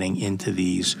 are getting into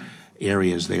these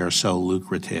areas. They are so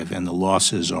lucrative, and the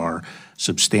losses are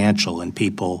substantial, and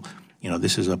people,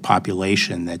 this is a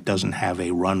population that doesn't have a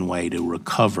runway to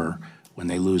recover when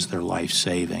they lose their life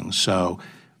savings. So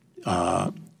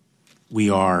we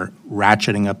are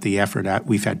ratcheting up the effort.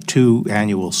 We've had 2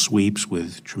 annual sweeps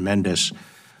with tremendous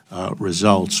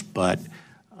results, but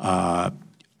I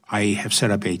have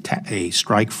set up a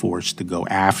strike force to go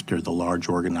after the large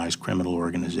organized criminal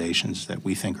organizations that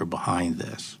we think are behind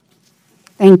this.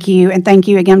 Thank you, and thank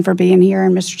you again for being here.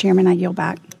 And Mr. Chairman, I yield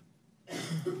back.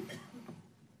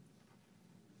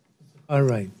 All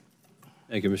right.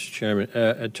 Thank you, Mr. Chairman.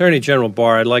 Attorney General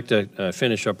Barr, I'd like to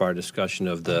finish up our discussion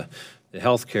of the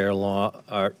health care law.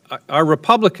 Our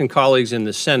Republican colleagues in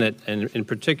the Senate, and in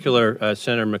particular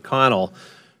Senator McConnell,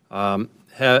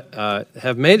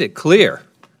 have made it clear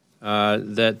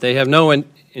that they have no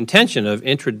intention of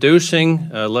introducing,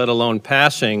 let alone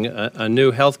passing, a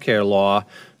new health care law,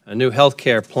 a new health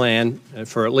care plan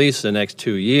for at least the next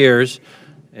 2 years.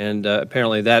 And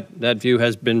apparently that view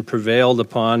has been prevailed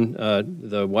upon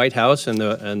the White House, and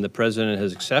the President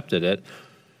has accepted it.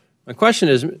 My question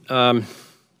is,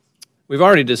 we've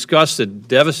already discussed the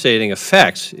devastating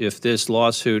effects if this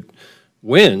lawsuit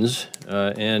wins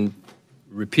and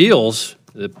repeals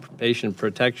the Patient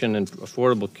Protection and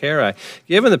Affordable Care Act.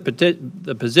 Given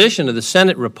the position of the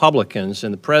Senate Republicans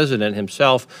and the President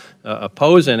himself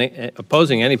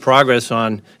opposing any progress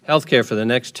on health care for the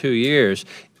next 2 years,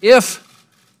 if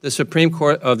the Supreme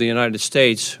Court of the United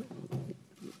States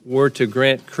were to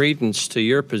grant credence to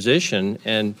your position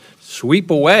and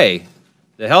sweep away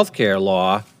the health care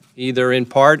law, either in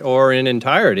part or in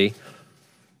entirety,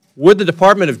 would the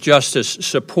Department of Justice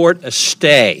support a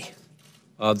stay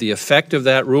of the effect of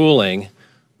that ruling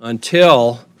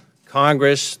until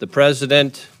Congress, the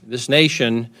President, this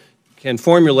nation can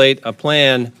formulate a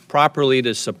plan properly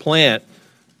to supplant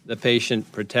the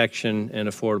Patient Protection and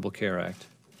Affordable Care Act?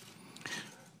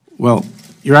 Well,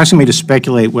 you're asking me to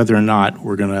speculate whether or not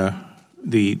we're going to,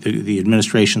 the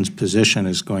administration's position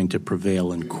is going to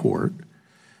prevail in court.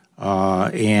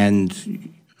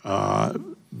 And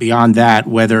beyond that,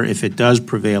 whether if it does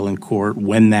prevail in court,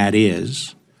 when that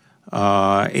is,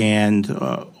 and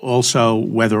also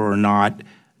whether or not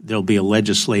there'll be a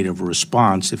legislative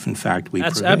response if, in fact, we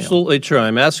prevail. That's absolutely true.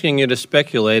 I'm asking you to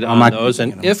speculate on those,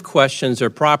 and if questions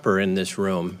are proper in this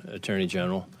room, Attorney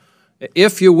General.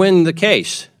 If you win the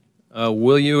case,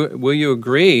 will you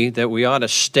agree that we ought to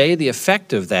stay the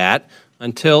effect of that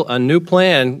until a new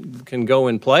plan can go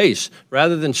in place,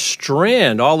 rather than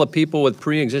strand all the people with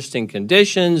pre-existing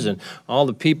conditions and all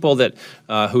the people that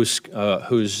whose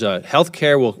health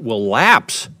care will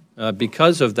lapse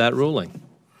because of that ruling?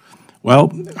 Well,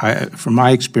 from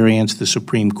my experience, the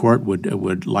Supreme Court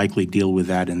would likely deal with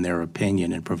that in their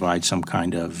opinion and provide some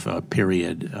kind of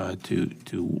period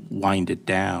to wind it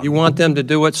down. You want them to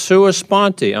do it sua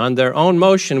sponte, on their own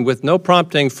motion, with no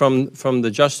prompting from the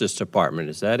Justice Department.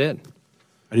 Is that it?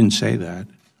 I didn't say that.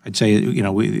 I'd say,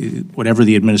 whatever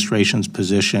the administration's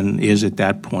position is at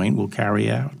that point, we'll carry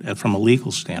out from a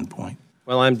legal standpoint.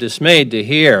 Well, I'm dismayed to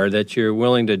hear that you're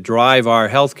willing to drive our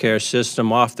healthcare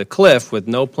system off the cliff with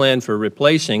no plan for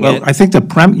replacing it. Well, I think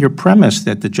your premise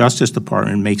that the Justice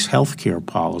Department makes healthcare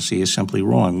policy is simply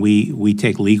wrong. We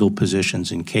take legal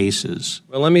positions in cases.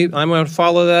 Well, I'm going to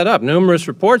follow that up. Numerous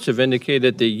reports have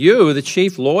indicated that you, the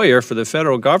chief lawyer for the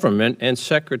federal government, and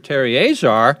Secretary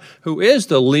Azar, who is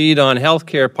the lead on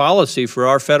healthcare policy for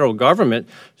our federal government,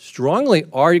 strongly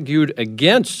argued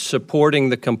against supporting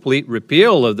the complete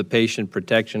repeal of the Patient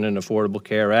Protection and Affordable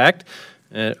Care Act.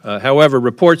 However,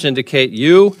 reports indicate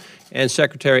you and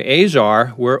Secretary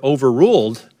Azar were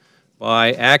overruled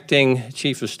by Acting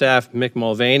Chief of Staff Mick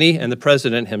Mulvaney and the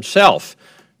President himself.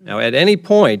 Now, at any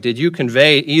point, did you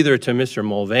convey either to Mr.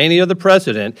 Mulvaney or the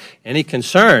President any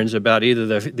concerns about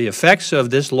either the effects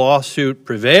of this lawsuit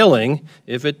prevailing,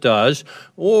 if it does,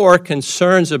 or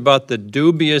concerns about the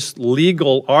dubious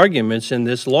legal arguments in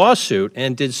this lawsuit?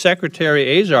 And did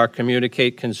Secretary Azar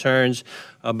communicate concerns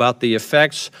about the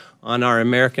effects on our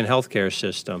American healthcare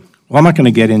system? Well, I'm not going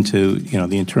to get into,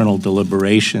 the internal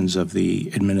deliberations of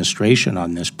the administration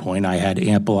on this point. I had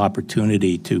ample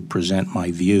opportunity to present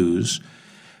my views.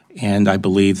 And I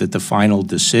believe that the final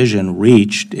decision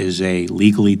reached is a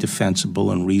legally defensible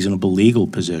and reasonable legal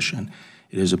position.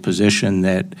 It is a position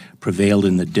that prevailed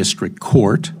in the district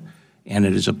court, and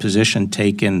it is a position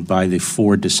taken by the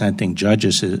 4 dissenting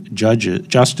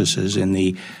justices in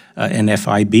the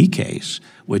NFIB case,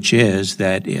 which is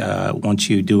that once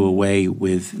you do away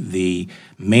with the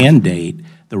mandate,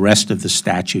 the rest of the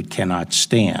statute cannot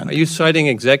stand. Are you citing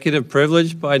executive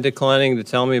privilege by declining to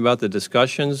tell me about the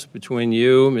discussions between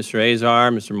you, Mr.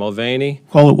 Azar, Mr. Mulvaney?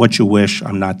 Call it what you wish.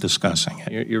 I'm not discussing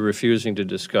it. You're refusing to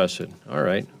discuss it. All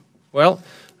right. Well,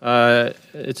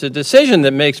 it's a decision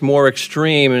that makes more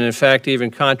extreme and, in fact, even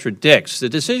contradicts. The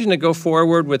decision to go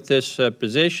forward with this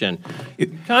position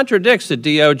contradicts the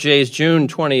DOJ's June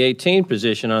 2018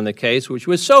 position on the case, which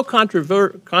was so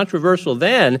controversial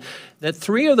then that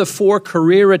 3 of the 4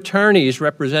 career attorneys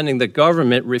representing the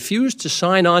government refused to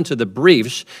sign on to the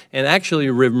briefs and actually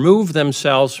remove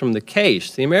themselves from the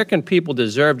case. The American people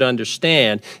deserve to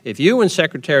understand if you and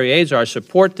Secretary Azar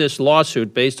support this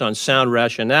lawsuit based on sound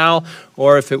rationale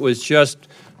or if it was just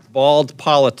bald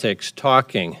politics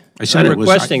talking. I'm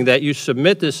requesting that you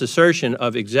submit this assertion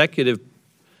of executive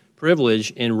privilege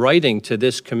in writing to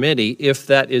this committee if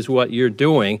that is what you're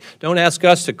doing. Don't ask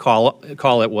us to call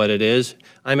it what it is.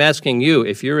 I'm asking you,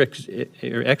 if you're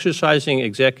exercising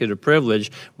executive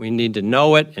privilege, we need to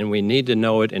know it, and we need to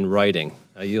know it in writing.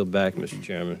 I yield back, Mr.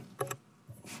 Chairman.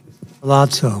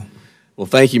 Palazzo. Well,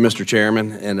 thank you, Mr.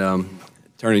 Chairman, and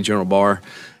Attorney General Barr.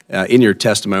 In your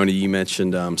testimony, you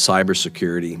mentioned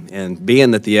cybersecurity, and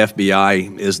being that the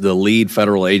FBI is the lead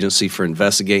federal agency for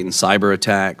investigating cyber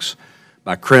attacks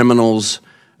by criminals,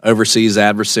 overseas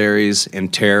adversaries,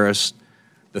 and terrorists,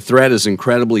 the threat is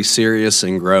incredibly serious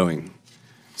and growing.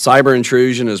 Cyber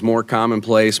intrusion is more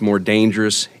commonplace, more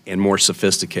dangerous, and more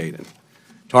sophisticated.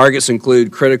 Targets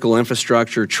include critical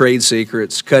infrastructure, trade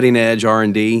secrets, cutting-edge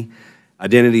R&D,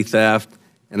 identity theft,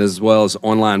 and as well as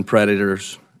online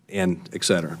predators, and et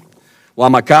cetera.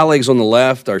 While my colleagues on the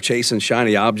left are chasing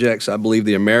shiny objects, I believe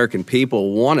the American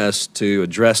people want us to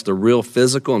address the real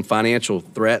physical and financial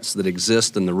threats that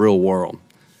exist in the real world.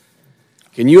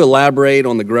 Can you elaborate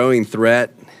on the growing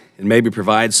threat and maybe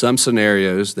provide some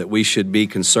scenarios that we should be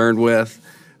concerned with,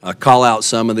 call out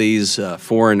some of these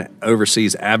foreign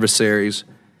overseas adversaries,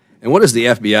 and what is the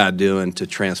FBI doing to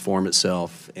transform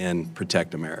itself and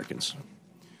protect Americans?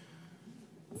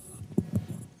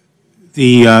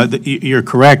 You're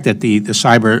correct that the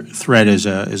cyber threat is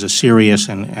a serious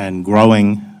and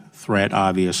growing threat,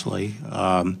 obviously,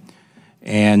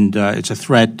 and it's a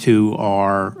threat to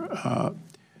our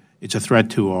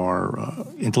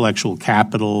intellectual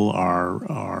capital,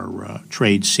 our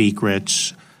trade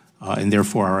secrets, and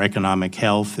therefore our economic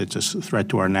health. It's a threat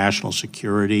to our national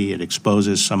security. It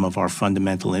exposes some of our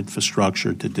fundamental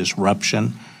infrastructure to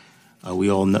disruption.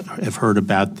 We all have heard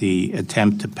about the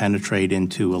attempt to penetrate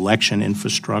into election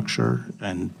infrastructure,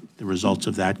 and the results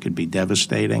of that could be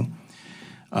devastating.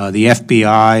 The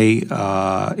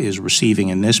FBI is receiving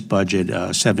in this budget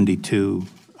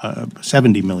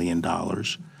 $70 million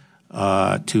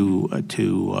to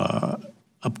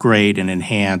upgrade and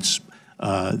enhance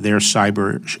their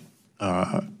cyber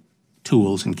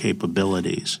tools and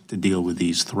capabilities to deal with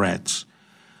these threats.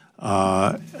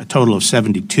 A total of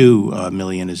 $72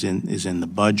 million is in the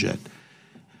budget.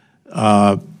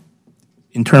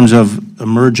 In terms of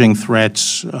emerging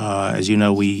threats, as you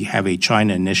know, we have a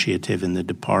China initiative in the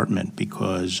department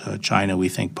because China, we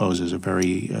think, poses a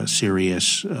very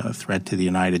serious threat to the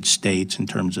United States in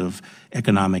terms of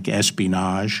economic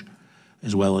espionage.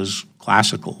 as well as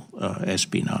classical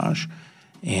espionage.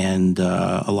 And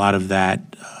a lot of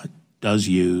that does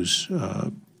use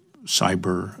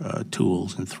cyber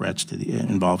tools and threats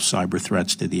involve cyber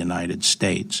threats to the United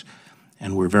States.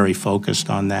 And we're very focused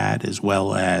on that, as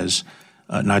well as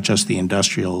not just the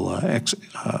industrial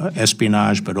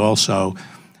espionage, but also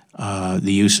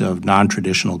the use of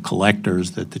non-traditional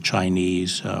collectors that the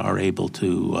Chinese are able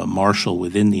to marshal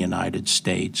within the United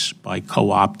States by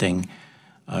co-opting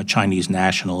Chinese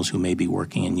nationals who may be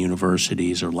working in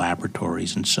universities or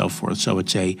laboratories and so forth. So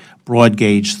it's a broad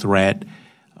gauge threat,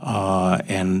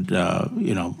 and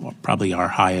you know, probably our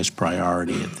highest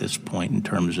priority at this point in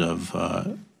terms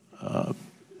of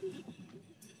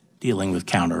dealing with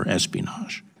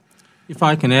counter-espionage. If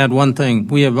I can add one thing,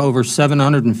 we have over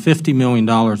 $750 million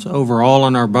overall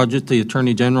in our budget. The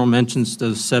Attorney General mentions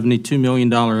the $72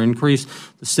 million increase.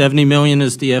 The $70 million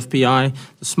is the FBI.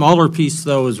 The smaller piece,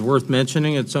 though, is worth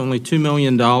mentioning. It's only $2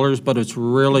 million, but it's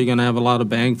really going to have a lot of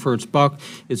bang for its buck.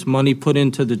 It's money put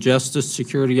into the Justice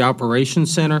Security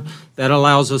Operations Center. That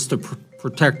allows us to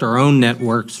protect our own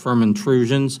networks from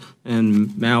intrusions and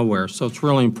malware. So it's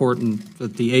really important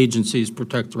that the agencies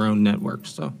protect their own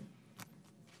networks. So.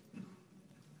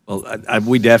 Well,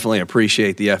 we definitely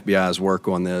appreciate the FBI's work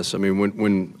on this. I mean,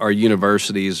 when our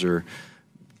universities are,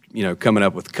 you know, coming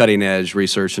up with cutting-edge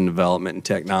research and development and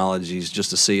technologies, just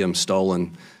to see them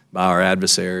stolen by our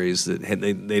adversaries, that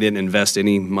they didn't invest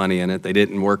any money in it, they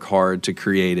didn't work hard to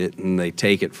create it, and they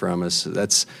take it from us.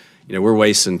 That's, you know, we're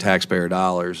wasting taxpayer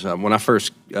dollars. When I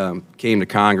first came to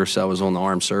Congress, I was on the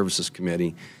Armed Services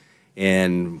Committee,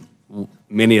 and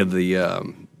many of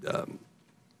the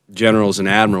generals and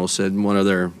admirals said one of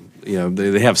their, you know,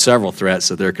 they have several threats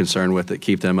that they're concerned with that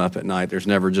keep them up at night. There's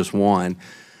never just one.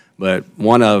 But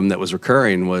one of them that was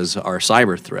recurring was our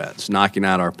cyber threats, knocking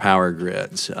out our power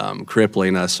grids,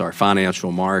 crippling us, our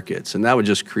financial markets. And that would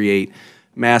just create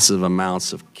massive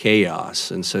amounts of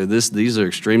chaos. And so these are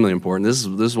extremely important. This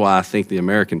is why I think the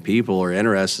American people are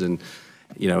interested in,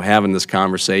 you know, having this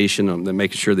conversation and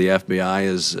making sure the FBI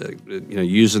is, you know,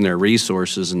 using their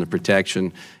resources in the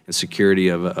protection and security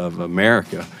of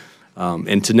America.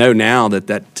 And to know now that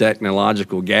that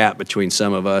technological gap between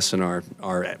some of us and our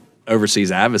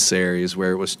overseas adversaries,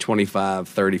 where it was 25,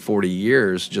 30, 40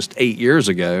 years, just 8 years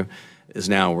ago, is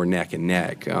now we're neck and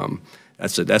neck.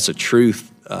 That's a true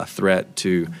threat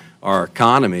to our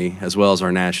economy as well as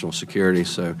our national security.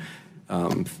 So,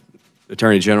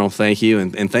 Attorney General, thank you,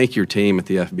 and thank your team at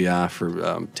the FBI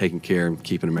for taking care and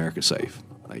keeping America safe.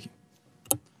 Thank you.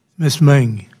 Ms.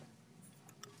 Meng.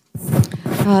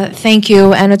 Thank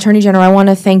you. And Attorney General, I want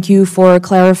to thank you for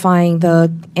clarifying the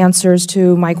answers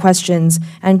to my questions.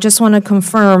 And just want to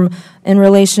confirm in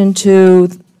relation to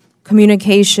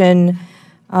communication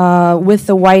with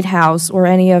the White House or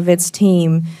any of its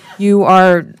team, you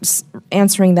are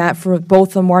answering that for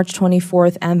both the March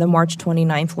 24th and the March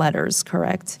 29th letters,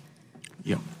 correct?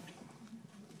 Yeah.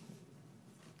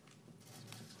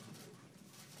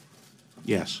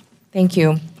 Yes. Thank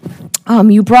you.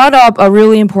 You brought up a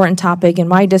really important topic in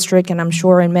my district, and I'm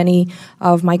sure in many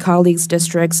of my colleagues'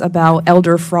 districts, about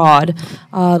elder fraud.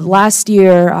 Last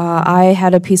year, I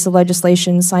had a piece of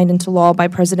legislation signed into law by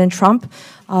President Trump,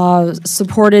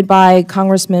 supported by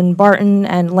Congressman Barton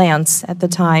and Lance at the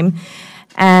time,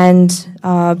 and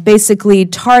basically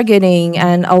targeting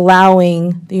and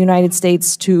allowing the United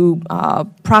States to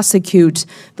prosecute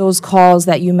those calls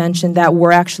that you mentioned that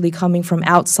were actually coming from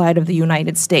outside of the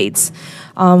United States.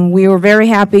 We were very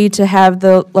happy to have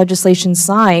the legislation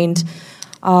signed.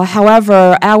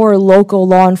 However, our local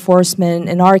law enforcement,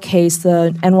 in our case,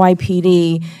 the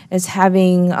NYPD, is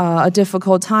having a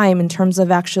difficult time in terms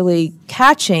of actually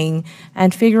catching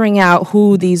and figuring out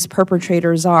who these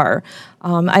perpetrators are.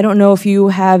 I don't know if you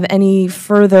have any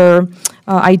further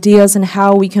ideas on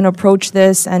how we can approach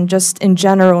this, and just in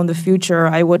general in the future,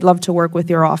 I would love to work with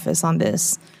your office on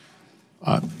this.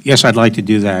 Yes, I'd like to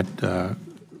do that,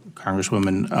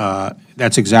 Congresswoman.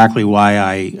 That's exactly why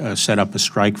I set up a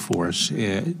strike force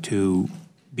to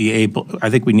be able,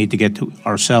 I think we need to get to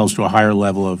ourselves to a higher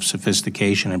level of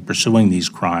sophistication in pursuing these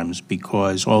crimes,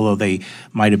 because although they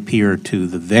might appear to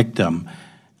the victim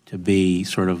to be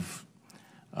sort of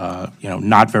you know,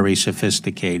 not very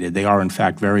sophisticated, they are in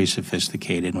fact very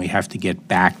sophisticated, and we have to get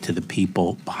back to the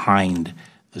people behind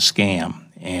the scam.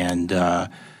 And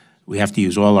we have to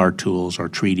use all our tools, our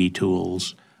treaty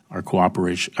tools, our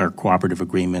cooperative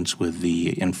agreements with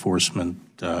the enforcement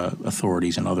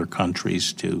authorities in other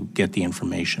countries to get the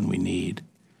information we need.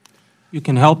 You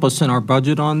can help us in our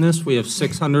budget on this. We have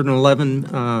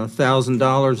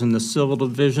 $611,000 in the Civil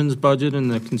Division's budget in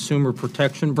the Consumer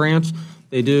Protection Branch.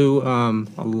 They do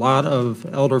a lot of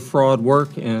elder fraud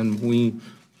work, and we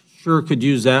sure could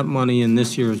use that money in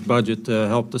this year's budget to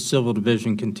help the Civil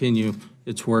Division continue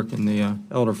its work in the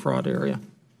elder fraud area.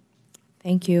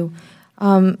 Thank you.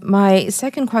 My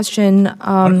second question.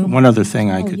 One other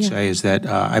thing I could say is that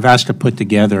I've asked to put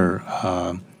together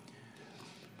a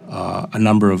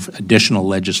number of additional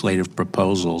legislative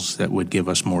proposals that would give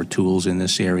us more tools in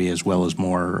this area as well as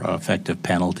more effective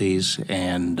penalties.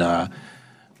 And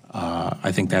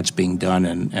I think that's being done,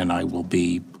 and I will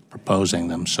be proposing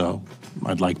them. So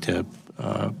I'd like to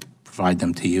provide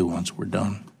them to you once we're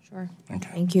done. Sure. Okay.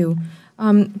 Thank you.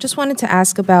 Just wanted to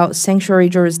ask about sanctuary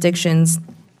jurisdictions.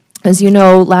 As you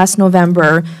know, last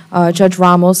November, Judge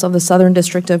Ramos of the Southern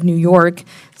District of New York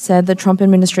said the Trump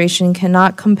administration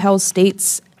cannot compel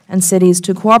states and cities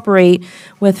to cooperate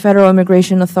with federal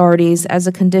immigration authorities as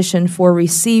a condition for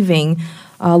receiving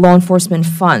law enforcement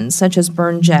funds, such as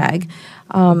Burn JAG.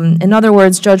 In other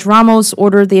words, Judge Ramos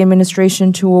ordered the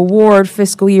administration to award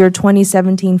fiscal year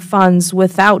 2017 funds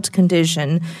without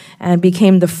condition and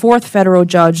became the fourth federal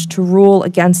judge to rule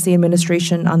against the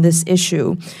administration on this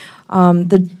issue.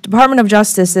 The Department of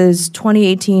Justice's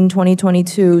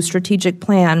 2018-2022 strategic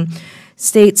plan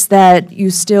states that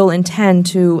you still intend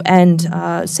to end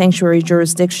sanctuary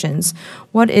jurisdictions.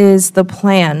 What is the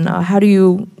plan? How do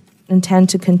you intend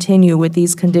to continue with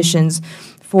these conditions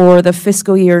for the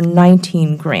fiscal year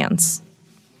 19 grants?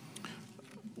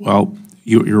 Well,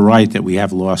 you're right that we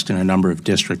have lost in a number of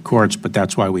district courts, but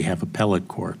that's why we have appellate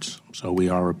courts. So we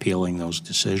are appealing those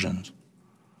decisions.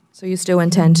 So you still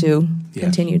intend to Yes.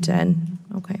 continue to end?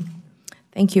 Okay.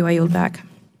 Thank you. I yield back.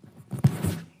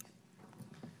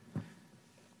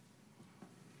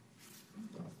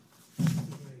 Thank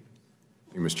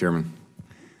you, Mr. Chairman.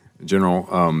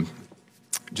 General,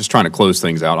 just trying to close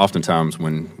things out. Oftentimes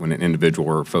when an individual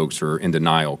or folks are in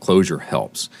denial, closure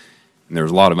helps. And there's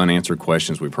a lot of unanswered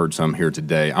questions. We've heard some here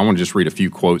today. I want to just read a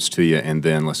few quotes to you, and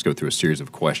then let's go through a series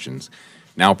of questions.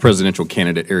 Now presidential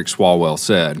candidate Eric Swalwell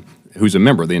said, who's a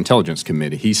member of the Intelligence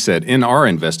Committee, he said, "In our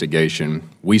investigation,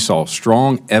 we saw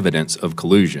strong evidence of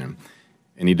collusion,"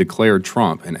 and he declared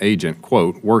Trump an agent,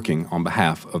 quote, "working on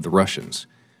behalf of the Russians."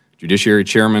 Judiciary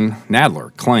Chairman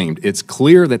Nadler claimed, "It's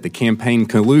clear that the campaign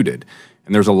colluded,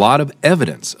 and there's a lot of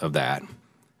evidence of that."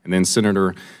 And then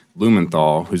Senator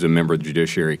Blumenthal, who's a member of the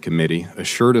Judiciary Committee,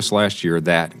 assured us last year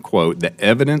that, quote, "The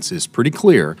evidence is pretty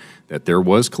clear that there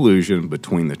was collusion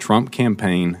between the Trump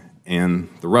campaign and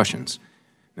the Russians."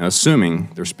 Now, assuming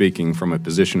they're speaking from a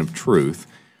position of truth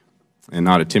and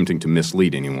not attempting to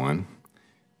mislead anyone,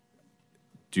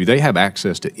 do they have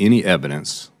access to any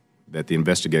evidence that the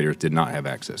investigators did not have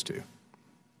access to?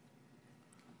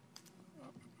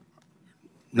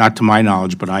 Not to my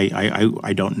knowledge, but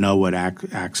I don't know what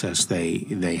access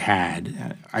they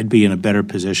had. I'd be in a better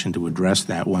position to address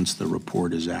that once the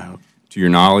report is out. To your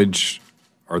knowledge,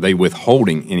 are they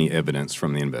withholding any evidence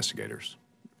from the investigators?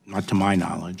 Not to my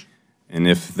knowledge. And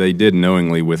if they did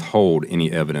knowingly withhold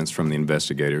any evidence from the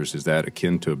investigators, is that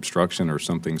akin to obstruction or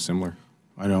something similar?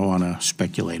 I don't want to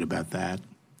speculate about that.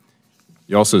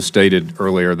 You also stated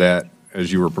earlier that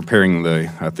as you were preparing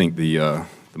the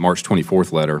March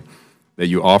 24th letter, that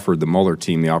you offered the Mueller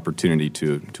team the opportunity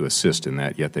to assist in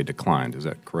that, yet they declined. Is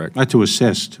that correct? Not to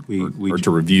assist. Or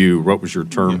to review. What was your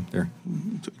term there?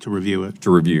 To review it. To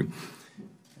review.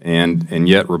 And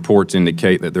yet reports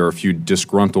indicate that there are a few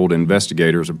disgruntled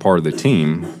investigators, a part of the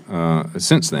team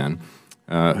since then,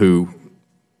 who,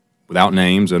 without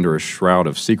names, under a shroud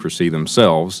of secrecy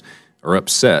themselves, are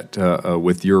upset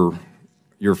with your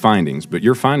findings. But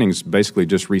your findings basically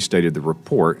just restated the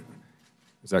report.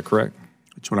 Is that correct?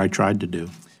 That's what I tried to do.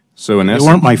 So in essence,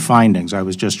 they weren't my findings. I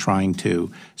was just trying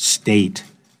to state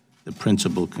the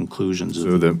principal conclusions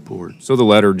of the report. So the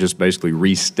letter just basically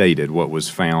restated what was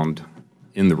found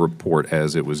in the report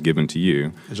as it was given to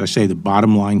you. As I say, the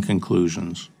bottom line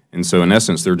conclusions. And so in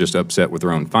essence, they're just upset with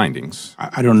their own findings.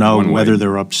 I don't know whether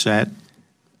they're upset.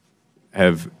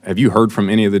 Have you heard from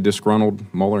any of the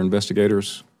disgruntled Mueller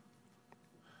investigators?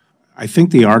 I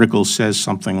think the article says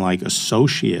something like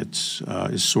associates,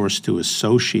 is sourced to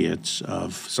associates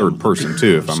of third person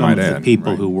too, if I might add. Some of the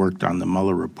people who worked on the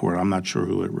Mueller report. I'm not sure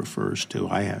who it refers to.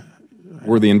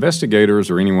 Were the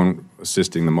investigators or anyone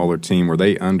assisting the Mueller team, were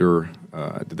they under,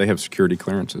 did they have security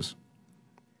clearances?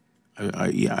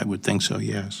 Yeah, I would think so,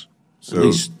 yes. So, at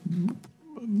least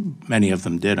many of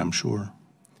them did, I'm sure.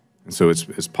 And so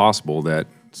it's possible that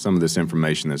some of this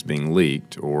information that's being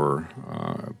leaked or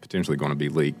potentially going to be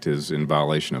leaked is in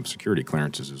violation of security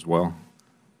clearances as well?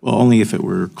 Well, only if it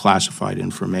were classified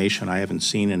information. I haven't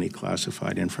seen any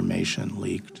classified information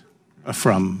leaked.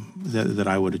 that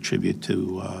I would attribute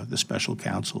to the special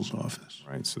counsel's office.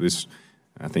 Right. So this,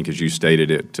 I think, as you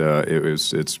stated,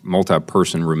 it's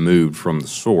multi-person removed from the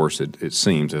source. It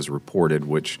seems, as reported,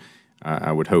 which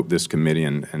I would hope this committee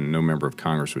and no member of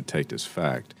Congress would take as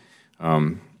fact.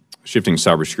 Shifting to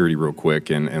cybersecurity real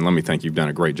quick, and let me thank you've done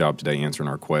a great job today answering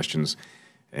our questions.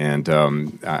 And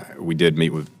we did meet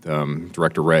with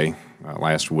Director Ray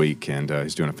last week, and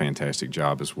he's doing a fantastic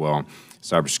job as well.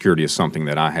 Cybersecurity is something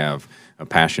that I have a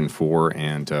passion for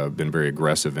and been very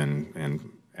aggressive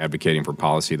in advocating for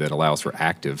policy that allows for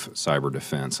active cyber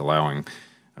defense, allowing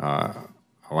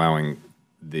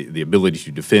the ability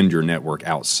to defend your network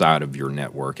outside of your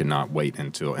network and not wait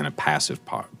until in a passive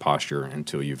posture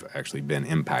until you've actually been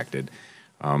impacted.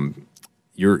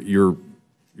 Your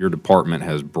department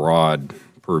has broad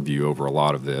purview over a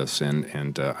lot of this,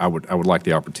 and I would like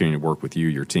the opportunity to work with you,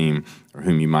 your team, or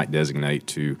whom you might designate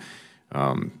to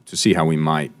see how we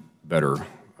might better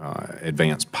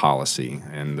advance policy.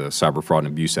 And the Cyber Fraud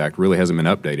and Abuse Act really hasn't been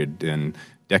updated in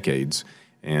decades,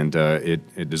 and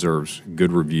it deserves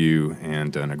good review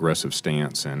and an aggressive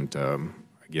stance. And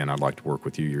again, I'd like to work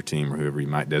with you, your team, or whoever you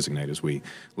might designate as we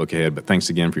look ahead. But thanks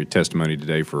again for your testimony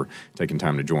today, for taking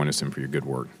time to join us, and for your good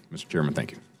work. Mr. Chairman,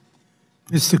 thank you.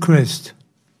 Mr. Christ.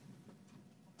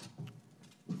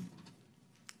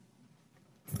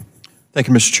 Thank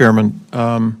you, Mr. Chairman.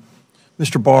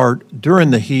 Mr. Barr,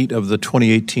 during the heat of the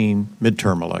 2018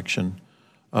 midterm election,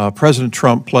 President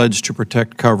Trump pledged to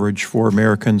protect coverage for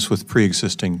Americans with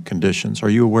pre-existing conditions. Are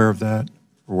you aware of that,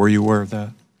 or were you aware of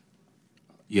that?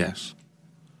 Yes.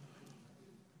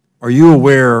 Are you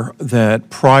aware that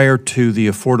prior to the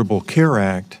Affordable Care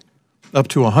Act, up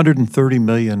to 130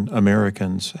 million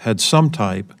Americans had some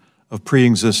type of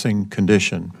pre-existing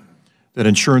condition that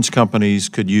insurance companies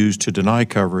could use to deny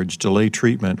coverage, delay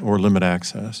treatment, or limit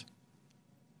access?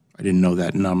 I didn't know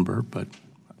that number, but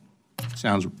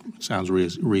sounds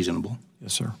reasonable.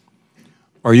 Yes, sir.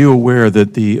 Are you aware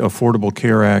that the Affordable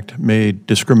Care Act made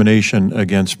discrimination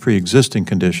against pre-existing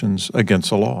conditions against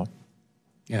the law?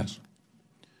 Yes.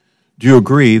 Do you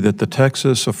agree that the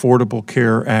Texas Affordable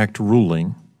Care Act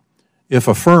ruling, if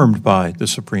affirmed by the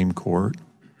Supreme Court,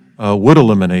 would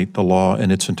eliminate the law in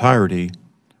its entirety,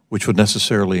 which would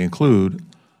necessarily include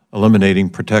eliminating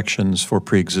protections for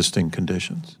pre-existing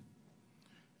conditions?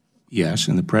 Yes,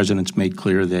 and the President's made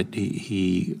clear that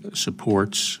he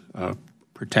supports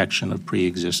protection of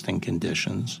pre-existing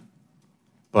conditions.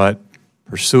 But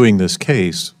pursuing this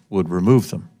case would remove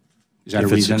them. Is that a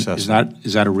reason? Is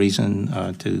that a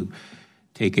reason to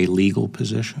take a legal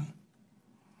position?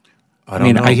 I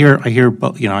mean, I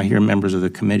hear members of the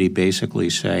committee basically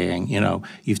saying,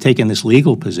 you've taken this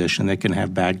legal position that can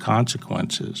have bad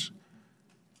consequences,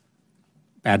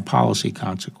 bad policy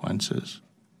consequences.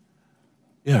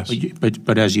 Yes.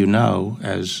 But as you know,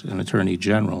 as an Attorney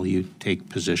General, you take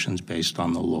positions based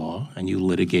on the law and you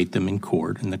litigate them in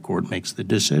court, and the court makes the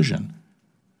decision.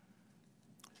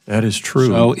 That is true.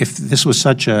 So if this was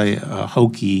such a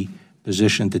hokey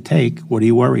position to take, what are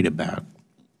you worried about?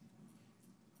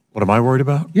 What am I worried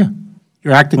about? Yeah.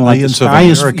 You're acting like the sky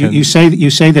is, you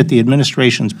say that the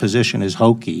administration's position is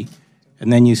hokey,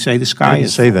 and then you say the sky is. I didn't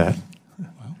say that.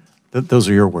 Those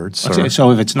are your words, sir.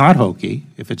 So if it's not hokey,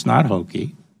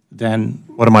 then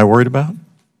what am I worried about?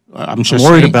 I'm just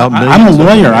worried saying, about I'm a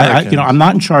lawyer. Americans. I'm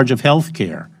not in charge of health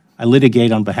care. I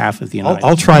litigate on behalf of the United States.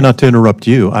 I'll try not to interrupt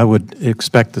you. I would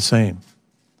expect the same.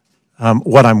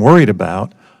 What I'm worried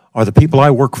about are the people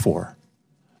I work for,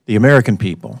 the American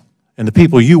people, and the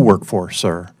people you work for,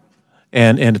 sir.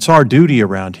 And it's our duty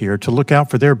around here to look out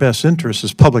for their best interests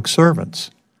as public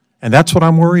servants. And that's what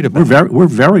I'm worried about. We're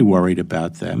very worried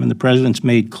about them, and the President's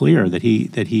made clear that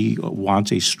he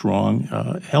wants a strong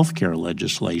health care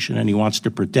legislation, and he wants to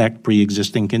protect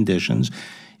pre-existing conditions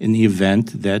in the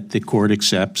event that the court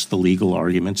accepts the legal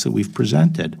arguments that we've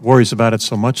presented. Worries about it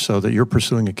so much so that you're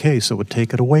pursuing a case that would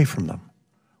take it away from them.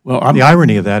 Well, the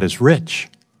irony of that is rich.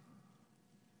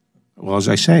 Well, as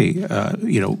I say, I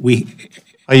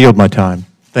yield my time.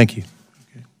 Thank you.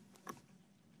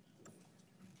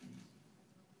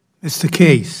 Mr.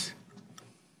 Case.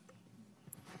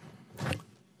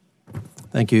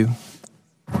 Thank you.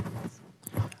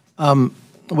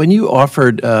 When you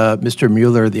offered Mr.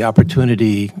 Mueller the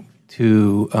opportunity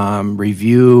to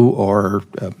review or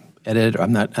edit,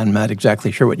 I'm not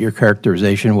exactly sure what your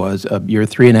characterization was of your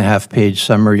 3.5-page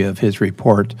summary of his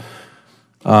report,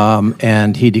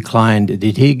 and he declined.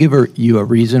 Did he give you a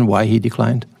reason why he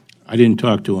declined? I didn't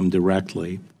talk to him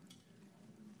directly.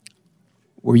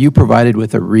 Were you provided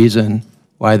with a reason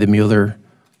why the Mueller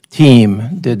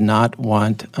team did not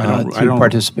want to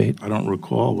participate? I don't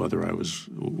recall whether I was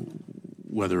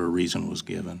whether a reason was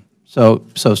given. So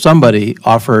somebody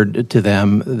offered to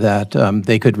them that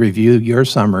they could review your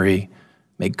summary,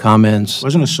 make comments. It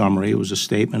wasn't a summary. It was a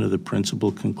statement of the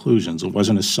principal conclusions. It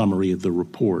wasn't a summary of the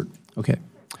report. Okay.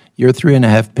 Your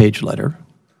 3.5-page letter,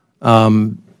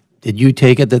 did you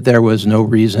take it that there was no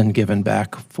reason given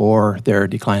back for their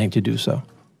declining to do so?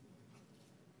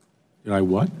 Did I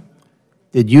what?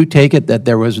 Did you take it that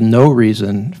there was no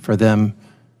reason for them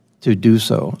to do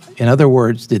so? In other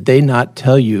words, did they not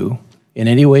tell you in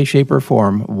any way, shape, or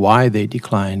form why they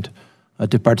declined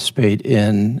to participate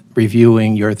in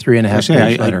reviewing your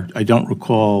 3.5-page letter? I don't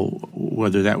recall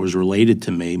whether that was related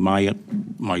to me.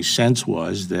 My sense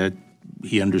was that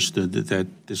he understood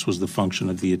that this was the function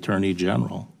of the Attorney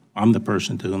General. I'm the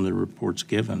person to whom the report's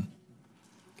given.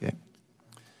 Okay.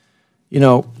 You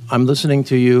know, I'm listening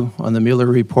to you on the Mueller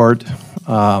report,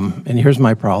 and here's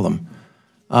my problem.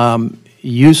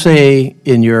 You say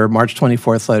in your March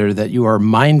 24th letter that you are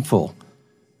mindful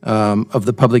of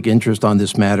the public interest on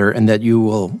this matter and that you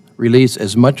will release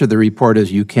as much of the report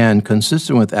as you can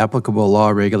consistent with applicable law,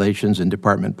 regulations, and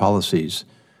department policies.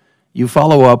 You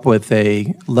follow up with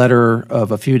a letter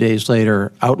of a few days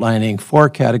later outlining 4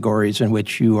 categories in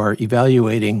which you are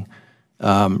evaluating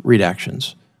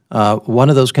redactions. One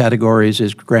of those categories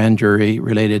is grand jury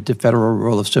related to Federal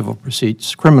Rule of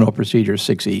Criminal Procedure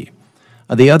 6E.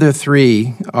 The other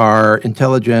 3 are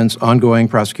intelligence, ongoing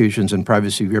prosecutions, and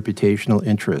privacy reputational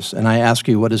interests. And I ask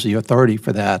you, what is the authority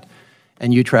for that?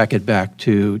 And you track it back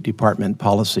to department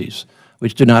policies,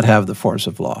 which do not have the force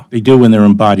of law. They do when they're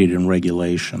embodied in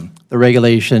regulation. The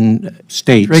regulation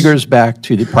states triggers back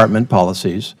to department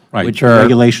policies, right. Which are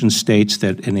regulation states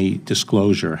that any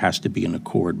disclosure has to be in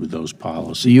accord with those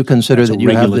policies. Do you consider that you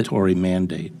have the regulatory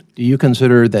mandate? Do you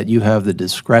consider that you have the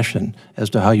discretion as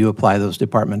to how you apply those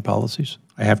department policies?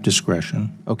 I have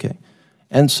discretion. Okay,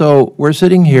 and so we're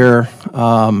sitting here,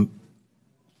 from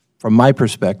my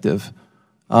perspective,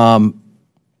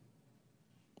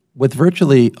 with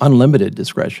virtually unlimited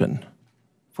discretion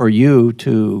for you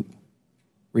to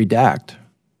redact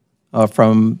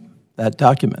from that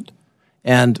document.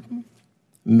 And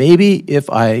maybe if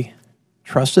I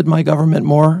trusted my government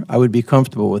more, I would be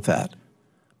comfortable with that.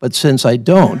 But since I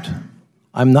don't,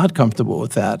 I'm not comfortable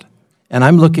with that. And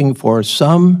I'm looking for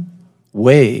some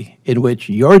way in which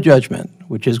your judgment,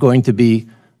 which is going to be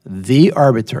the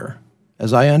arbiter,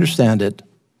 as I understand it,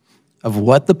 of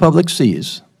what the public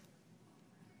sees,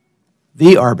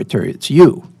 the arbiter, it's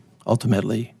you,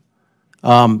 ultimately,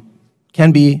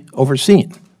 can be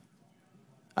overseen.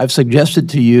 I've suggested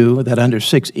to you that under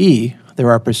 6E,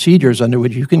 there are procedures under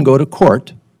which you can go to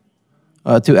court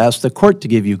to ask the court to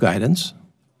give you guidance,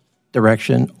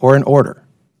 direction, or an order.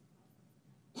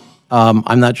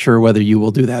 I'm not sure whether you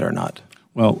will do that or not.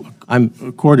 Well,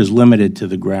 a court is limited to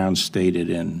the grounds stated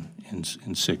in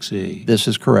 6E. This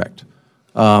is correct.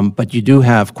 But you do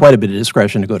have quite a bit of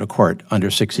discretion to go to court under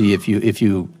 6E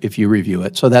if you review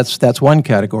it. So that's one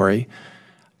category.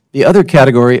 The other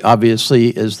category, obviously,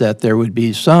 is that there would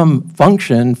be some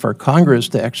function for Congress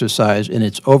to exercise in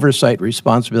its oversight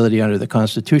responsibility under the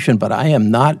Constitution, but I am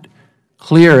not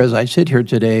clear as I sit here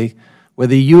today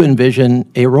whether you envision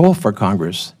a role for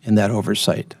Congress in that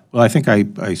oversight. Well, I think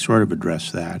I sort of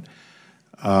addressed that.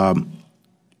 I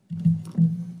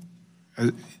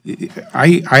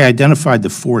identified the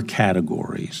 4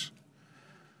 categories,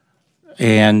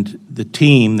 and the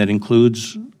team that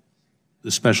includes the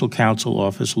special counsel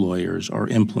office lawyers are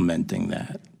implementing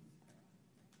that.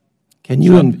 Can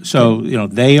you? So you know,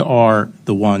 they are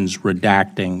the ones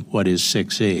redacting what is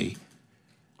 6E.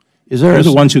 They're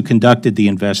the ones who conducted the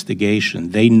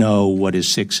investigation. They know what is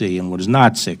 6E and what is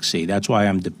not 6E. That's why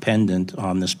I'm dependent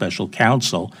on the special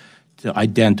counsel to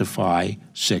identify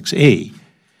 6E.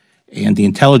 And the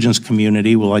intelligence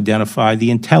community will identify the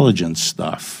intelligence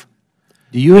stuff.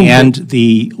 And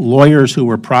the lawyers who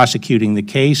were prosecuting the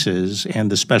cases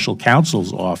and the special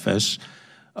counsel's office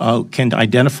can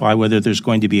identify whether there's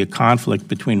going to be a conflict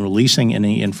between releasing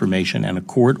any information and a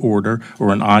court order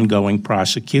or an ongoing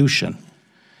prosecution.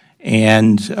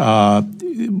 And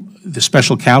the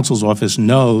special counsel's office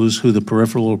knows who the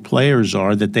peripheral players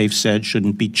are that they've said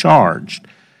shouldn't be charged.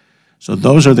 So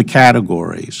those are the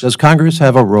categories. Does Congress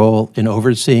have a role in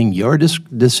overseeing your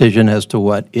decision as to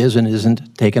what is and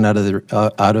isn't taken out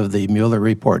of the Mueller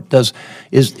report?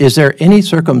 Is there any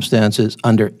circumstances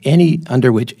under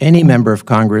which any member of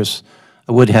Congress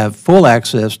would have full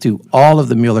access to all of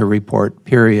the Mueller report,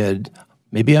 period,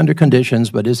 maybe under conditions,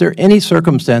 but is there any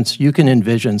circumstance you can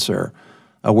envision, sir,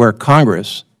 where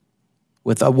Congress,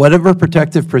 with whatever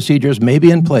protective procedures may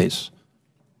be in place,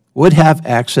 would have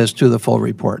access to the full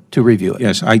report to review it?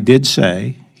 Yes, I did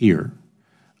say here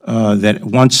that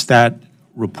once that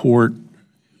report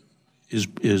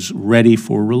is ready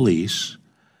for release,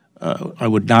 I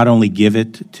would not only give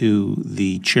it to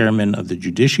the chairman of the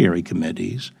judiciary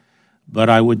committees, but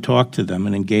I would talk to them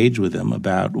and engage with them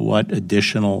about what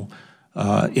additional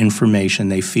information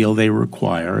they feel they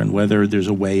require and whether there's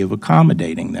a way of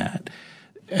accommodating that.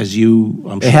 As you,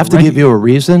 they have to give you a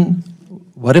reason.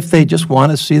 What if they just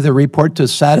want to see the report to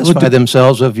satisfy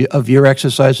themselves of your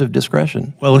exercise of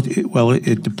discretion? Well,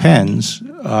 it depends.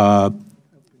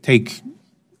 Take,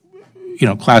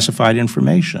 classified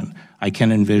information. I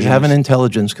can envision. You have an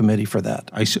intelligence committee for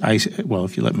that. Well,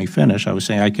 if you let me finish, I was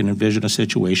saying I can envision a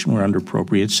situation where under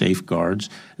appropriate safeguards,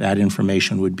 that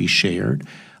information would be shared.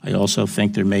 I also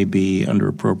think there may be, under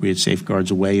appropriate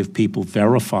safeguards, a way of people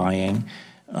verifying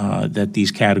that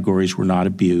these categories were not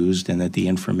abused and that the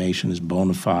information is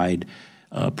bona fide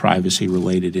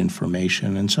privacy-related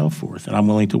information and so forth. And I'm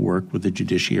willing to work with the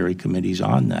judiciary committees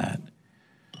on that.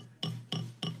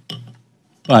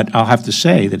 But I'll have to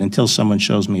say that until someone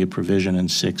shows me a provision in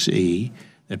 6E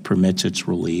that permits its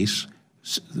release,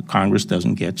 Congress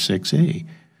doesn't get 6E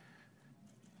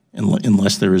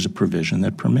unless there is a provision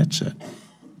that permits it.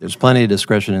 There's plenty of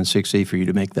discretion in 6E for you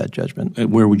to make that judgment.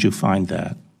 Where would you find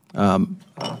that?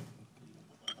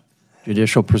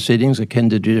 Judicial proceedings, akin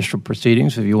to judicial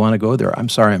proceedings, if you want to go there. I'm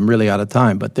sorry, I'm really out of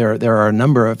time, but there are a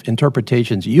number of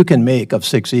interpretations you can make of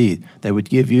 6E that would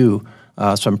give you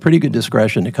some pretty good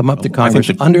discretion to come up to Congress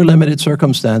under limited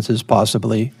circumstances,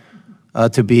 possibly,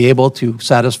 to be able to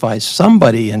satisfy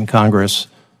somebody in Congress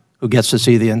who gets to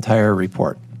see the entire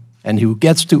report and who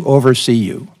gets to oversee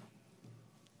you.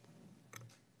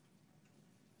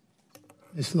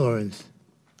 Ms. Lawrence.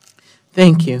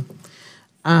 Thank you.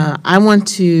 I want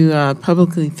to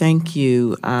publicly thank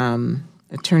you,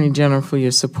 Attorney General, for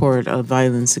your support of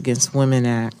Violence Against Women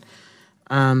Act.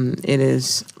 It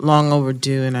is long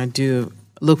overdue, and I do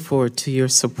look forward to your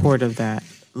support of that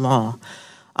law.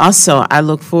 Also, I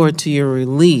look forward to your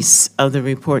release of the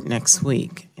report next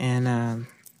week, and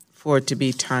for it to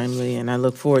be timely, and I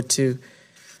look forward to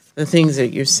the things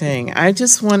that you're saying. I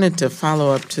just wanted to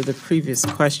follow up to the previous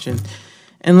question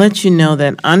and let you know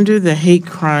that under the Hate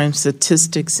Crime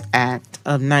Statistics Act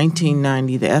of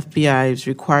 1990, the FBI is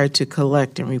required to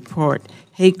collect and report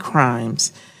hate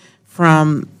crimes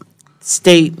from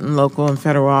state and local and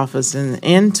federal office. And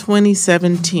in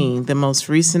 2017, the most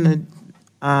recent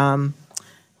data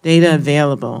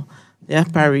available, the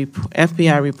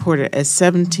FBI reported a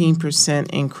 17%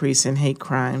 increase in hate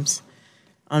crimes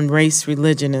on race,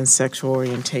 religion, and sexual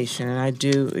orientation. And I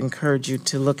do encourage you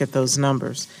to look at those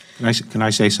numbers. Can I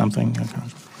say something?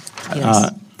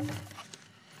 Yes.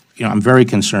 I'm very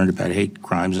concerned about hate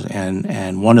crimes,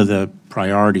 and one of the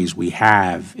priorities we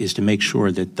have is to make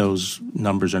sure that those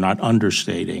numbers are not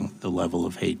understating the level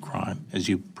of hate crime. As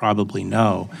you probably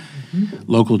know,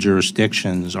 local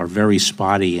jurisdictions are very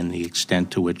spotty in the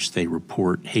extent to which they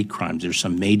report hate crimes. There's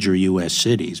some major U.S.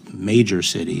 cities,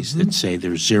 that say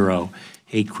there's zero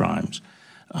hate crimes.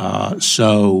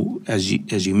 So, as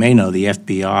you may know, the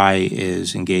FBI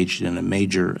is engaged in a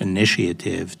major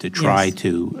initiative to try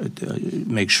to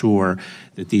make sure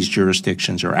that these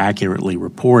jurisdictions are accurately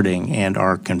reporting and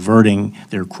are converting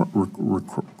their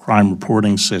crime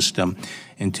reporting system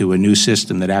into a new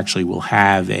system that actually will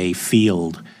have a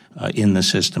field in the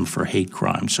system for hate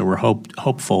crime. So we're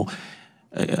hopeful.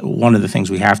 One of the things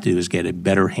we have to do is get a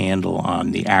better handle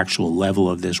on the actual level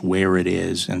of this, where it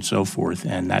is, and so forth,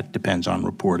 and that depends on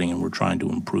reporting, and we're trying to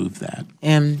improve that.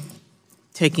 And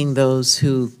taking those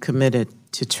who committed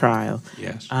to trial.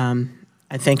 Yes.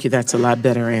 I thank you. That's a lot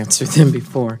better answer than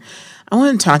before. I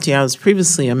want to talk to you. I was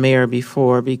previously a mayor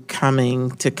before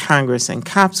becoming to Congress, and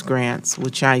COPS grants,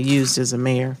 which I used as a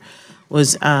mayor,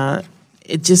 was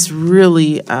it just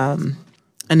really an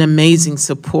amazing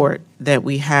support that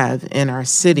we have in our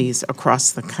cities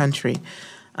across the country.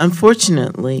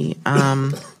 Unfortunately,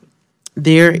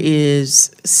 there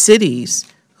is cities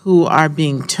who are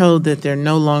being told that they're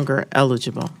no longer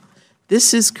eligible.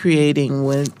 This is creating,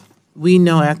 when we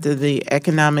know after the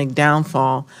economic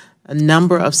downfall, a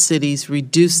number of cities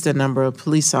reduced the number of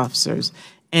police officers.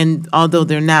 And although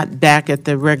they're not back at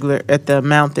the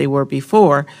amount they were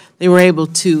before, they were able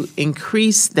to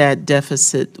increase that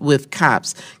deficit with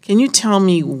cops. Can you tell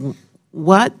me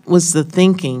what was the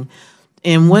thinking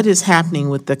and what is happening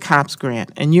with the COPS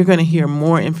grant? And you're going to hear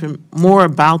more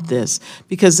about this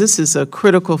because this is a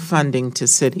critical funding to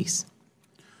cities.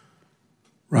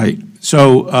 Right.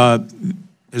 So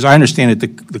as I understand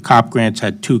it, the COP grants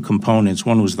had two components.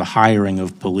 One was the hiring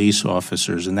of police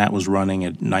officers, and that was running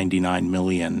at $99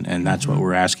 million, and that's what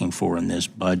we're asking for in this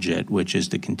budget, which is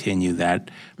to continue that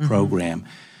program.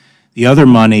 The other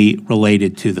money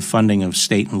related to the funding of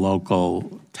state and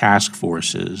local task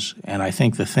forces, and I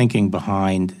think the thinking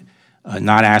behind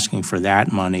not asking for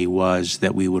that money was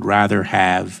that we would rather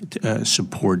have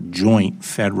support joint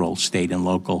federal, state, and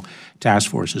local task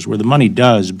forces, where the money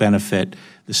does benefit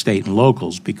the state and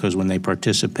locals, because when they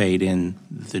participate in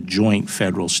the joint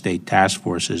federal state task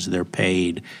forces, they're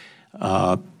paid.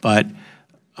 But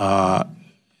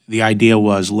the idea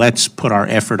was, let's put our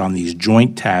effort on these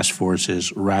joint task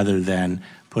forces rather than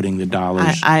putting the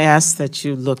dollars. I ask that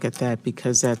you look at that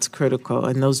because that's critical.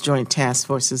 And those joint task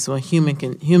forces on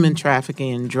human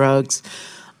trafficking and drugs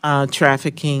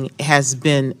trafficking has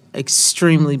been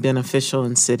extremely beneficial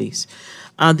in cities.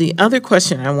 The other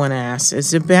question I want to ask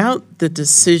is about the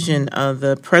decision of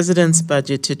the president's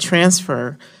budget to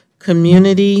transfer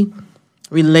community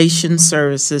relations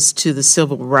services to the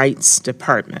Civil Rights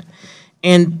Department.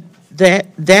 And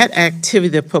that activity,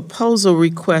 the proposal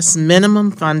requests minimum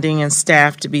funding and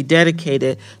staff to be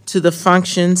dedicated to the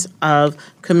functions of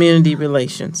community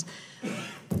relations.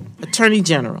 Attorney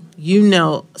General, you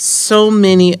know so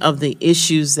many of the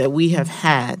issues that we have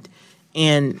had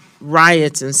in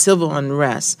riots and civil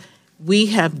unrest. We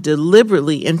have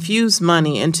deliberately infused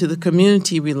money into the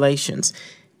community relations.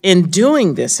 In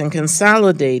doing this and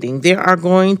consolidating, there are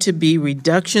going to be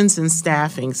reductions in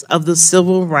staffings of the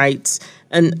Civil Rights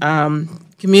and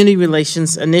Community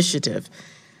Relations Initiative.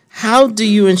 How do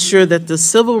you ensure that the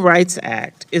Civil Rights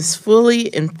Act is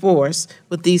fully enforced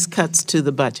with these cuts to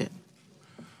the budget?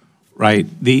 Right.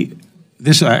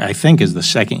 This, I think, is the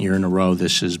second year in a row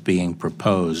this is being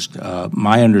proposed.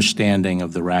 My understanding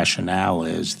of the rationale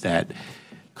is that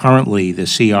currently the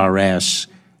CRS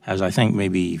has, I think,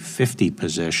 maybe 50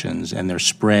 positions, and they're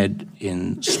spread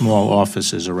in small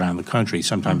offices around the country,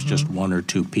 sometimes just one or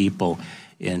two people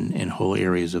in whole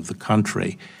areas of the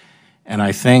country. And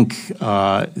I think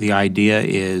the idea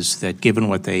is that given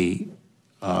what they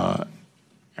are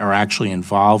actually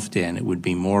involved in, it would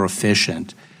be more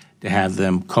efficient to have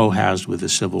them co-housed with the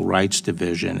Civil Rights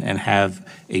Division and have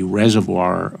a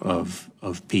reservoir of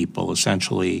people,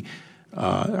 essentially,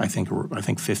 I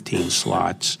think 15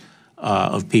 slots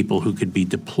of people who could be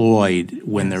deployed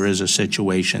when there is a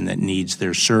situation that needs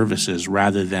their services,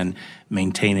 rather than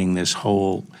maintaining this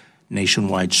whole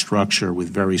nationwide structure with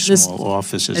very small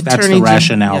offices. That's the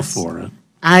rationale for it.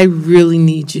 I really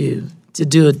need you to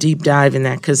do a deep dive in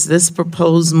that, because this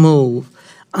proposed move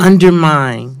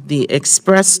undermine the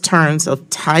express terms of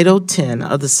Title 10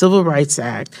 of the Civil Rights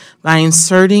Act by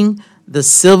inserting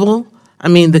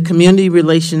the community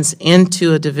relations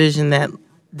into a division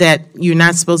that you're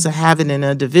not supposed to have it in,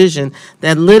 a division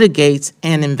that litigates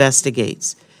and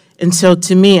investigates. And so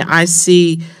to me, I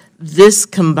see this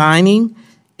combining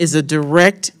is a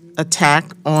direct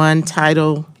attack on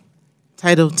Title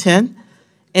 10.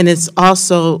 And it's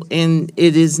also it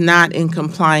is not in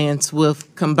compliance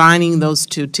with combining those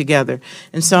two together.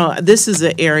 And so this is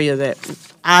an area that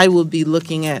I will be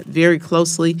looking at very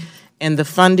closely, and the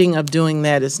funding of doing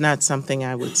that is not something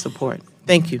I would support.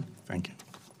 Thank you. Thank you.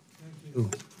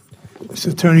 Thank you.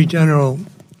 Mr. Attorney General,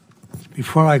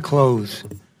 before I close,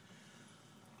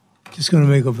 I'm just going to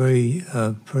make a very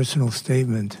personal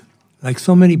statement. Like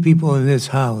so many people in this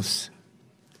House,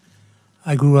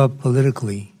 I grew up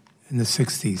politically in the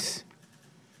 60s.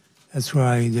 That's where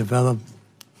I developed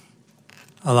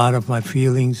a lot of my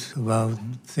feelings about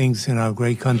things in our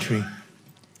great country.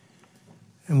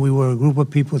 And we were a group of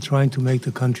people trying to make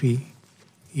the country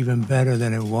even better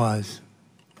than it was,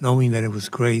 knowing that it was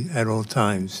great at all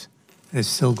times. And it's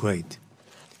still great.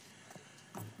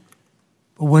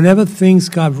 But whenever things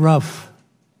got rough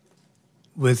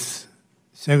with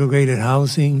segregated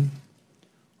housing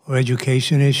or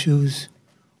education issues,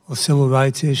 or civil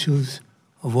rights issues,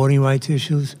 or voting rights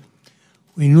issues,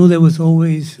 we knew there was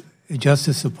always a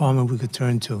Justice Department we could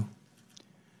turn to.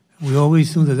 We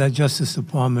always knew that that Justice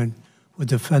Department would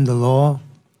defend the law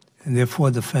and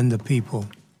therefore defend the people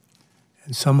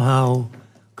and somehow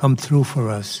come through for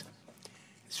us.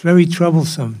 It's very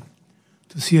troublesome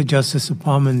to see a Justice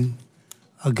Department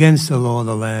against the law of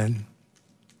the land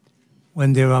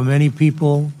when there are many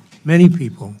people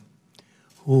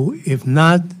who, if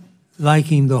not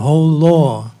liking the whole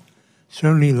law,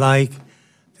 certainly like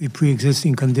the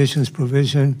pre-existing conditions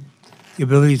provision, the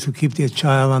ability to keep their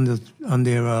child on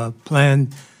their plan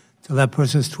till that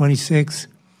person's 26.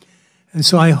 And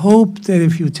so I hope that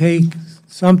if you take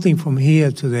something from here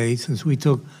today, since we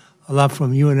took a lot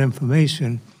from you in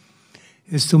information,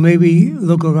 is to maybe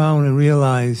look around and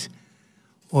realize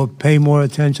or pay more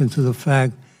attention to the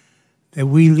fact that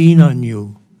we lean on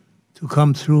you to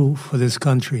come through for this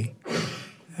country.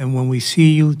 And when we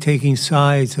see you taking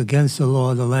sides against the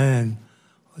law of the land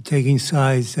or taking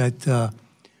sides that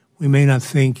we may not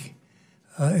think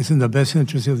is in the best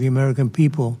interest of the American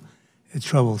people, it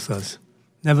troubles us.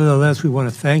 Nevertheless, we want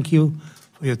to thank you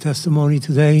for your testimony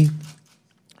today,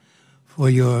 for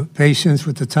your patience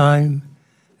with the time,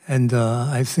 and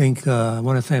I think I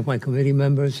want to thank my committee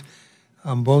members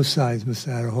on both sides, Mr.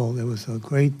 Adderholt. It was a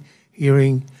great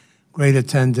hearing, great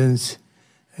attendance,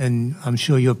 and I'm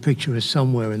sure your picture is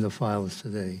somewhere in the files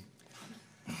today.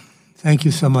 Thank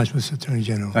you so much, Mr. Attorney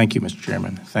General. Thank you, Mr.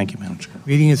 Chairman. Thank you, Madam Chair.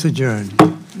 Meeting is adjourned.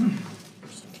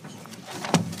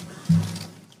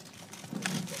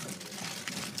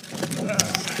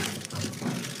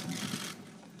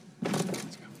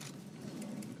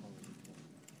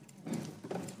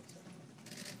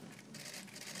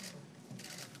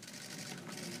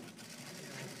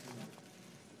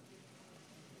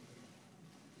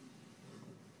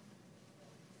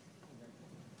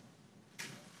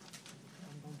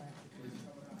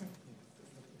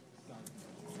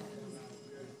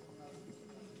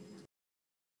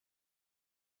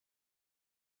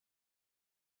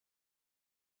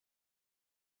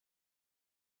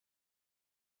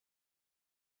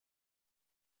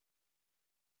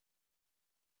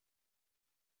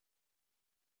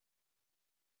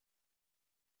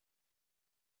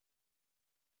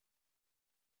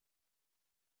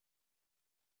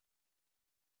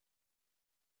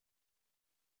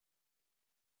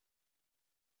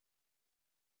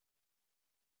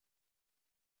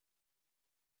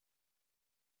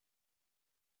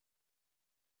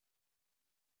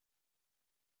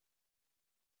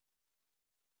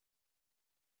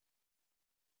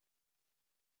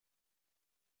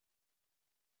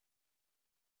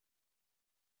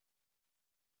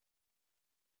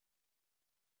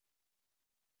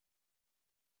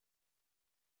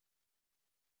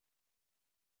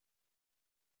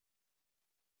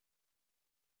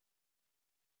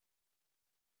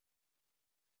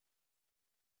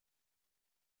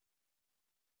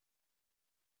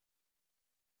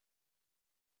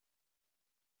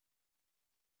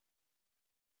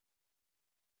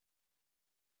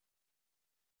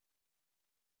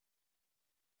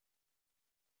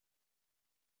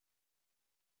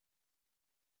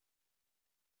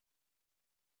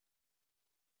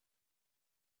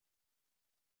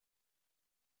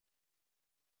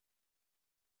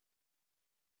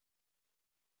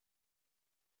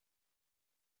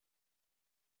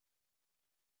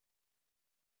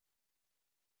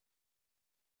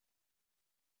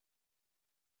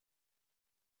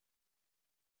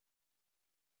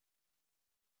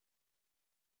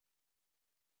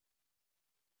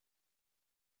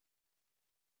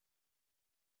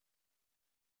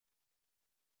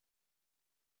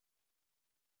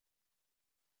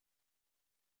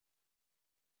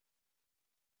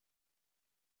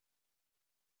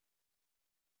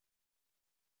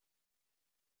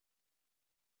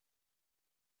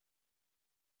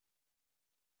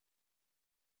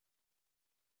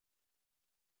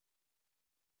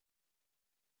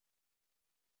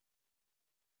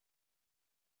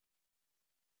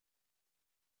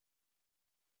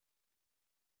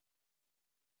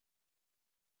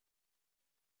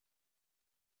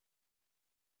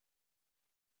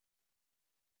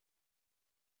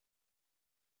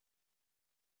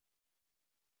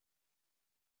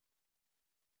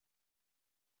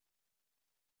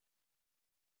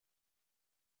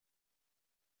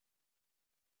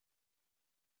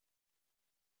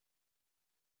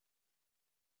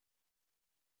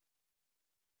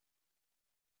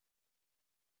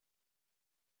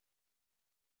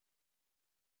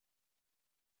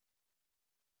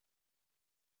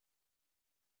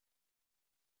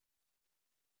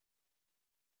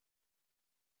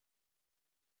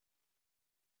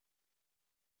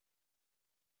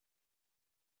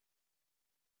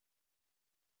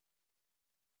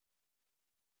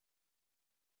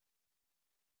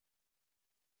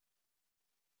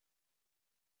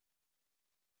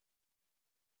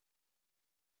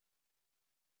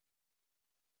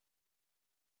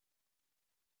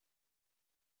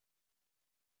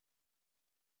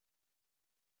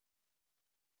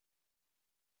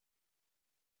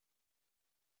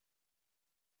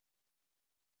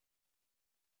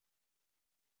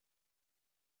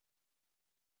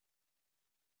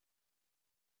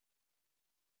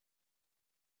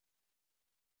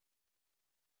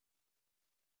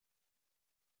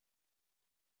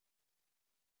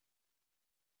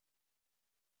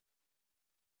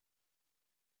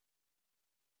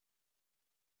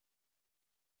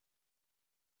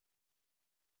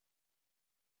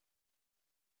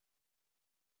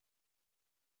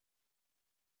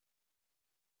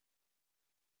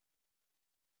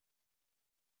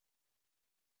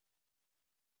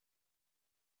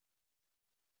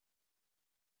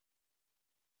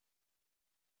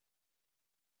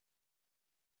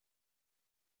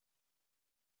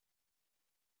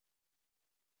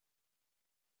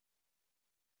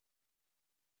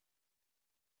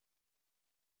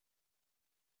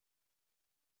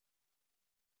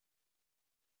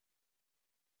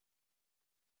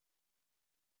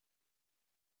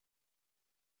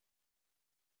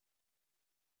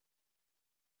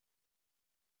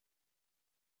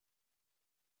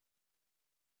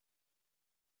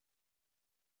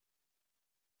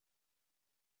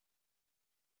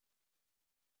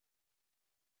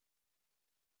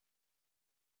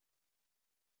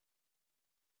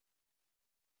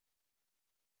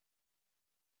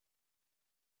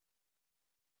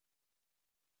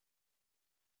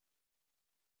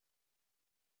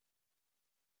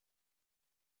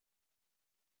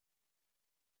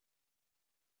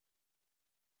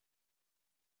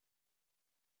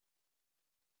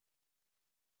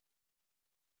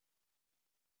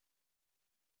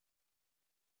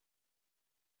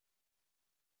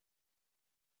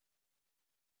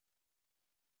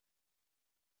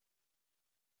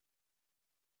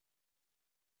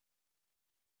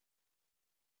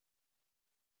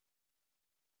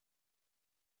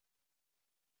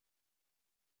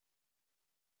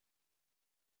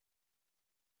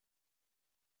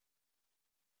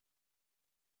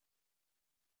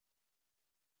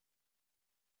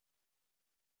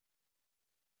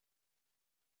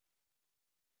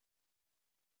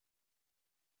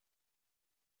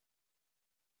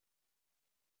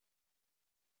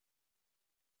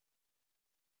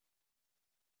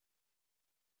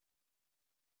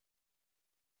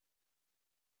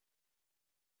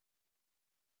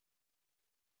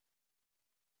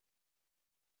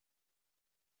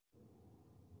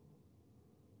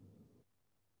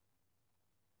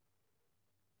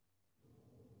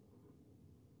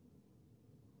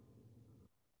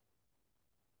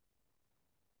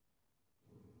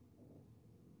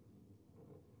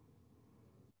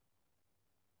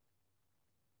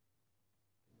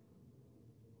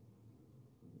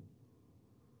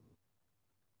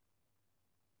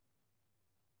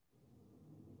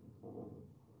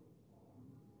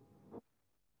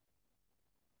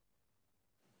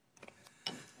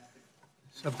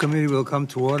 Subcommittee will come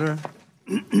to order.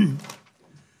 Good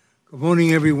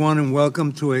morning, everyone, and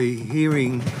welcome to a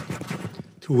hearing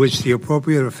to which the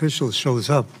appropriate official shows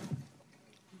up.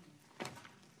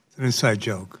 It's an inside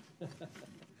joke.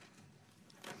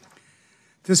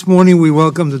 This morning, we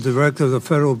welcome the Director of the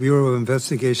Federal Bureau of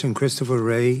Investigation, Christopher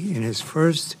Wray, in his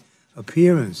first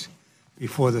appearance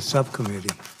before the subcommittee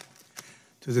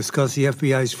to discuss the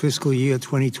FBI's fiscal year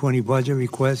 2020 budget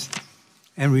request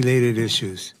and related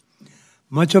issues.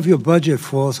 Much of your budget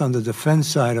falls on the defense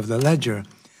side of the ledger,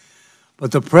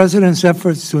 but the President's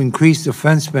efforts to increase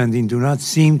defense spending do not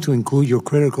seem to include your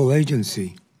critical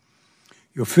agency.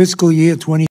 Your fiscal year 2020